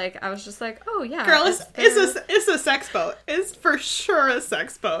was. Like, I was just like, oh, yeah. Girl, it's a sex boat. It's for sure a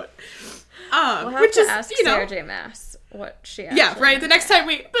sex boat. We'll have to ask Sarah J. Maas what she actually Yeah, right. The next time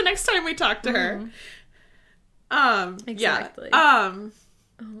we talk to her. Exactly. Yeah.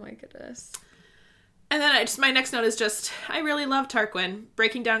 Oh my goodness. And then my next note is just, I really love Tarquin.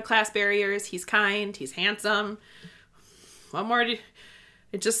 Breaking down class barriers. He's kind. He's handsome. What more do you...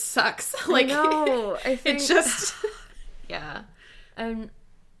 It just sucks. Like, I know. I think... It just... Yeah. And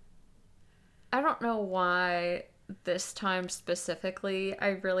I don't know why this time specifically, I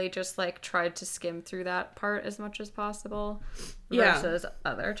really just, like, tried to skim through that part as much as possible. Versus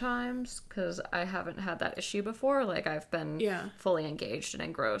other times, because I haven't had that issue before. Like, I've been fully engaged and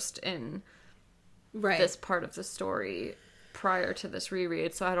engrossed in this part of the story prior to this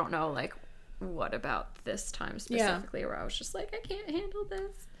reread. So I don't know, like, what about this time specifically where I was just like, I can't handle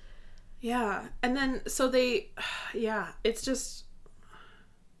this. Yeah. And then, so they, it's just,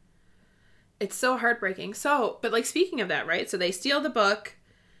 it's so heartbreaking. So, but like, speaking of that, right? So they steal the book.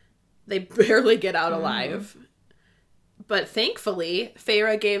 They barely get out alive. But thankfully,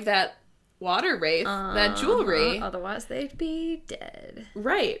 Feyre gave that water wraith that jewelry. Otherwise, they'd be dead.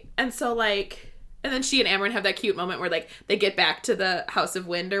 Right. And so, like, and then she and Amren have that cute moment where, like, they get back to the House of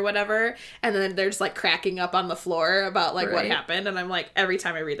Wind or whatever, and then they're just, like, cracking up on the floor about, like, what happened. And I'm like, every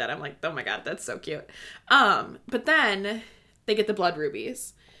time I read that, I'm like, oh my God, that's so cute. But then they get the blood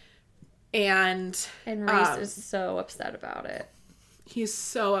rubies. And Rhys is so upset about it. He's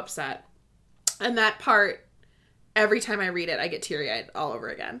so upset. And that part, every time I read it, I get teary-eyed all over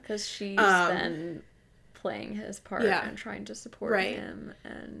again. Because she's been playing his part and trying to support him.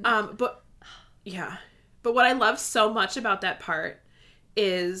 And But what I love so much about that part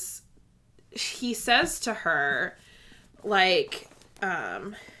is he says to her, like,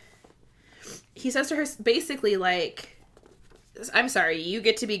 he says to her basically, like, I'm sorry, you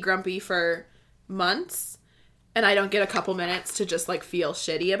get to be grumpy for months, and I don't get a couple minutes to just, like, feel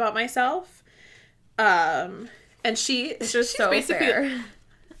shitty about myself. And it's just so basically fair.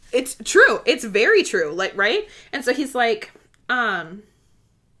 It's true. It's very true. Like, right? And so he's like,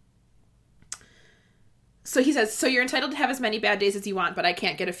 so he says, so you're entitled to have as many bad days as you want, but I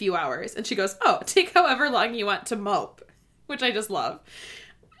can't get a few hours. And she goes, oh, take however long you want to mope, which I just love.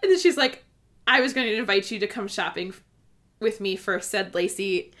 And then she's like, I was going to invite you to come shopping with me for said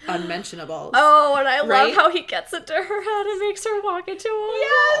Lacey unmentionables. Oh, and I love how he gets into her head and makes her walk into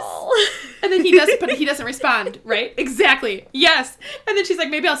a wall. And then he doesn't, but he doesn't respond, right? Exactly. Yes. And then she's like,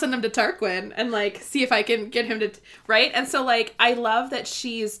 maybe I'll send him to Tarquin and, like, see if I can get him to, right? And so, like, I love that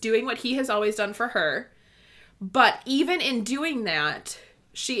she's doing what he has always done for her. But even in doing that,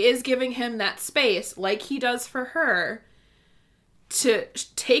 she is giving him that space, like he does for her, to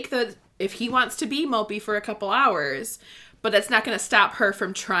take if he wants to be mopey for a couple hours, but that's not going to stop her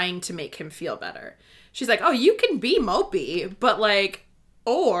from trying to make him feel better. She's like, oh, you can be mopey, but, like,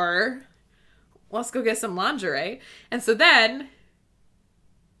 or let's go get some lingerie. And so then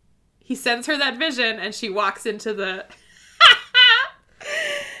he sends her that vision, and she walks into the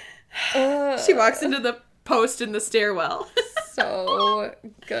she walks into the post in the stairwell. So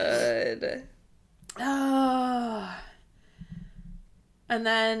good. Oh. And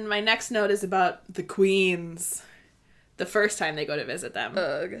then my next note is about the queens. The first time they go to visit them.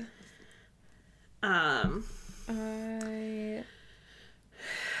 Ugh.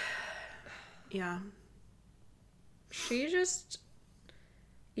 Yeah. She just,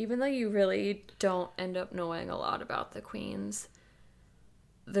 even though you really don't end up knowing a lot about the queens,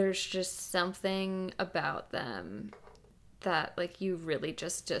 there's just something about them that, like, you really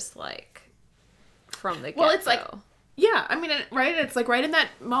just dislike from the get-go. Well, it's like, yeah, I mean, right? It's like right in that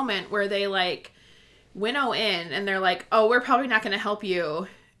moment where they like winnow in and they're like, oh, we're probably not going to help you.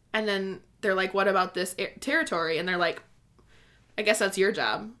 And then they're like, what about this territory? And they're like, I guess that's your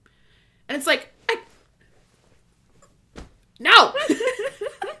job. And it's like, no!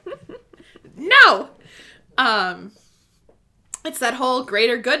 No! It's that whole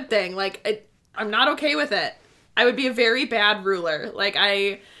greater good thing. Like, I'm not okay with it. I would be a very bad ruler. Like,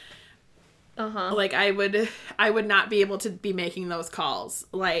 like I would not be able to be making those calls.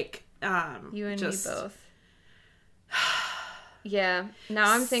 Like, you and me both. Yeah.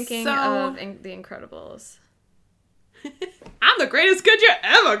 Now I'm thinking of The Incredibles. I'm the greatest good you're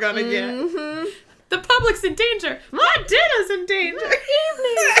ever gonna get. The public's in danger. My dinner's in danger.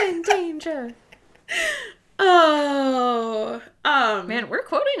 My evening's in danger. Oh. Man, we're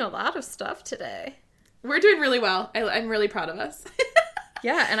quoting a lot of stuff today. We're doing really well. I'm really proud of us.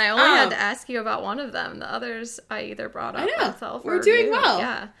 Yeah, and I only had to ask you about one of them. The others I either brought up myself or we're doing you. well.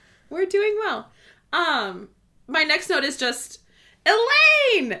 Yeah. We're doing well. My next note is just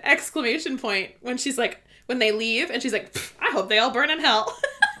Elaine! Exclamation point. When she's like, when they leave and she's like, I hope they all burn in hell.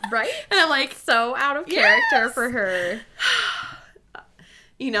 Right? And I'm like, so out of character for her.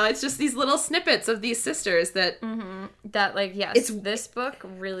 You know, it's just these little snippets of these sisters that... That, like, yes, this book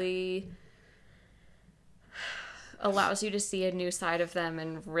really allows you to see a new side of them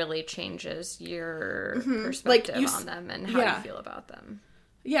and really changes your perspective on them and how you feel about them.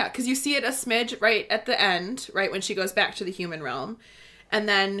 Yeah, because you see it a smidge right at the end, right, when she goes back to the human realm. And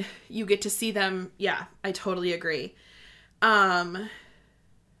then you get to see them... Yeah, I totally agree.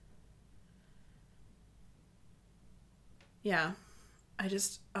 Yeah. I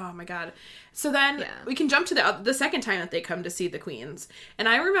just, oh my God. So then we can jump to the second time that they come to see the queens. And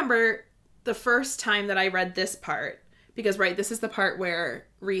I remember the first time that I read this part, because, right, this is the part where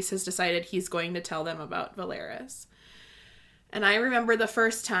Rhys has decided he's going to tell them about Valeris. And I remember the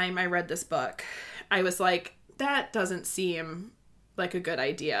first time I read this book, I was like, that doesn't seem like a good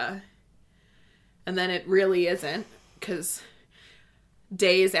idea. And then it really isn't, because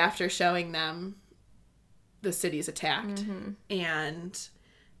days after showing them, the city's attacked. And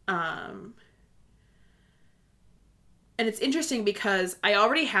it's interesting because I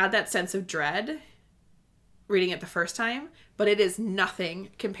already had that sense of dread reading it the first time, but it is nothing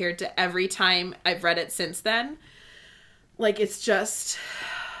compared to every time I've read it since then. Like, it's just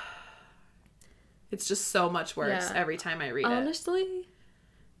so much worse every time I read it. Honestly,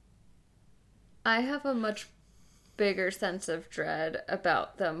 I have a much bigger sense of dread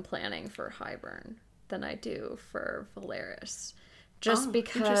about them planning for Hybern than I do for Valeris. Just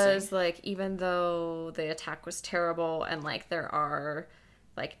because, like, even though the attack was terrible and, like, there are,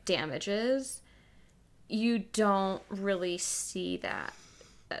 like, damages, you don't really see that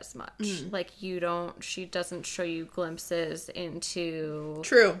as much. Like, she doesn't show you glimpses into...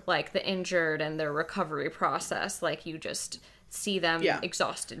 True. Like, the injured and their recovery process. Like, you just see them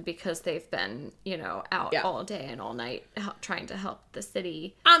exhausted because they've been, you know, out all day and all night trying to help the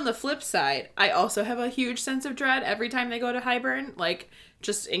city. On the flip side, I also have a huge sense of dread every time they go to Hybern. Like,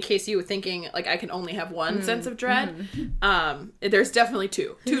 just in case you were thinking, like, I can only have one sense of dread. There's definitely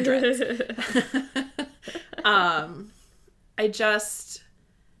two dreads. I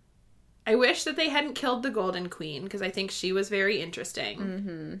wish that they hadn't killed the Golden Queen, because I think she was very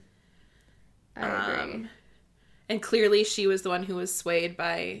interesting. I agree. And clearly she was the one who was swayed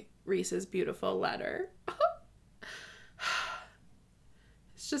by Rhys's beautiful letter.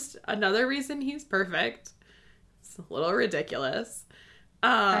 It's just another reason he's perfect. It's a little ridiculous.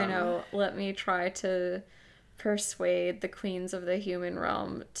 I know. Let me try to persuade the queens of the human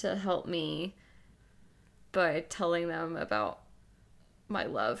realm to help me by telling them about my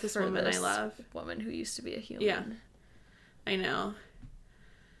love this for woman this I love. Woman who used to be a human. Yeah. I know.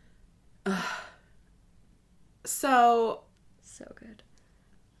 So good.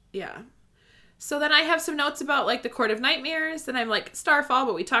 Yeah. So then I have some notes about, like, the Court of Nightmares, and I'm like, Starfall,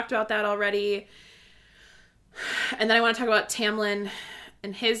 but we talked about that already. And then I want to talk about Tamlin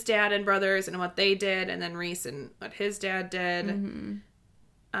and his dad and brothers and what they did, and then Rhys and what his dad did.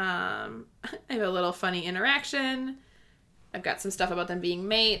 I have a little funny interaction. I've got some stuff about them being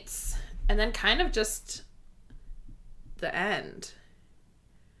mates, and then kind of just the end.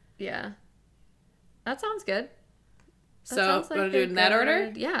 Yeah. That sounds good. So, want to do it in that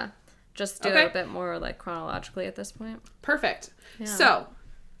order? Yeah. Just do it a bit more, like, chronologically at this point. Perfect. Yeah. So,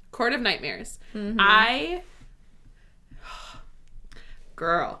 Court of Nightmares.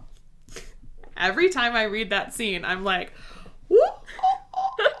 Girl. Every time I read that scene, I'm like, woo!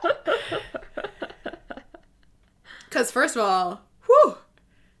 Because, first of all, whew!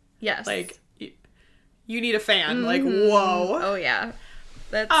 Yes. Like, you need a fan. Like, whoa. Oh, yeah.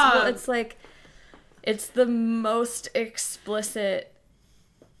 That's, well, it's like, it's the most explicit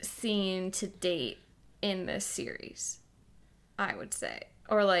scene to date in this series, I would say.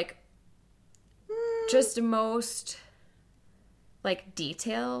 Or, like, just most, like,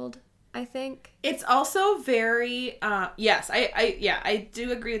 detailed, I think. It's also very, yes, I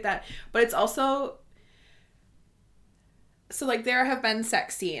do agree with that. But it's also, so, like, there have been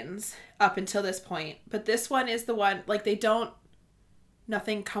sex scenes up until this point. But this one is the one, like,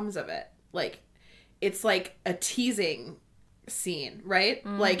 nothing comes of it. Like, it's like a teasing scene, right?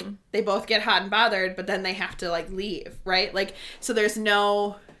 Like, they both get hot and bothered, but then they have to, like, leave, right? Like, so there's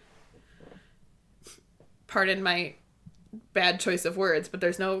no, pardon my bad choice of words, but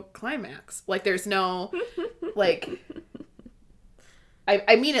there's no climax. Like, there's no, like,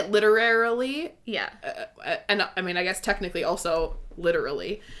 I mean it literally. Yeah. And I mean, I guess technically also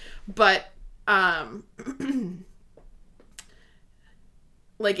literally, but,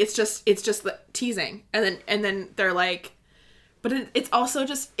 like, it's just the teasing. And then they're like, but it's also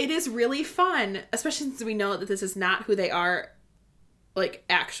just, it is really fun, especially since we know that this is not who they are, like,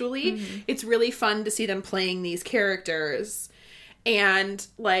 actually. It's really fun to see them playing these characters. And,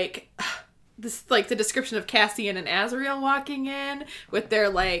 like, this, like, the description of Cassian and Azriel walking in with their,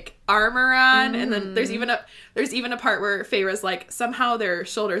 like, armor on. And then there's even a part where Feyre's like, somehow their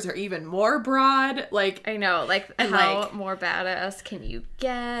shoulders are even more broad. Like, I know, like, and how like, more badass can you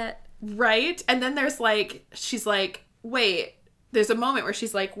get? Right? And then there's, like, she's like, wait, there's a moment where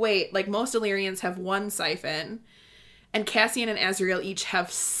she's like, wait, like, most Illyrians have one siphon, and Cassian and Azriel each have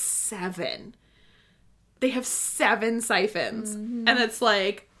 7. They have 7 siphons. And it's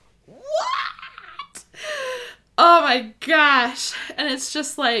like, what? Oh my gosh. And it's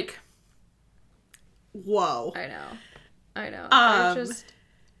just like, whoa. I know. They're just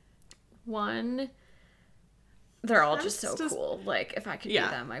they're all just so cool. Like, if I could be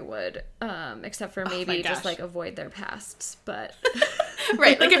them, I would. Except for maybe just, like, avoid their pasts, but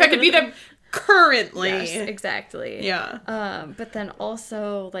right, like, if I could be them currently. Yes, exactly. Yeah. But then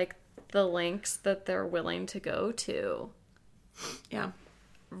also, like, the lengths that they're willing to go to. Yeah.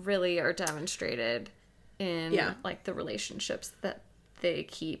 Really are demonstrated in, like, the relationships that they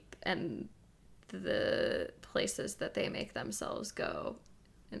keep and the places that they make themselves go.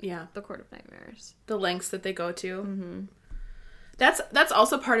 The Court of Nightmares. The lengths that they go to. That's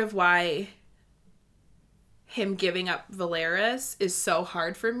also part of why him giving up Valeris is so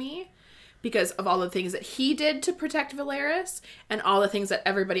hard for me, because of all the things that he did to protect Valeris and all the things that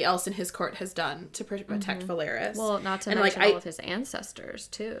everybody else in his court has done to protect Valeris. Well, not to mention, like, all of his ancestors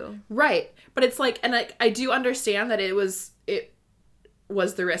too. Right. But it's like, and I do understand that it was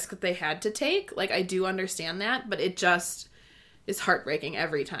the risk that they had to take. Like, I do understand that, but it just is heartbreaking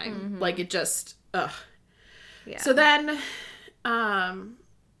every time. Like, it just, ugh. Yeah. So then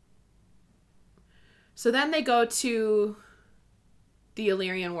they go to the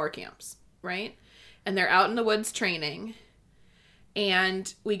Illyrian war camps, right? And they're out in the woods training,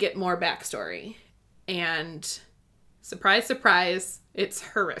 and we get more backstory. And surprise, surprise, it's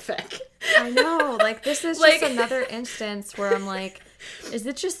horrific. I know. Like, this is just another instance where I'm like, is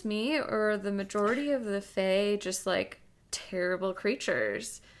it just me, or the majority of the Fae just, like, terrible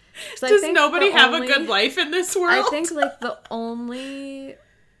creatures? Does nobody have a good life in this world? I think, like, the only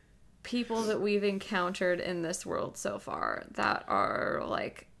people that we've encountered in this world so far that are,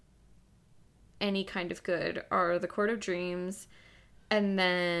 like, any kind of good are the Court of Dreams, and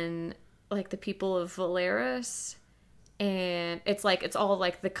then, like, the people of Valeris, and it's all,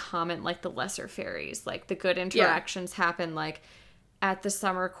 like, the common, like, the lesser fairies. Like, the good interactions happen, like, at the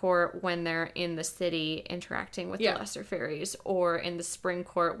summer court when they're in the city interacting with the lesser fairies, or in the spring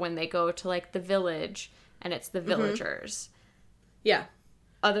court when they go to, like, the village and it's the villagers. Yeah.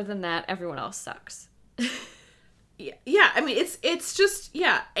 Other than that, everyone else sucks. Yeah. I mean, it's just,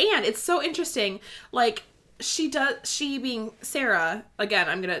 and it's so interesting. Like, she being Sarah, again,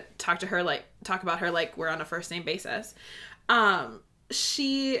 I'm going to talk about her like we're on a first name basis.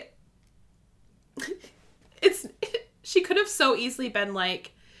 She could have so easily been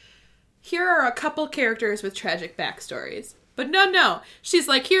like, here are a couple characters with tragic backstories. But no. She's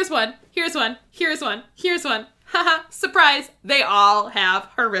like, here's one. Haha, surprise. They all have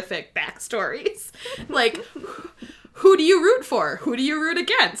horrific backstories. Like, who do you root for? Who do you root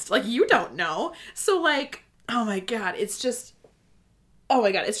against? Like, you don't know. So, like, oh my god, it's just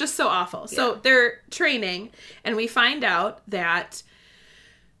so awful. Yeah. So they're training, and we find out that,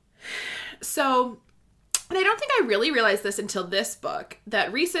 and I don't think I really realized this until this book,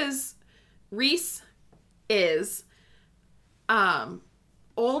 that Rhys is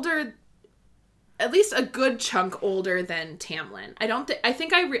older, at least a good chunk older than Tamlin. I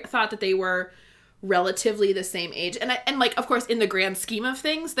think I thought that they were relatively the same age, and like, of course, in the grand scheme of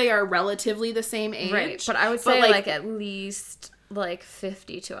things, they are relatively the same age. Right, but I would say like at least like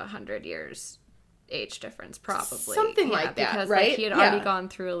 50 to 100 years age difference, probably something like that, because right? like, he had already gone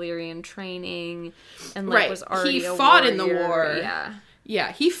through Illyrian training and like was already he fought in the war.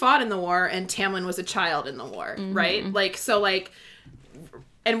 Yeah, he fought in the war, and Tamlin was a child in the war, right? Like, so like,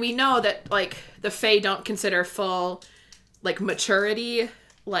 and we know that like the Fae don't consider full like maturity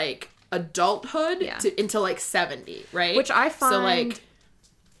like adulthood until like 70, right? Which I find so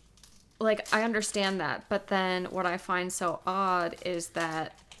like I understand that, but then what I find so odd is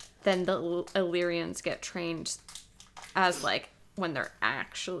that then the Illyrians get trained as like when they're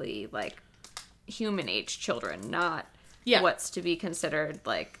actually like human age children, not what's to be considered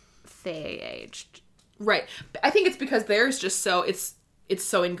like Fae aged. Right. I think it's because theirs just so it's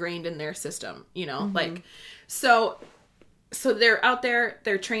so ingrained in their system, you know? Like so they're out there,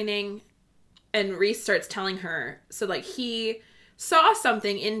 they're training, and Rhys starts telling her, so like he saw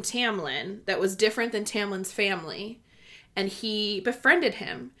something in Tamlin that was different than Tamlin's family, and he befriended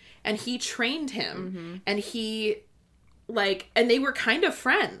him, and he trained him, and he like, and they were kind of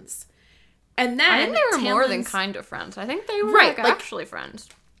friends. And then I think they were more than kind of friends. I think they were like actually friends.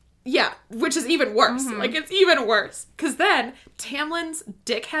 Yeah, which is even worse. Like, it's even worse. Because then Tamlin's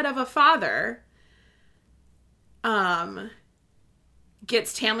dickhead of a father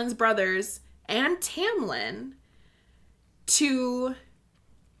gets Tamlin's brothers and Tamlin to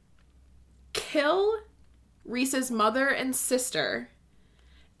kill Rhys's mother and sister.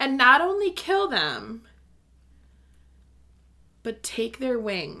 And not only kill them, but take their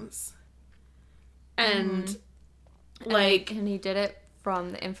wings. And, like... And he did it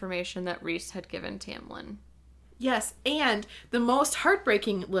from the information that Rhys had given Tamlin. Yes, and the most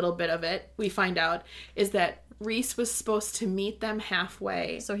heartbreaking little bit of it, we find out, is that Rhys was supposed to meet them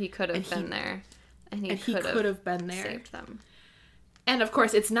halfway. So he could have been there. And he could have been there. Saved them. And, of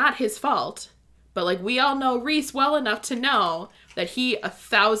course, it's not his fault. But, like, we all know Rhys well enough to know that he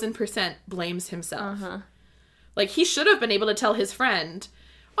 1,000% blames himself. Like, he should have been able to tell his friend,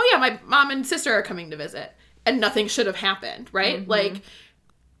 oh, yeah, my mom and sister are coming to visit. And nothing should have happened, right? Like,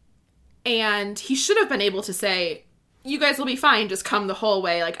 and he should have been able to say, you guys will be fine, just come the whole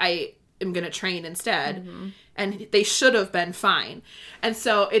way. Like, I am going to train instead. And they should have been fine. And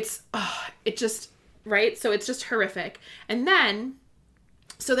so it just, right? So it's just horrific. And then,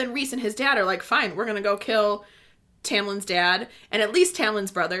 so then Rhys and his dad are like, fine, we're going to go kill Tamlin's dad and at least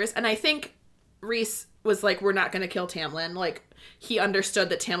Tamlin's brothers. And I think Rhys was like, we're not going to kill Tamlin. Like, he understood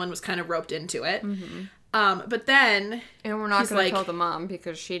that Tamlin was kind of roped into it. But then... And we're not going to kill the mom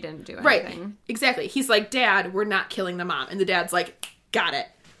because she didn't do anything. Right, exactly. He's like, Dad, we're not killing the mom. And the dad's like, got it.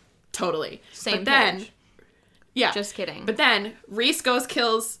 Totally. Same page. Yeah. Just kidding. But then Rhys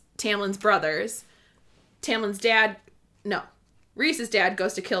kills Tamlin's brothers. Rhys's dad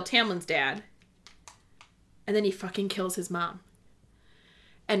goes to kill Tamlin's dad. And then he fucking kills his mom.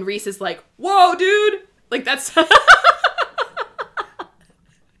 And Rhys is like, whoa, dude! Like, that's...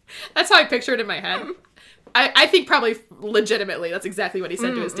 That's how I picture it in my head. I think probably legitimately that's exactly what he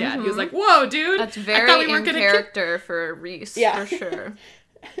said to his dad. He was like, whoa, dude. That's very in character for Rhys, for sure.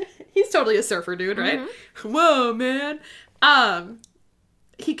 He's totally a surfer dude, right? Whoa, man.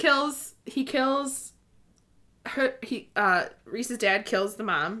 Rhys's dad kills the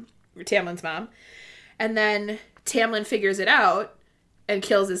mom, Tamlin's mom. And then Tamlin figures it out and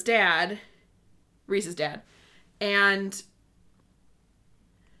kills his dad, Rhys's dad. And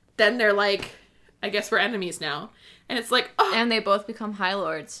then they're like, I guess we're enemies now. And it's like, oh. And they both become High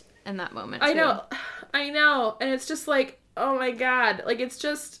Lords in that moment, too. I know. And it's just like, oh my god. Like, it's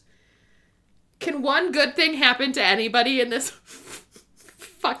just, can one good thing happen to anybody in this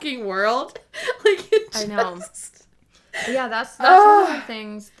fucking world? Like, I know. Yeah, that's one of the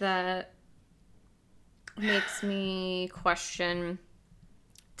things that makes me question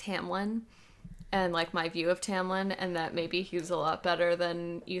Tamlin. And, like, my view of Tamlin, and that maybe he's a lot better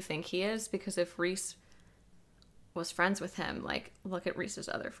than you think he is, because if Rhys was friends with him, like, look at Rhys's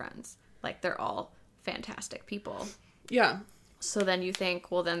other friends. Like, they're all fantastic people. Yeah. So then you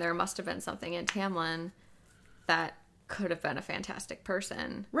think, well, then there must have been something in Tamlin that could have been a fantastic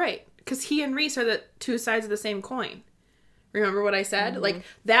person. Right. Because he and Rhys are the two sides of the same coin. Remember what I said? Like,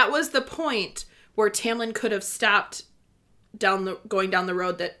 that was the point where Tamlin could have stopped going down the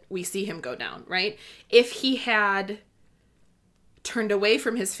road that we see him go down, right? If he had turned away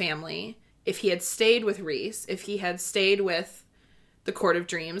from his family, if he had stayed with Rhys, if he had stayed with the Court of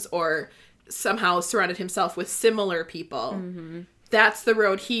Dreams, or somehow surrounded himself with similar people, that's the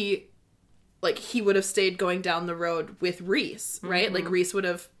road he like, he would have stayed going down the road with Rhys, right? Mm-hmm. Like, Rhys would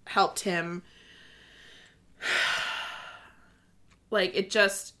have helped him. Like,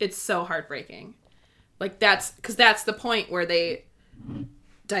 it's so heartbreaking. Like, that's the point where they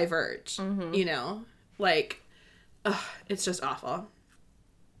diverge, you know? Like, it's just awful.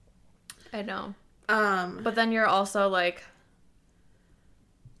 I know. But then you're also like,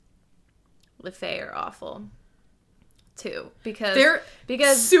 Le Fay are awful too, because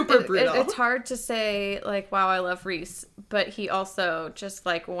super brutal. It's hard to say like, wow, I love Rhys, but he also just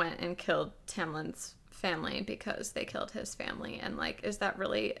like went and killed Tamlin's family because they killed his family, and like, is that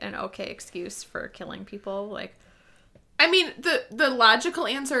really an okay excuse for killing people? Like, I mean, the logical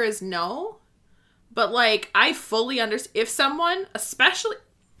answer is no, but like, I fully understand if someone, especially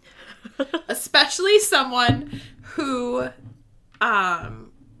someone who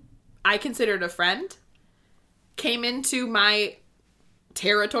I considered a friend, came into my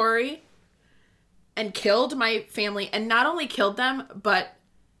territory and killed my family, and not only killed them, but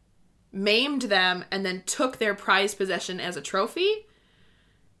maimed them and then took their prized possession as a trophy.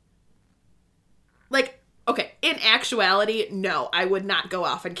 Like, okay, in actuality, no, I would not go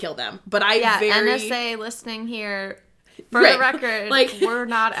off and kill them. But NSA listening here, for the record, like, we're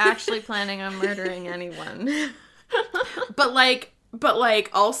not actually planning on murdering anyone. But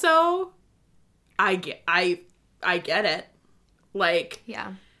also, I get it. Like,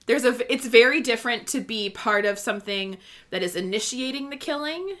 yeah. It's very different to be part of something that is initiating the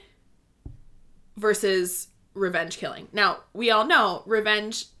killing versus revenge killing. Now, we all know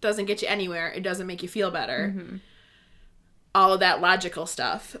revenge doesn't get you anywhere. It doesn't make you feel better. Mm-hmm. All of that logical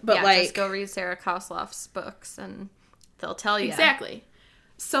stuff. But yeah, like, just go read Sarah Kosloff's books and they'll tell you. Exactly.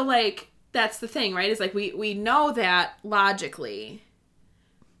 So, like, that's the thing, right? Is like, we know that logically,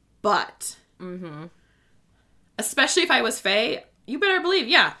 but especially if I was Faye, you better believe,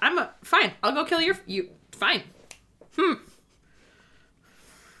 yeah, fine. I'll go kill you. Fine.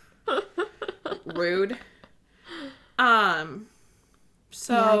 Rude.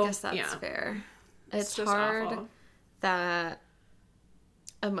 So yeah, I guess that's fair. It's just hard awful that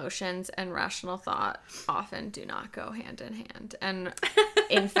emotions and rational thought often do not go hand in hand, and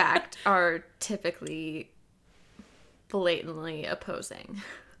in fact are typically blatantly opposing.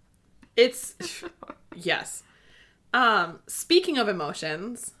 It's yes. Speaking of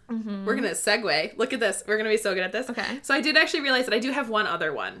emotions, we're gonna segue. Look at this. We're gonna be so good at this. Okay. So I did actually realize that I do have one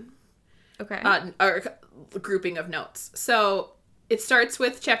other one. Okay. Or grouping of notes. So it starts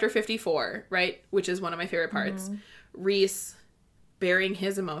with chapter 54, right? Which is one of my favorite parts. Rhys bearing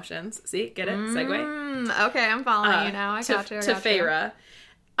his emotions. See, get it? Segue. Okay, I'm following you now. I got you. To Feyre.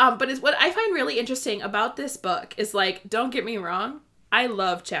 But what I find really interesting about this book is, like, don't get me wrong, I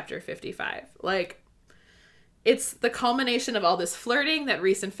love chapter 55. Like, it's the culmination of all this flirting that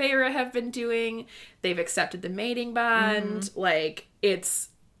Rhys and Feyre have been doing. They've accepted the mating bond. Like, it's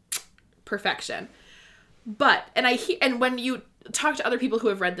perfection. But, and when you talk to other people who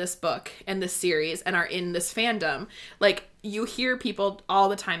have read this book and this series and are in this fandom, like, you hear people all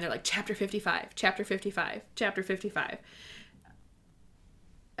the time, they're like, chapter 55, chapter 55, chapter 55.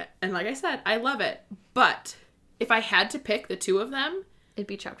 And like I said, I love it. But if I had to pick the two of them, it'd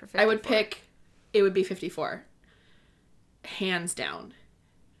be chapter 54. It would be 54. Hands down.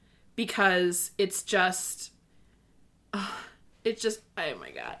 Because it's just, oh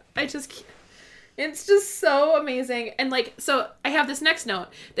my God. It's just so amazing. And like, so I have this next note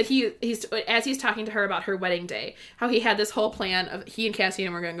that he's as he's talking to her about her wedding day, how he had this whole plan of he and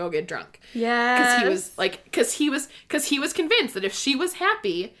Cassian were going to go get drunk. Yeah. Because he was convinced that if she was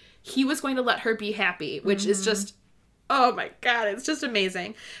happy, he was going to let her be happy, which is just, oh my God, it's just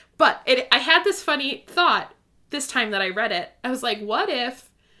amazing. But I had this funny thought this time that I read it. I was like, what if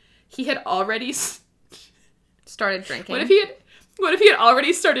he had already started drinking? What if he had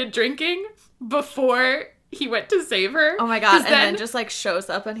already started drinking before he went to save her? Oh my God. And then just like shows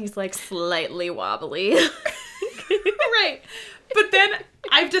up and he's like slightly wobbly. Right. But then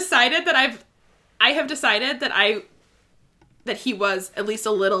I have decided that he was at least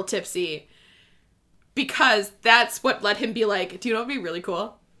a little tipsy, because that's what let him be like, do you know what would be really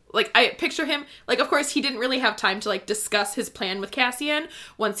cool? Like, I picture him, like, of course, he didn't really have time to, like, discuss his plan with Cassian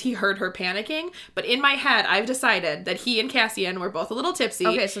once he heard her panicking. But in my head, I've decided that he and Cassian were both a little tipsy.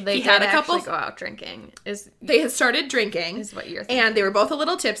 Okay, so they had actually go out drinking. They had started drinking. Is what you're thinking. And they were both a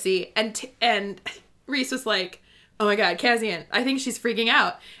little tipsy. And Rhys was like, oh my God, Cassian, I think she's freaking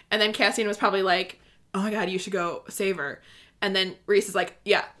out. And then Cassian was probably like, oh my God, you should go save her. And then Rhys is like,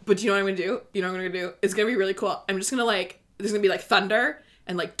 yeah, but do you know what I'm going to do? You know what I'm going to do? It's going to be really cool. I'm just going to, like, there's going to be, like, thunder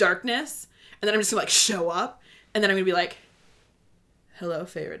and, like, darkness, and then I'm just gonna, like, show up, and then I'm gonna be like, hello,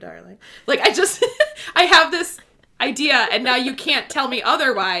 favorite darling. Like, I have this idea, and now you can't tell me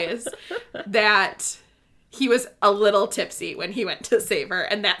otherwise, that he was a little tipsy when he went to save her,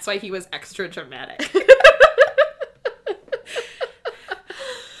 and that's why he was extra dramatic.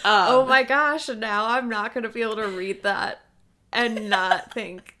 Oh my gosh, now I'm not going to be able to read that and not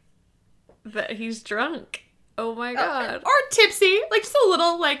think that he's drunk. Oh my god. Or tipsy. Like, just a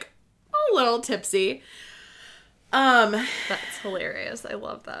little tipsy. That's hilarious. I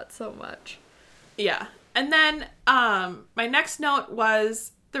love that so much. Yeah. And then my next note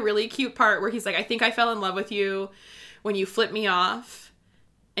was the really cute part where he's like, I think I fell in love with you when you flipped me off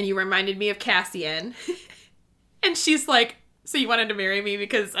and you reminded me of Cassian. And she's like, so you wanted to marry me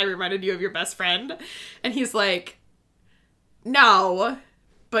because I reminded you of your best friend? And he's like, no,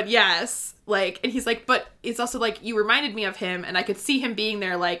 but yes. Like, and he's like, but it's also like, you reminded me of him, and I could see him being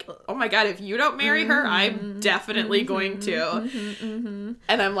there like, oh my god, if you don't marry her, I'm definitely going to.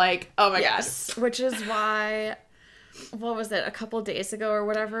 And I'm like, oh my god. Which is why, what was it, a couple days ago or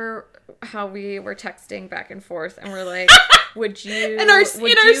whatever, how we were texting back and forth, and we're like, would you in our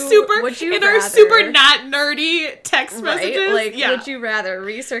super not nerdy text messages, like, would you rather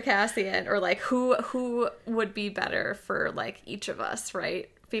Rhys or Cassian, or like who would be better for like each of us, right?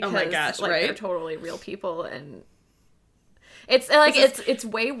 Because oh my gosh, like, right? they're totally real people, and it's like it's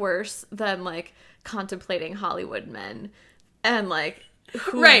way worse than like contemplating Hollywood men, and like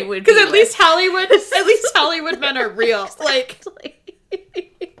who right, would because at least Hollywood men are real. Like,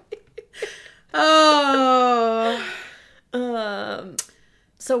 oh.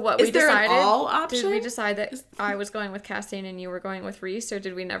 So what, is we there decided? An all option? Did we decide that I was going with Cassian and you were going with Rhys, or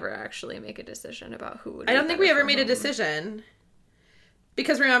did we never actually make a decision about who would? I don't think we ever made a decision.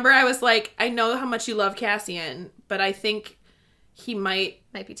 Because remember, I was like, I know how much you love Cassian, but I think he might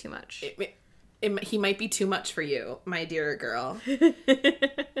be too much. He might be too much for you, my dear girl.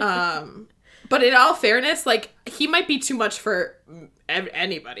 But in all fairness, like, he might be too much for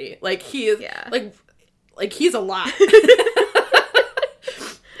anybody. Like, he is, like he's a lot.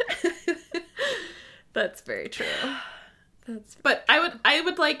 That's very true. But I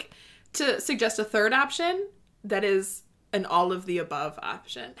would like to suggest a third option that is an all of the above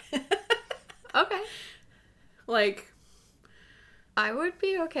option. Okay. Like, I would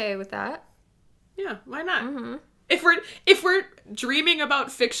be okay with that. Yeah, why not? Mm-hmm. If we're dreaming about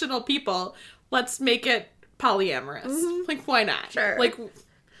fictional people, let's make it polyamorous. Mm-hmm. Like, why not? Sure. Like,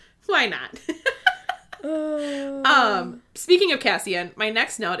 why not? Speaking of Cassian, my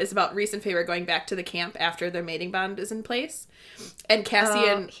next note is about Rhys and Feyre going back to the camp after their mating bond is in place, and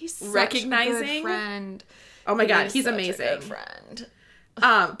Cassian he's recognizing. Such a good friend. Oh my god, he's amazing. A good friend.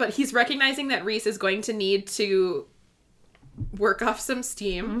 But he's recognizing that Rhys is going to need to work off some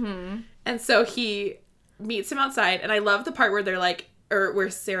steam, and so he meets him outside. And I love the part where they're like, or where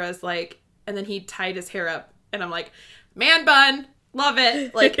Sarah's like, and then he tied his hair up, and I'm like, man bun, love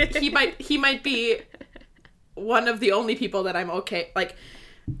it. Like, he might be one of the only people that I'm okay. Like,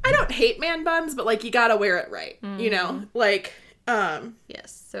 I don't hate man buns, but like, you gotta wear it right, you know? Like,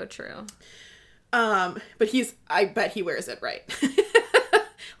 yes, so true. But I bet he wears it right.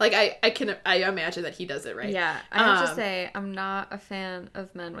 Like, I imagine that he does it right. Yeah, I have to say, I'm not a fan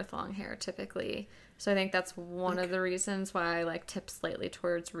of men with long hair typically. So I think that's one of the reasons why I like tip slightly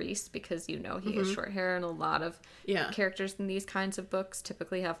towards Rhys, because he has short hair, and a lot of characters in these kinds of books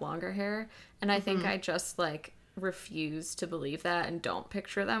typically have longer hair. And I think I just like refuse to believe that and don't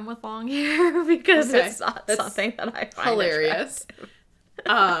picture them with long hair because it's not something that I find hilarious.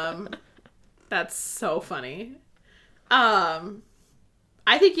 That's so funny.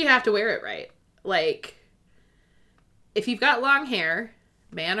 I think you have to wear it right. Like, if you've got long hair,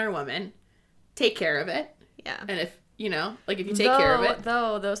 man or woman, take care of it. Yeah. And if, if you take care of it.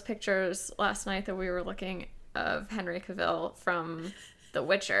 Though, those pictures last night that we were looking of Henry Cavill from The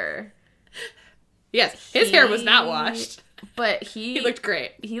Witcher. Yes, his hair was not washed. But he looked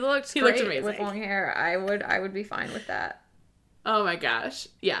great. He looked amazing. With long hair. I would be fine with that. Oh my gosh.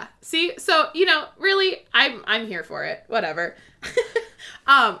 Yeah. See, so, really, I'm here for it. Whatever.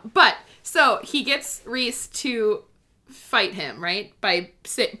 But, so, he gets Rhys to fight him, right?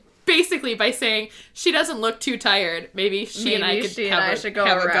 Basically by saying, she doesn't look too tired. Maybe she and I should go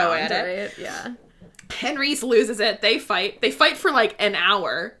at it. Yeah. And Rhys loses it. They fight. They fight for, like, an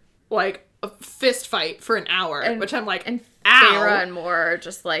hour. Like, a fist fight for an hour. Which I'm like, and ow. Feyre and Moore are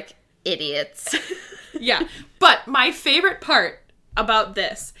just, like, idiots. Yeah. But my favorite part about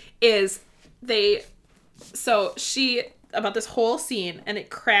this is about this whole scene, and it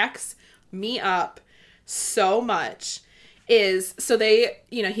cracks me up so much, is, so they,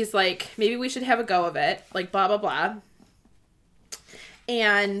 he's like, maybe we should have a go of it, like, blah, blah, blah.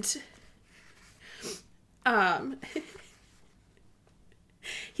 And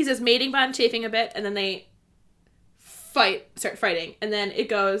he says mating bond, chafing a bit, and then they start fighting. And then it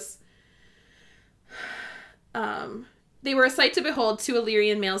goes, they were a sight to behold, 2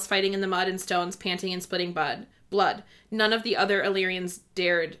 Illyrian males fighting in the mud and stones, panting and splitting blood. None of the other Illyrians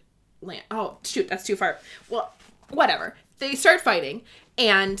dared land. Oh, shoot, that's too far. Well, whatever. They start fighting,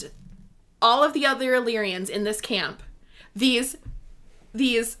 and all of the other Illyrians in this camp, these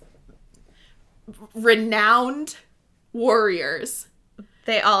renowned warriors,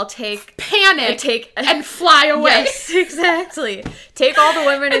 they all panic and fly away. Yes, exactly. Take all the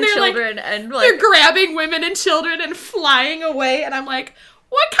women and children and they're grabbing women and children and flying away, and I'm like,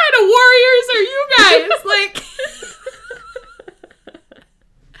 what kind of warriors are you guys? Like,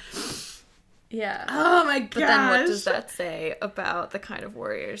 yeah. Oh my gosh. But then what does that say about the kind of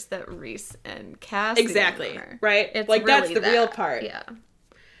warriors that Rhys and Cassian exactly are? Right? It's like really that's the real part. Yeah.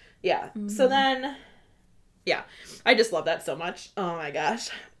 Mm-hmm. So then, yeah, I just love that so much. Oh my gosh.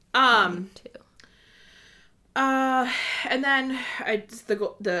 Me too. And then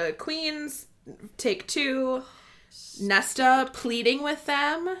the queens take 2. Nesta pleading with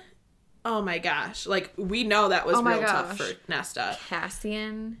them. Oh my gosh. Like, we know that was real tough for Nesta.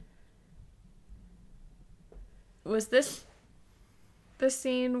 Cassian. Was this the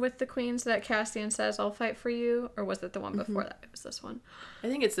scene with the queens that Cassian says, I'll fight for you? Or was it the one before that? It was this one. I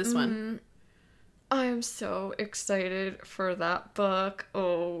think it's this one. I'm so excited for that book.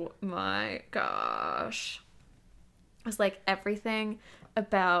 Oh my gosh. It's like everything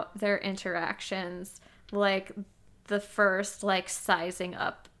about their interactions, like the first like sizing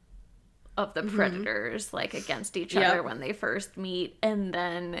up of the predators like against each other when they first meet, and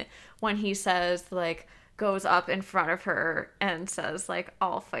then when he says like goes up in front of her and says like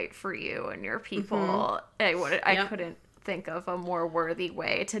I'll fight for you and your people. I couldn't think of a more worthy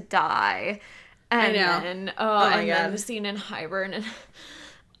way to die. And then then the scene in Hybern, and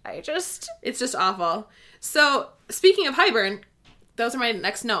it's just awful. So speaking of Hybern, those are my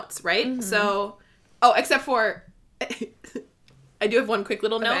next notes, right? So except for I do have one quick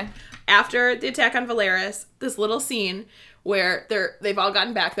little note. After the attack on Valeris, this little scene where they've all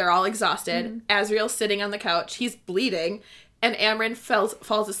gotten back, they're all exhausted. Asriel's sitting on the couch, he's bleeding, and Amren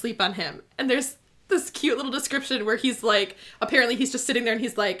falls asleep on him. And there's this cute little description where he's like, apparently he's just sitting there and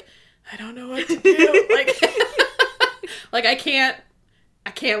he's like, I don't know what to do. Like I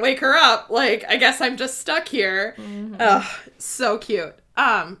can't wake her up. Like, I guess I'm just stuck here. Oh, so cute.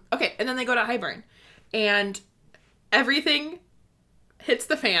 Okay, and then they go to Hybern, and everything hits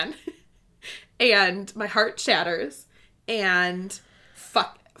the fan, and my heart shatters, and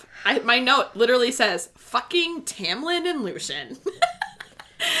my note literally says, fucking Tamlin and Lucien.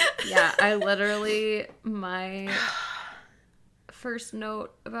 Yeah, my first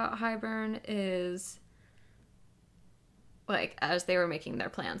note about Hybern is, like, as they were making their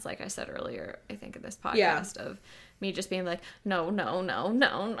plans, like I said earlier, I think in this podcast, of me just being like, no,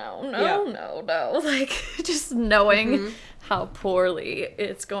 like, just knowing how poorly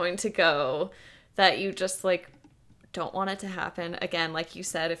it's going to go, that you just, like, don't want it to happen. Again, like you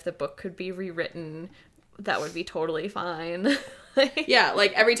said, if the book could be rewritten, that would be totally fine. Yeah,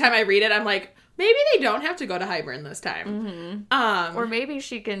 like, every time I read it, I'm like, maybe they don't have to go to Hybern this time. Or maybe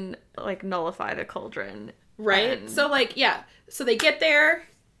she can, like, nullify the cauldron. Right? So, like, yeah. So they get there.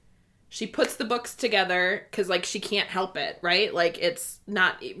 She puts the books together because, like, she can't help it, right? Like, it's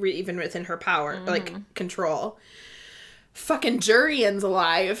not even within her power, like, control. Fucking Jurian's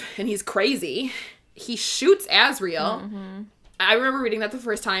alive, and he's crazy. He shoots Asriel. I remember reading that the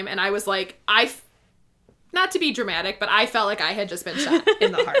first time, and I was like, not to be dramatic, but I felt like I had just been shot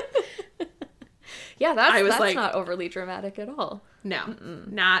in the heart. Yeah, that's like, not overly dramatic at all. No,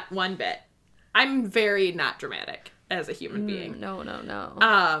 not one bit. I'm very not dramatic as a human being. No.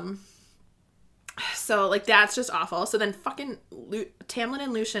 So, like, that's just awful. So then fucking Tamlin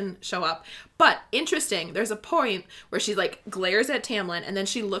and Lucien show up. But, interesting, there's a point where she, like, glares at Tamlin, and then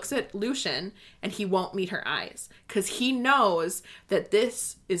she looks at Lucien, and he won't meet her eyes. Because he knows that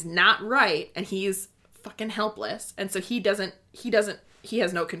this is not right, and he's fucking helpless. And so he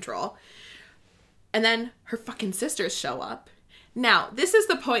has no control. And then her fucking sisters show up. Now, this is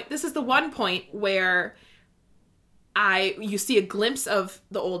the one point where you see a glimpse of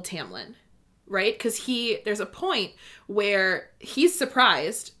the old Tamlin, right? Because there's a point where he's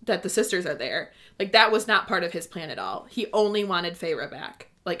surprised that the sisters are there. Like, that was not part of his plan at all. He only wanted Feyre back.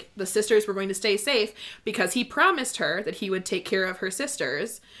 Like, the sisters were going to stay safe because he promised her that he would take care of her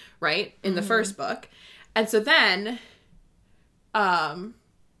sisters, right? In the first book. And so then,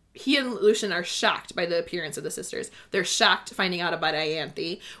 he and Lucien are shocked by the appearance of the sisters. They're shocked finding out about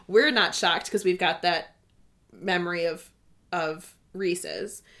Ianthe. We're not shocked because we've got that memory of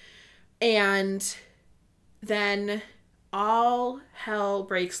Rhys's. And then all hell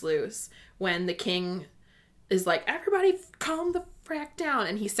breaks loose when the king is like, everybody calm the frack down.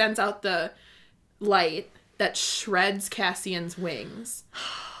 And he sends out the light that shreds Cassian's wings.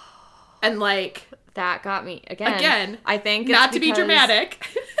 And like... That got me. Again, I think it's not to be dramatic.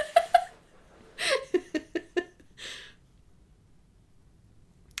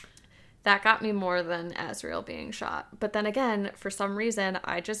 That got me more than Azriel being shot. But then again, for some reason,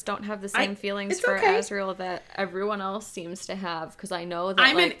 I just don't have the same feelings for Azriel that everyone else seems to have. Because I know that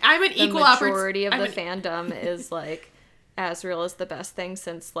I'm an the equal majority of the fandom is like, Azriel is the best thing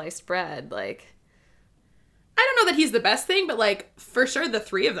since sliced bread. Like, I don't know that he's the best thing, but like, for sure the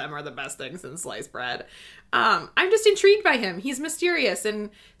three of them are the best things since sliced bread. I'm just intrigued by him. He's mysterious and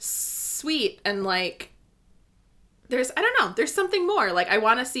sweet and like, I don't know, there's something more. Like, I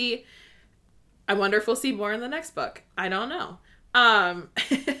wonder if we'll see more in the next book. I don't know.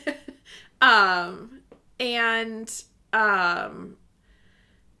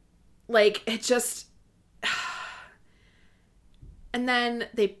 Like, it just... And then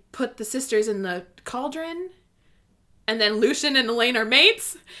they put the sisters in the cauldron, and then Lucien and Elaine are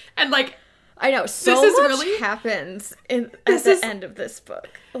mates, and like... I know, so much happens at the end of this book.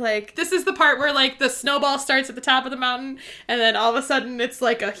 Like, this is the part where, like, the snowball starts at the top of the mountain, and then all of a sudden it's,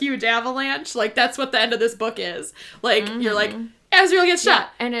 like, a huge avalanche. Like, that's what the end of this book is. Like, you're like, Azriel gets shot.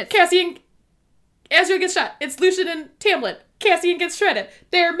 Yeah, and it's... Azriel gets shot. It's Lucien and Tamlin. Cassian gets shredded.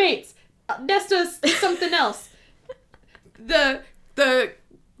 They're mates. Nesta's something else. The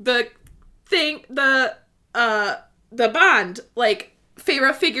bond, like...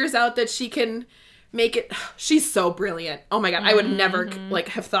 Feyre figures out that she can make it... She's so brilliant. Oh my god, I would never, like,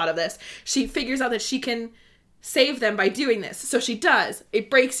 have thought of this. She figures out that she can save them by doing this. So she does.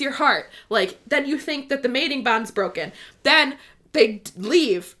 It breaks your heart. Like, then you think that the mating bond's broken. Then they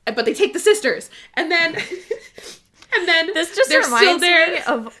leave, but they take the sisters. And then... and then this just they're reminds still there. Me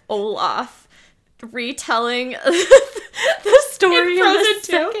of Olaf retelling the story in Frozen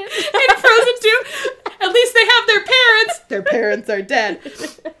 2. In Frozen 2, at least they have their parents. Their parents are dead.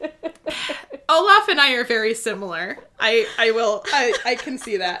 Olaf and I are very similar. I can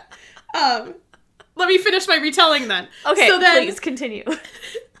see that. Let me finish my retelling then. Okay, so then, please continue.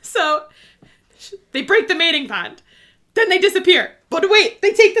 So they break the mating bond. Then they disappear. But wait,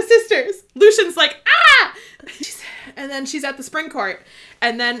 they take the sisters. Lucian's like, ah! And then she's at the spring court.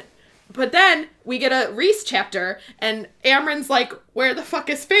 But then we get a Rhys chapter, and Amren's like, where the fuck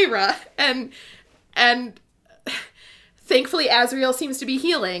is Feyre? And thankfully Azriel seems to be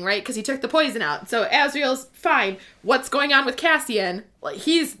healing, right? Because he took the poison out. So Azriel's fine. What's going on with Cassian? Like,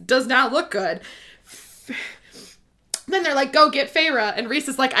 does not look good. Then they're like, go get Feyre. And Rhys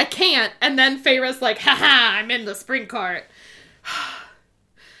is like, I can't. And then Feyre's like, haha, I'm in the spring cart.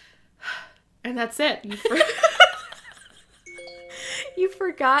 And that's it. You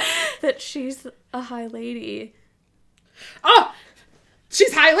forgot that she's a high lady. Oh,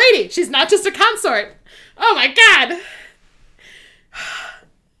 she's high lady. She's not just a consort. Oh my god.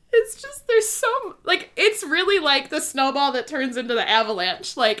 It's just, there's so, like, it's really like the snowball that turns into the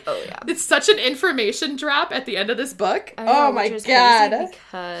avalanche. Like, oh, yeah. It's such an information drop at the end of this book. Oh my god.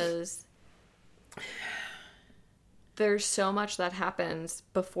 Because there's so much that happens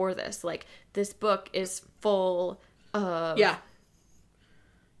before this. Like, this book is full of... Yeah.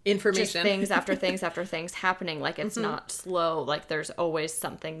 Information. Just things after things after things happening. Like, it's not slow. Like, there's always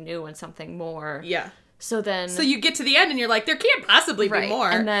something new and something more. Yeah. So you get to the end and you're like, there can't possibly be more.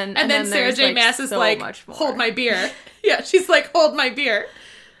 And then Sarah J. Maas is like, hold my beer. Yeah, she's like, hold my beer.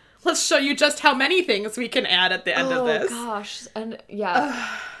 Let's show you just how many things we can add at the end of this. Oh, gosh. And,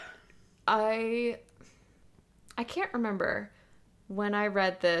 yeah. I can't remember when I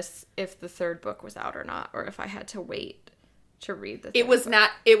read this, if the third book was out or not, or if I had to wait to read the third It was book. not,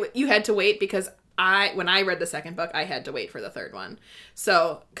 you had to wait because when I read the second book, I had to wait for the third one.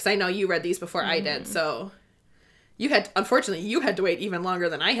 So, because I know you read these before I did, so unfortunately, you had to wait even longer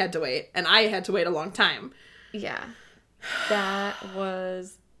than I had to wait, and I had to wait a long time. Yeah. That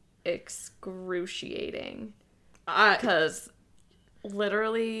was excruciating. Because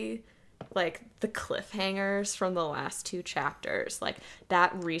literally, like, the cliffhangers from the last two chapters, like,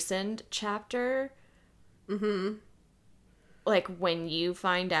 that recent chapter, like, when you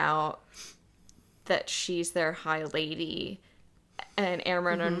find out that she's their high lady, and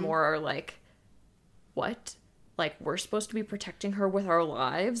Amren and Mor are like, what? Like, we're supposed to be protecting her with our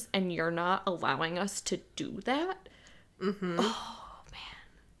lives, and you're not allowing us to do that? Oh, man.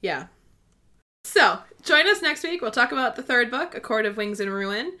 Yeah. So, join us next week. We'll talk about the third book, A Court of Wings and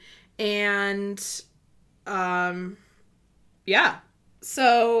Ruin. And, yeah.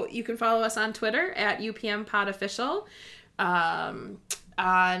 So, you can follow us on Twitter at UPMPodOfficial. On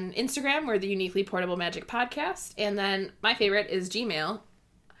Instagram, we're the Uniquely Portable Magic Podcast. And then my favorite is Gmail.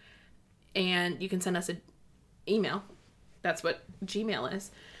 And you can send us an email. That's what Gmail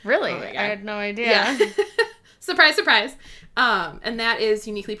is. Really? Oh, I had no idea. Yeah. Surprise, surprise. And that is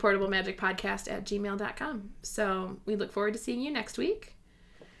uniquelyportablemagicpodcast@gmail.com. So we look forward to seeing you next week.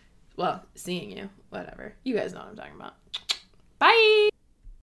 Well, seeing you. Whatever. You guys know what I'm talking about. Bye!